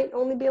sometimes it might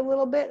only be a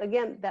little bit.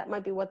 Again, that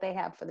might be what they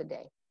have for the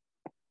day.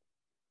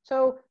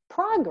 So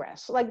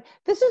progress, like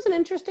this is an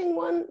interesting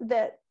one,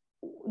 that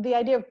the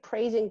idea of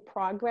praising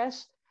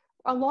progress.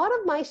 A lot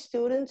of my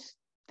students,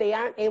 they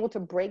aren't able to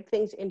break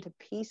things into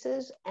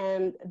pieces,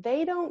 and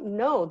they don't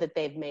know that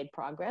they've made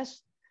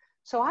progress.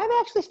 So I've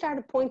actually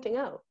started pointing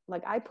out,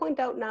 like I point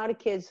out now to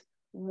kids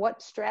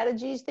what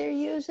strategies they're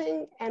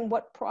using and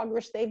what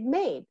progress they've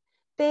made.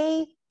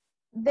 They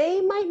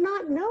might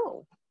not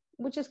know,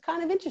 which is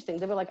kind of interesting.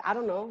 They were like, I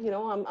don't know,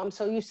 I'm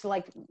so used to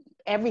like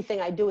everything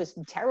I do is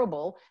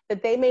terrible,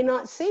 that they may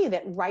not see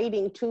that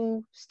writing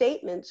 2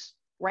 statements,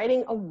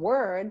 writing a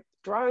word,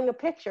 drawing a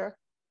picture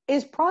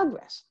is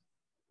progress.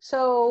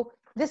 So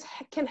this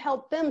can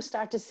help them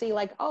start to see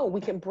like, oh, we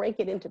can break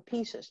it into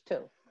pieces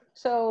too.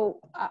 So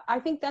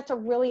I think that's a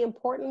really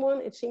important one.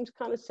 It seems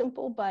kind of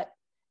simple, but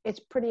it's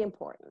pretty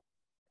important.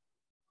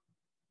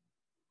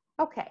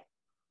 Okay.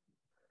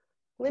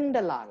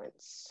 Linda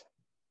Lawrence.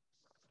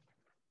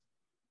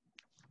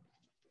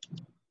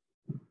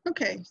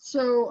 Okay,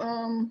 so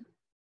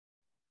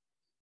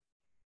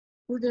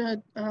we're gonna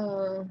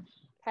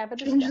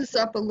change this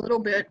up a little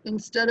bit.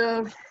 Instead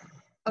of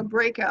a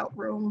breakout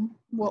room,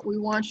 what we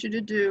want you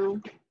to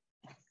do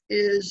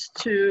is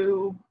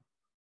to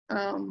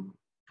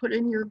put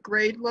in your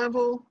grade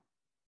level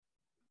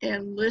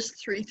and list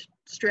 3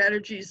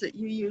 strategies that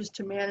you use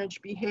to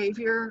manage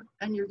behavior,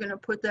 and you're gonna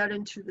put that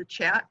into the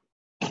chat.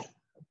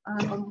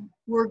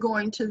 We're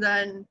going to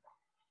then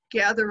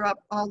gather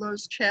up all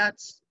those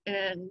chats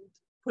and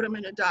put them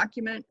in a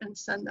document and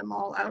send them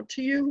all out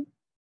to you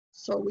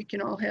so we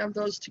can all have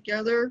those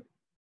together.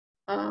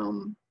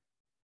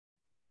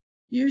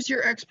 Use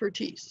your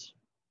expertise.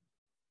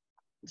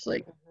 It's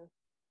like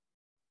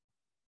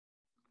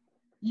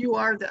you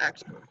are the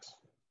experts,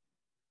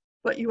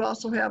 but you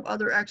also have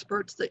other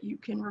experts that you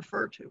can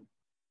refer to.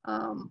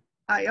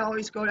 I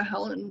always go to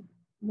Helen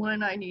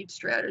when I need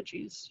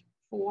strategies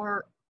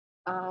for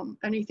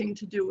anything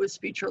to do with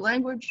speech or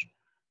language,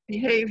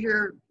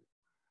 behavior.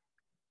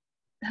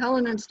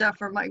 Helen and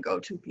Steph are my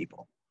go-to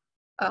people.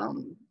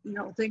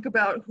 Think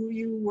about who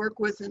you work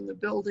with in the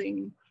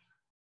building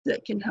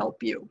that can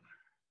help you,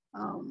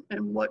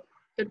 and what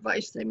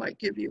advice they might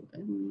give you.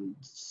 And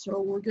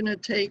so we're gonna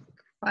take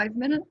 5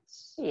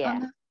 minutes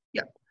on that?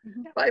 Yeah,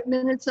 5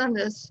 minutes on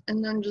this,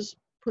 and then just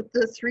put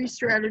the 3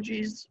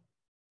 strategies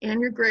and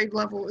your grade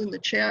level in the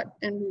chat,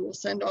 and we will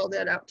send all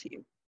that out to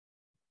you.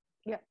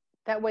 Yeah,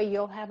 that way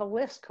you'll have a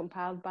list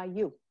compiled by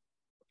you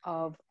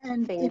of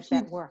things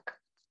that work.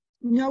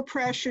 No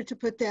pressure to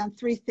put down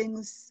 3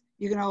 things.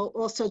 You can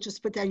also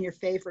just put down your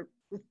favorite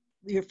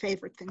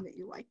thing that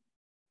you like.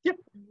 Yep.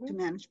 To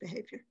manage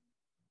behavior.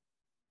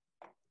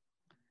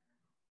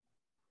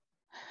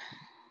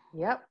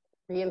 Yep.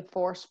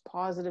 Reinforce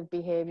positive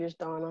behaviors,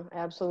 Donna.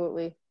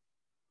 Absolutely.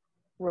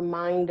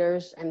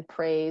 Reminders and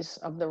praise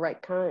of the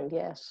right kind.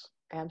 Yes,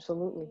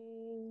 absolutely.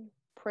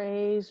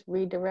 Praise,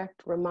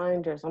 redirect,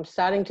 reminders. I'm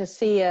starting to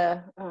see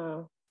a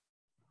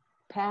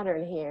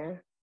pattern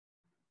here.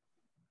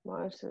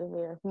 Modest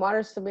severe.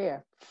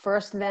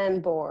 First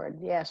then board.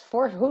 Yes.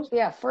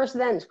 First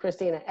thens,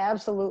 Christina.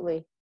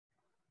 Absolutely.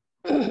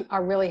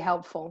 Are really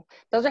helpful.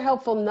 Those are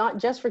helpful not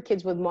just for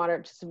kids with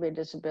moderate to severe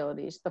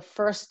disabilities. The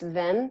first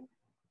then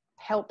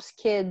helps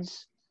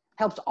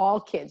all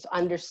kids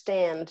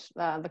understand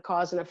the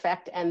cause and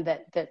effect, and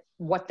that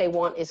what they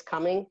want is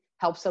coming,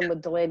 helps them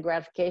with delayed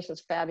gratification.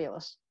 It's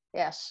fabulous.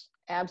 Yes,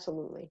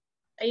 absolutely.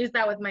 I use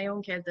that with my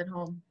own kids at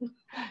home.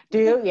 Do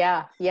you?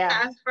 Yeah,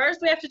 yeah.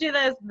 First we have to do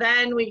this,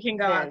 then we can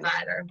go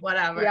outside or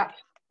whatever. Yeah.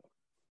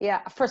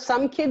 Yeah. For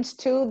some kids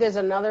too, there's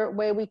another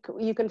way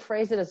you can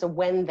phrase it as a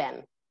when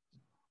then.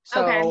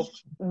 So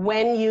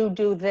when you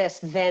do this,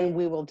 then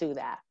we will do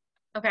that.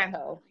 Okay.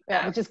 So,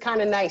 yeah, which is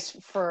kind of nice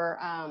for,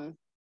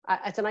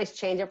 it's a nice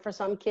change up for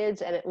some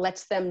kids, and it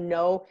lets them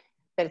know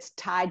that it's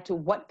tied to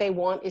what they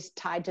want is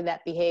tied to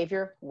that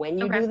behavior. When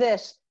you do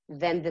this,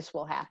 then this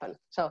will happen.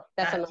 So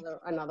that's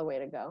another way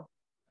to go.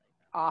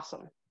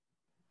 Awesome.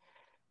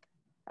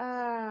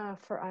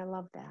 I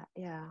love that.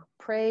 Yeah.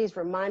 Praise,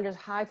 reminders,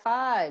 high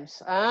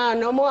fives.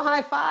 No more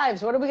high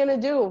fives. What are we going to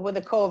do with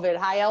the COVID?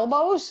 High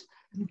elbows?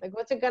 Like,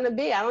 what's it going to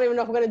be? I don't even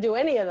know if we're going to do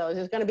any of those.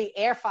 It's going to be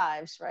air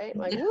fives, right?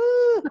 Like,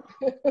 woo!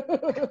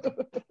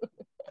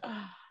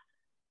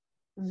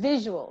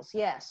 Visuals,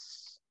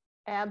 yes.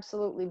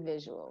 Absolutely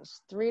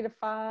visuals. 3 to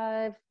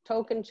 5,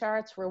 token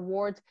charts,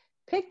 rewards.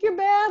 Pick your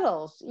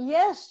battles.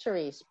 Yes,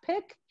 Therese,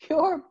 pick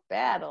your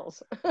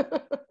battles.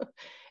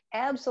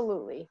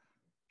 Absolutely.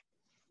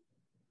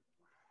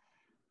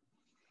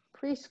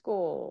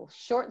 Preschool,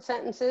 short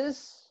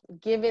sentences,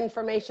 give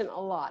information a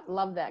lot.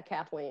 Love that,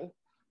 Kathleen.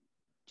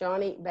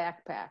 Johnny,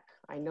 backpack.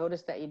 I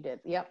noticed that you did.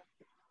 Yep.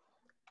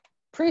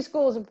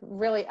 Preschool is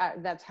really,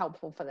 that's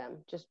helpful for them.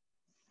 Just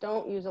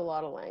don't use a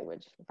lot of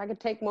language. If I could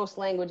take most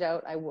language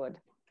out, I would.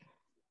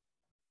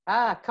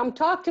 Come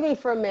talk to me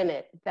for a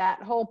minute.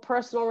 That whole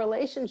personal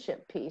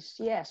relationship piece.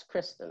 Yes,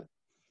 Kristen.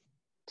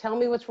 Tell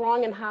me what's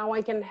wrong and how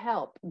I can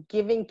help.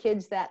 Giving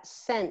kids that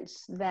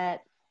sense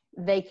that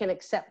they can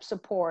accept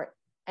support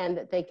and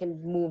that they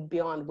can move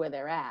beyond where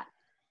they're at.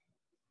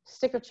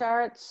 Sticker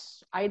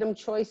charts, item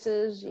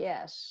choices,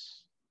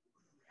 yes.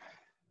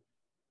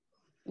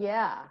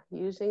 Yeah,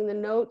 using the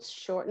notes,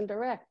 short and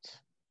direct.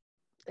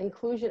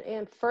 Inclusion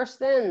and first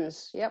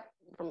thens, yep,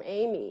 from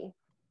Amy.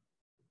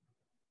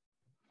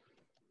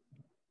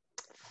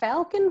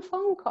 Falcon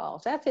phone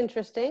calls, that's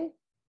interesting.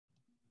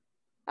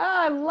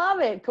 I love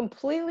it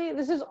completely.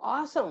 This is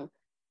awesome.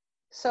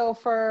 So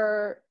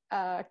for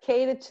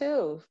K to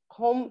 2,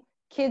 home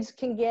kids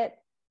can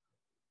get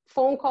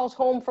phone calls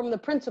home from the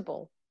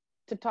principal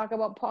to talk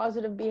about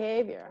positive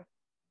behavior.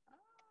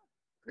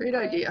 Great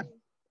idea.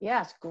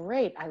 Yes,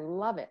 great. I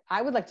love it.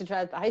 I would like to try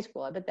it at the high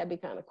school. I bet that'd be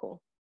kind of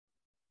cool.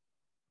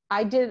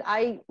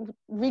 I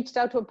reached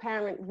out to a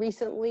parent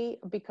recently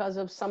because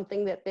of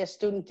something that their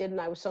student did,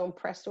 and I was so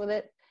impressed with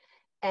it.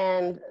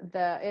 And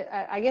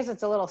I guess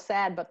it's a little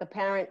sad, but the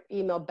parent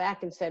emailed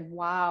back and said,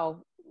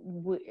 wow,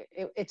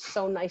 it's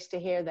so nice to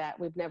hear that.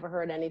 We've never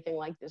heard anything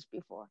like this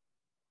before.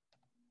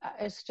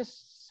 It's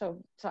just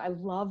so I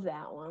love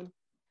that one.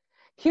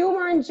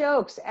 Humor and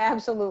jokes,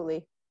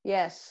 absolutely.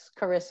 Yes,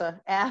 Carissa,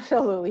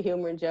 absolutely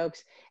humor and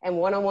jokes and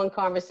one-on-one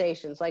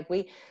conversations. Like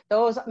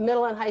those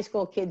middle and high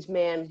school kids,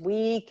 man,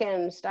 we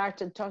can start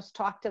to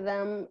talk to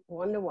them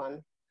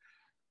one-to-one.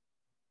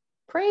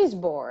 Praise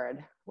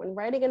board. When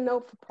writing a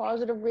note for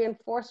positive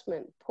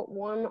reinforcement, put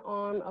one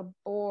on a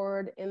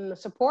board in the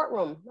support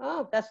room.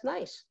 Oh, that's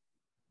nice.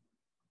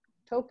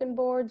 Token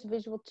boards,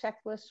 visual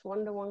checklists,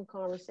 one-to-one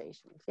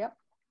conversations. Yep,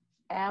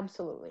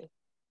 absolutely.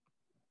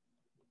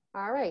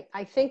 All right,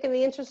 I think in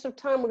the interest of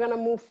time, we're going to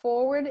move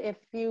forward. If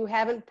you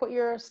haven't put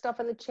your stuff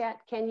in the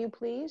chat, can you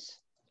please?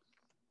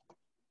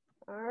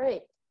 All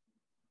right.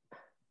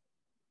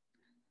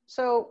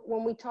 So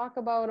when we talk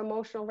about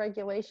emotional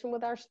regulation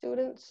with our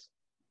students,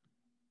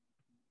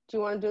 do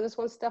you want to do this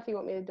one, Steph? You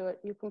want me to do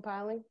it? You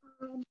compiling?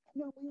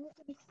 No, we were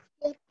going to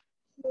skip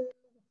to the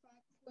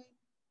 5-point.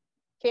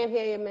 Can't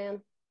hear you,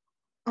 man.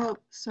 Oh,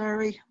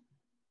 sorry.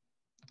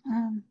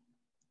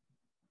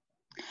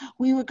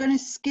 We were going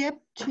to skip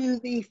to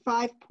the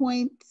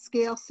 5-point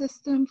scale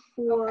system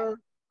for,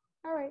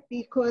 all right,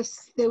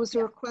 because there was a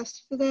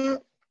request for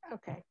that.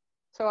 Okay,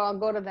 so I'll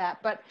go to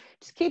that. But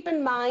just keep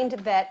in mind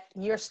that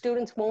your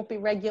students won't be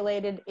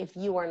regulated if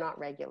you are not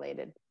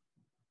regulated.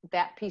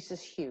 That piece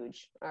is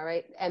huge, all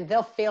right? And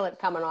they'll feel it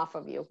coming off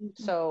of you.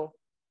 Mm-hmm. So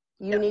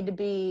you need to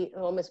be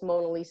Miss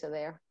Mona Lisa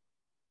there.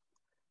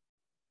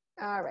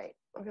 All right.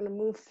 We're going to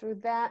move through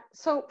that.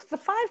 So the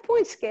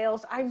 5-point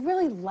scales, I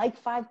really like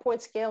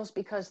 5-point scales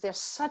because they're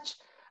such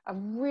a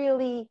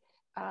really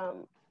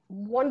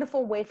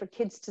wonderful way for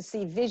kids to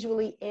see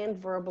visually and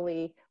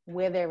verbally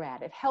where they're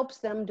at. It helps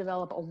them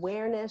develop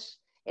awareness.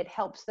 It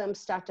helps them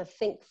start to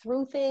think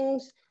through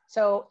things.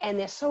 So, and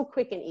they're so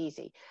quick and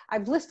easy.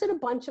 I've listed a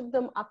bunch of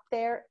them up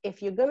there.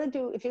 If you're going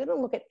to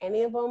look at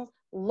any of them,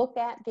 look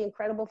at the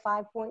incredible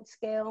 5-point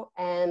scale.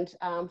 And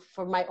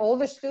for my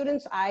older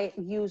students, I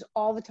use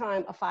all the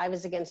time a 5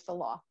 is against the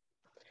law.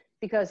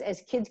 Because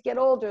as kids get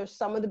older,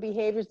 some of the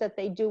behaviors that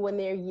they do when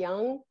they're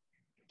young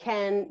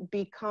can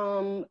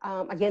become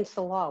against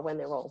the law when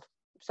they're old.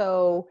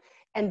 So,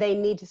 and they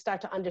need to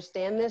start to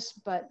understand this,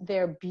 but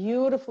they're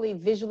beautifully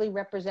visually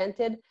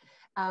represented.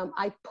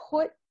 I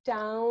put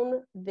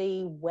down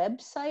the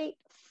website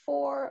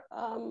for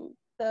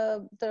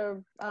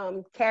the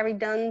Carrie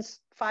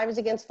Dunn's 5 is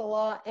against the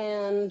law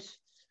and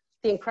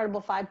the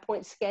incredible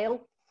 5-point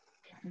scale.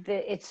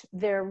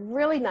 they're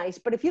really nice.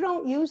 But if you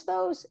don't use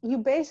those, you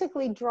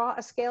basically draw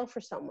a scale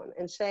for someone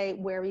and say,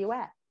 where are you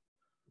at?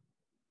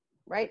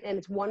 Right? And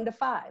it's 1 to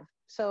 5.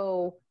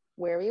 So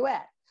where are you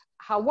at?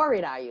 How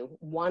worried are you?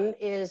 1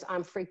 is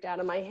I'm freaked out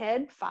of my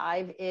head.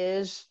 5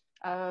 is,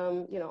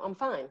 I'm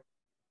fine.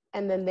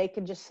 And then they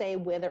can just say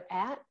where they're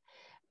at.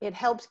 It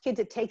helps kids.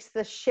 It takes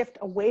the shift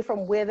away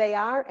from where they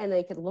are, and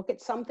they can look at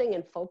something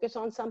and focus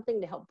on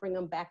something to help bring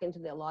them back into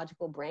their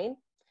logical brain.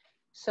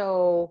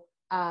 So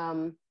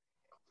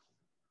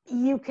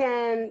you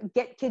can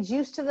get kids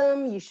used to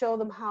them. You show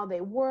them how they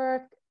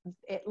work.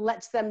 It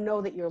lets them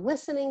know that you're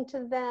listening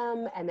to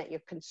them and that you're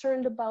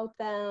concerned about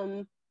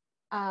them.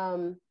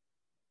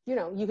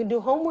 You can do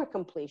homework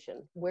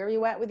completion. Where are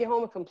you at with your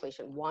homework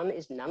completion? 1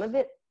 is none of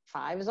it.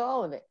 5 is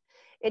all of it.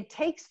 It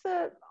takes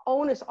the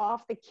onus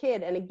off the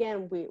kid. And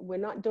again, we're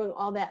not doing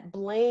all that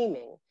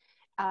blaming.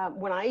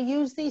 When I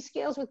use these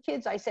scales with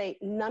kids, I say,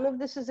 none of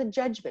this is a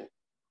judgment.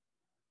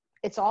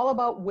 It's all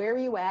about where are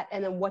you at,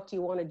 and then what do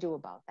you want to do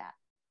about that?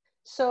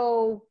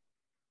 So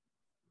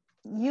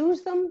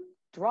use them,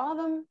 draw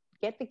them,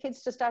 get the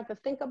kids to start to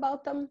think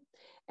about them.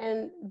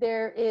 And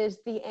there is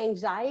the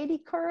anxiety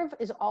curve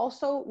is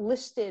also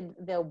listed,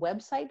 their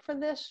website for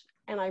this.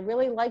 And I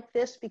really like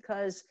this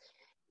because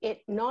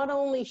it not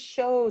only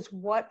shows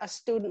what a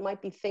student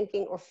might be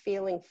thinking or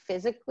feeling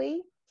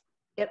physically,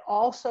 it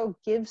also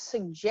gives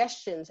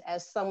suggestions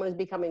as someone is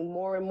becoming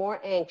more and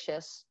more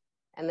anxious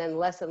and then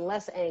less and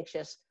less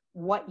anxious,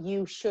 what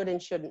you should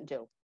and shouldn't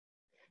do.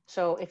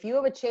 So if you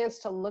have a chance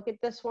to look at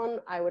this one,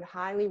 I would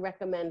highly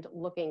recommend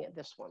looking at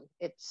this one.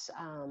 It's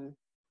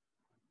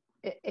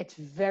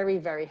very,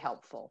 very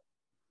helpful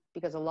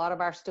because a lot of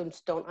our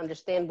students don't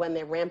understand when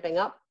they're ramping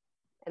up.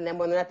 And then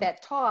when they're at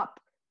that top,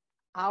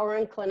 our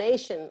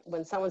inclination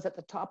when someone's at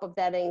the top of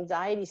that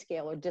anxiety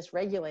scale or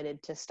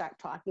dysregulated to start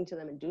talking to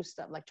them and do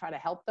stuff like try to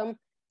help them.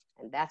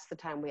 And that's the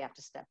time we have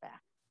to step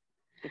back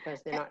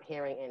because they're not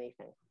hearing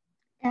anything.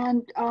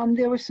 And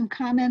there were some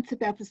comments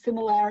about the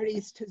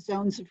similarities to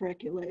zones of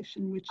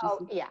regulation, which is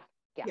yeah.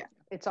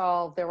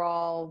 They're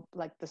all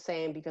like the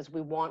same because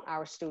we want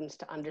our students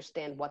to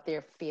understand what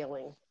they're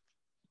feeling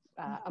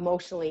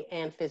emotionally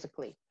and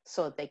physically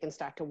so that they can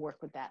start to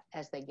work with that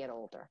as they get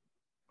older.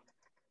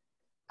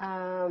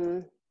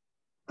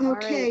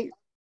 Okay,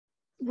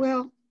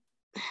 well,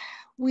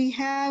 we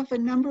have a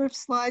number of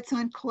slides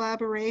on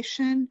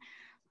collaboration,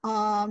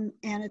 and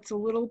it's a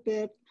little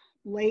bit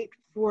late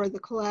for the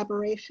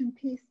collaboration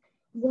piece.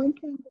 One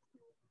thing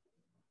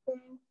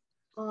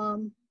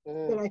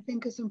that I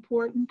think is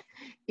important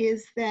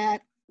is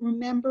that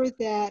remember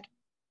that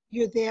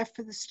you're there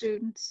for the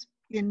students.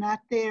 You're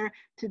not there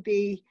to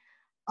be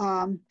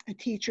a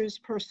teacher's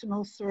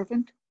personal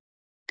servant,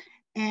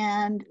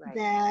 and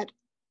that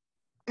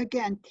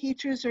again,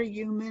 teachers are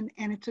human,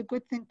 and it's a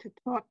good thing to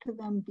talk to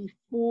them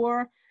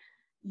before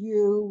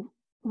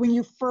when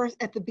you first,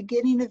 at the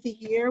beginning of the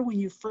year, when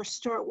you first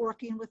start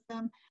working with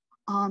them,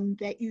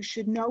 that you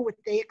should know what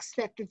they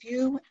expect of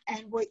you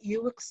and what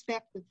you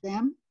expect of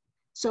them.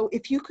 So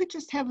if you could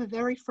just have a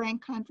very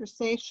frank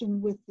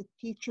conversation with the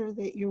teacher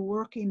that you're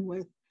working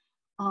with,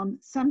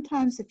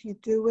 sometimes if you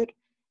do it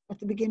at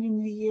the beginning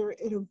of the year,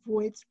 it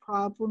avoids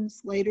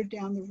problems later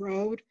down the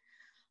road.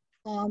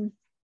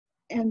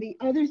 And the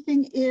other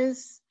thing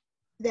is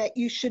that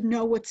you should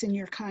know what's in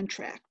your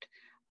contract.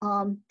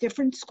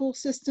 Different school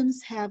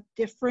systems have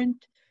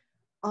different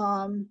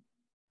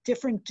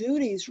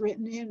duties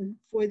written in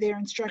for their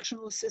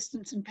instructional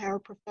assistants and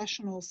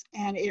paraprofessionals,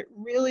 and it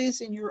really is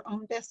in your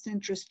own best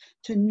interest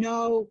to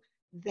know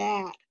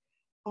that,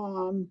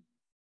 so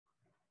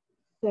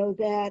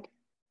that,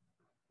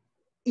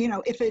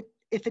 if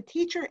a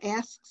teacher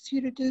asks you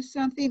to do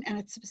something and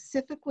it's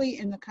specifically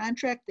in the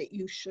contract that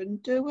you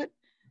shouldn't do it,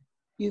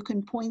 you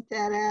can point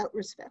that out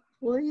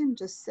respectfully and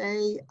just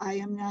say, I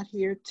am not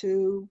here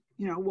to,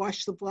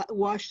 wash the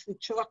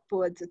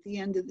chalkboards at the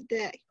end of the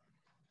day.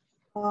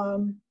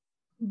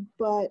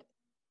 But,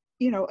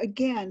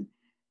 again,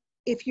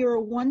 if you're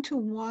a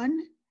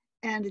one-to-one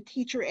and a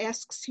teacher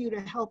asks you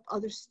to help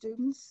other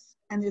students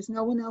and there's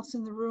no one else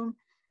in the room,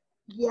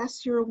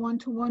 yes, you're a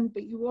one-to-one,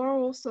 but you are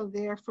also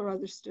there for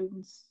other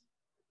students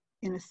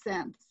in a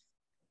sense.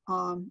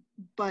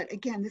 But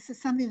again, this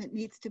is something that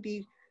needs to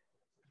be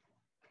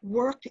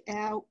worked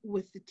out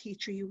with the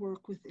teacher you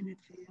work with in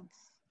advance.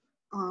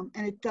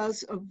 And it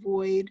does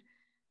avoid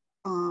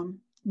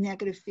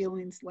negative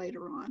feelings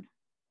later on.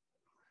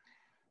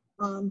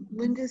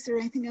 Linda, is there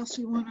anything else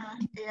you want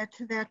to add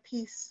to that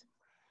piece?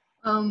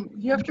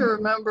 You have to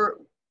remember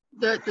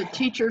that the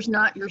teacher's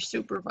not your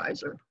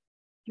supervisor.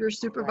 Your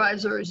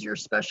supervisor is your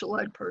special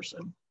ed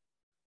person.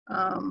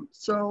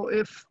 So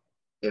if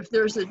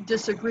there's a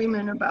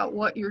disagreement about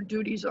what your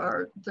duties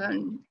are,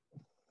 then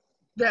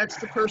that's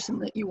the person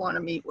that you want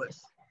to meet with.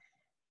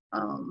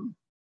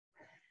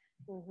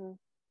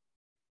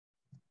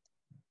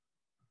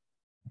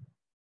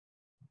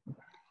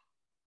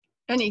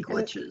 Any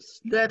glitches,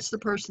 that's the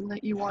person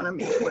that you want to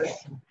meet with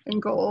and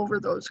go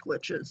over those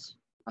glitches,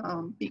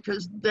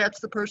 because that's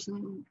the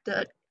person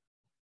that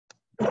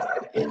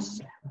is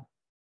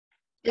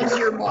is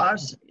your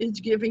boss, is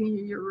giving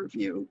you your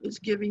review, is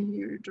giving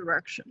you your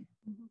direction.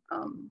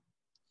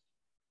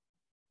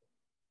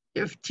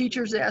 If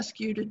teachers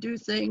ask you to do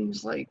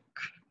things like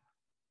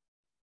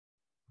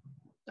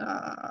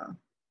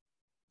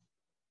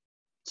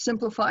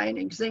simplify an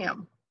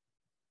exam,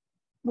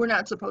 we're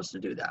not supposed to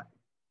do that.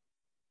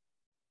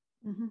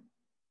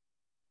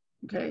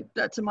 Okay,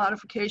 that's a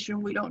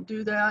modification. We don't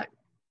do that.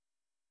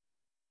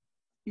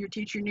 Your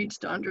teacher needs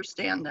to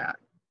understand that.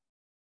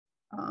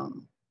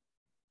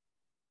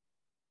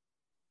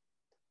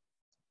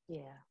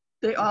 Yeah.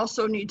 They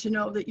also need to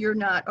know that you're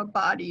not a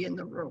body in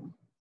the room.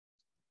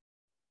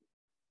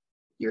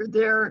 You're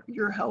there,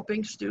 you're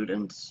helping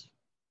students.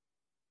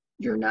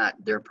 You're not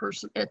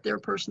at their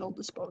personal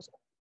disposal.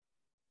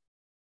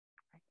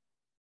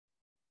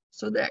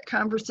 So that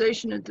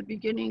conversation at the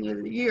beginning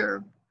of the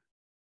year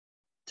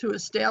to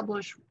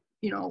establish,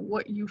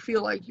 what you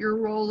feel like your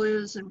role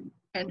is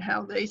and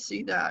how they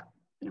see that,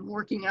 and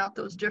working out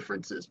those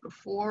differences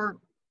before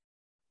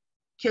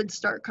kids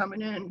start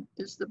coming in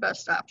is the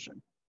best option.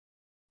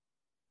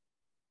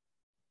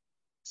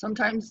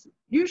 Sometimes,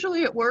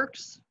 usually it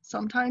works,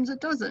 sometimes it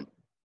doesn't.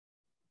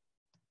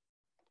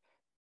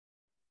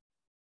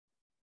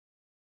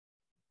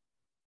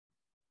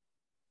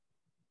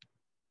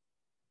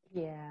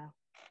 Yeah.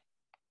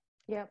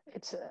 Yep.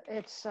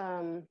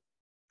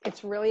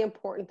 It's really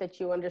important that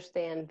you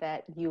understand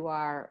that you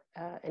are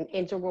an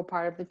integral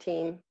part of the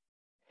team.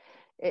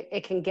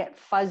 It can get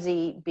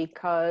fuzzy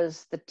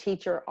because the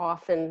teacher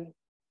often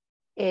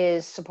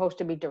is supposed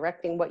to be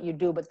directing what you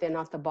do, but they're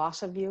not the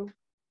boss of you,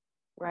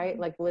 right?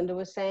 Like Linda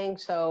was saying.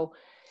 So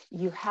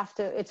you have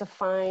to, it's a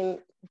fine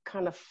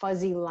kind of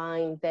fuzzy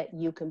line that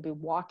you can be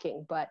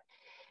walking. But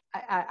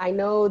I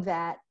know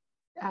that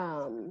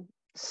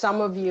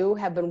some of you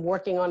have been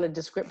working on a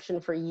description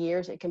for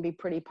years. It can be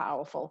pretty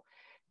powerful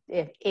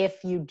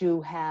if you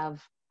do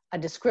have a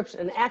description,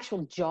 an actual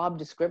job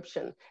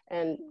description.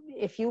 And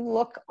if you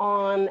look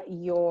on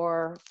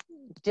your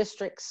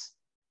district's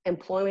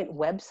employment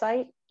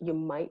website, you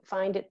might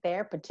find it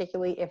there,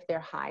 particularly if they're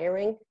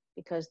hiring,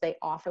 because they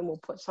often will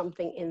put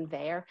something in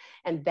there.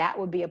 And that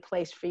would be a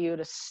place for you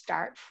to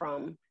start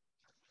from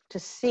to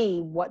see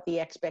what the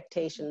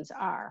expectations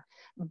are.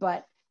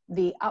 But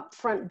the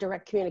upfront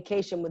direct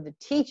communication with the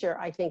teacher,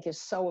 I think,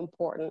 is so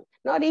important.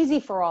 Not easy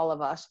for all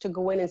of us to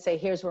go in and say,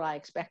 here's what I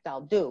expect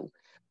I'll do.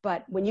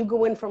 But when you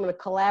go in from a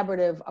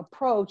collaborative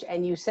approach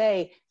and you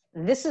say,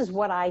 this is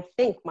what I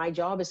think my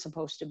job is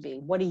supposed to be,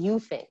 what do you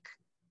think?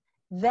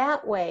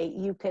 That way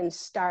you can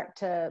start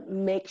to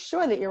make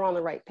sure that you're on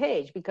the right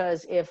page.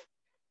 Because if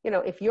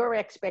your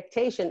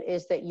expectation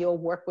is that you'll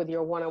work with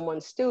your one-on-one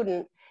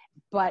student,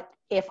 but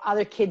if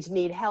other kids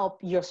need help,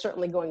 you're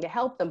certainly going to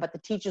help them. But the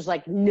teacher's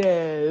like,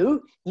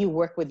 no, you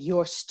work with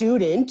your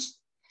student.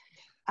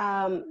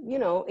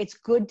 It's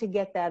good to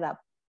get that up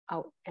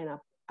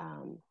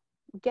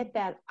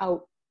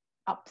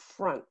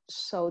front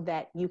so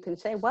that you can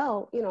say,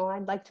 well,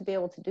 I'd like to be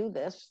able to do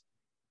this.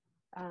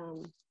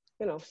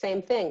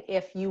 Same thing.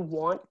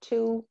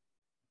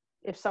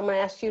 If someone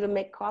asks you to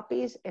make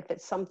copies, if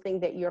it's something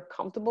that you're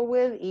comfortable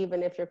with,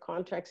 even if your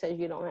contract says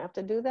you don't have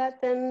to do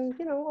that, then,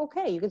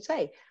 okay, you can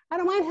say, I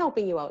don't mind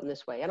helping you out in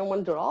this way. I don't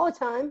want to do it all the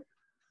time.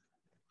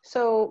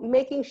 So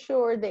making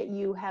sure that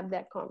you have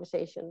that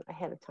conversation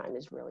ahead of time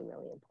is really,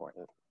 really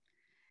important.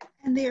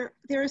 And there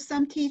are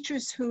some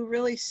teachers who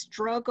really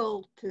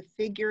struggle to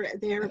figure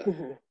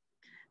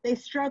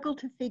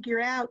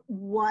out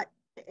what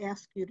to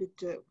ask you to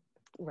do.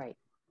 Right.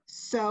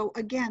 So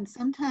again,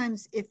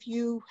 sometimes if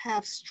you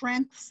have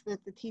strengths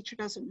that the teacher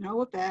doesn't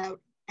know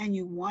about and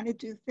you want to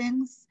do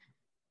things,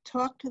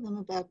 talk to them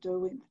about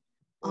doing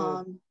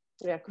it.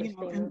 Yeah,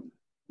 Christina.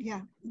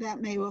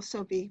 That may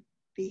also be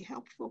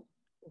helpful.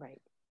 Right.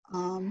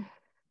 And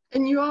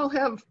you all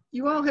have,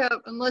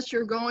 unless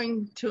you're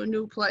going to a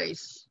new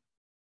place,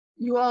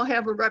 you all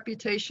have a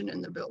reputation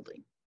in the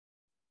building.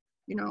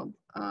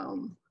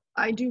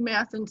 I do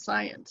math and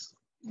science.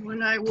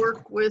 When I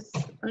work with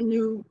a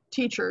new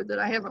teacher that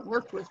I haven't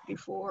worked with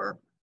before,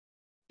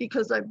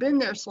 because I've been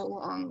there so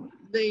long,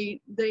 they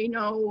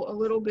know a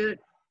little bit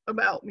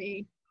about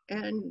me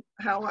and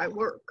how I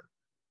work.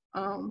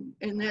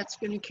 And that's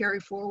going to carry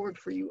forward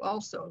for you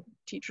also.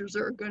 Teachers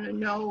are going to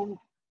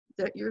know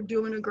that you're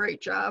doing a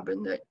great job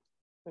and that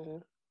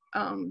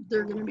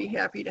they're going to be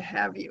happy to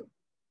have you.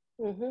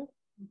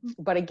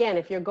 But again,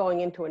 if you're going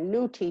into a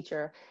new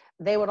teacher,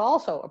 they would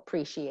also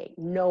appreciate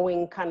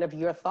knowing kind of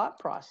your thought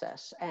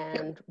process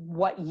and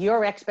what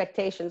your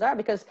expectations are,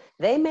 because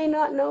they may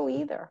not know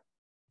either.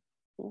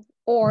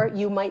 Or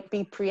you might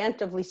be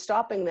preemptively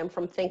stopping them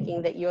from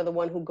thinking that you're the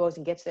one who goes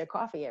and gets their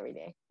coffee every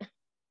day.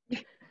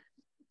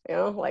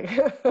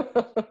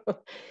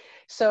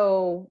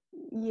 So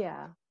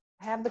yeah,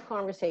 have the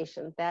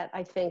conversation. That,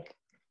 I think,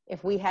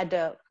 if we had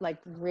to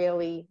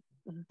really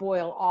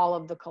boil all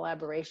of the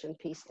collaboration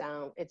piece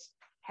down, it's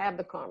have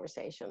the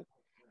conversation.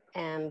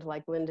 And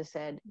like Linda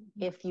said,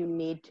 if you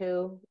need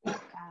to,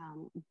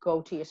 go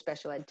to your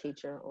special ed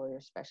teacher or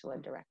your special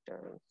ed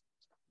director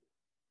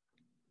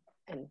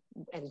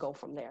and go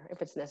from there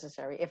if it's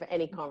necessary. If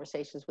any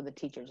conversations with the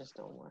teacher just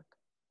don't work.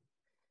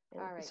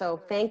 All right. So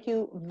thank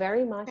you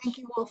very much. Thank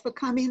you all for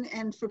coming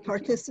and for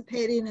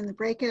participating in the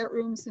breakout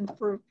rooms and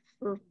for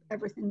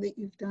everything that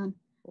you've done.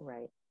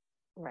 Right,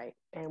 right.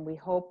 And we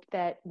hope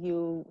that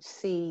you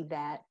see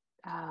that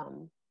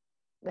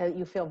that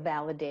you feel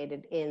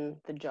validated in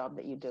the job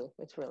that you do.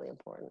 It's really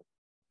important.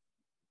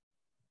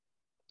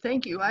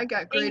 Thank you. I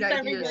got great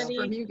ideas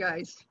from you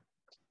guys.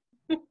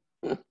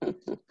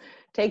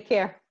 Take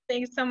care.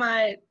 Thanks so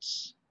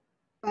much.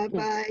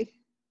 Bye-bye.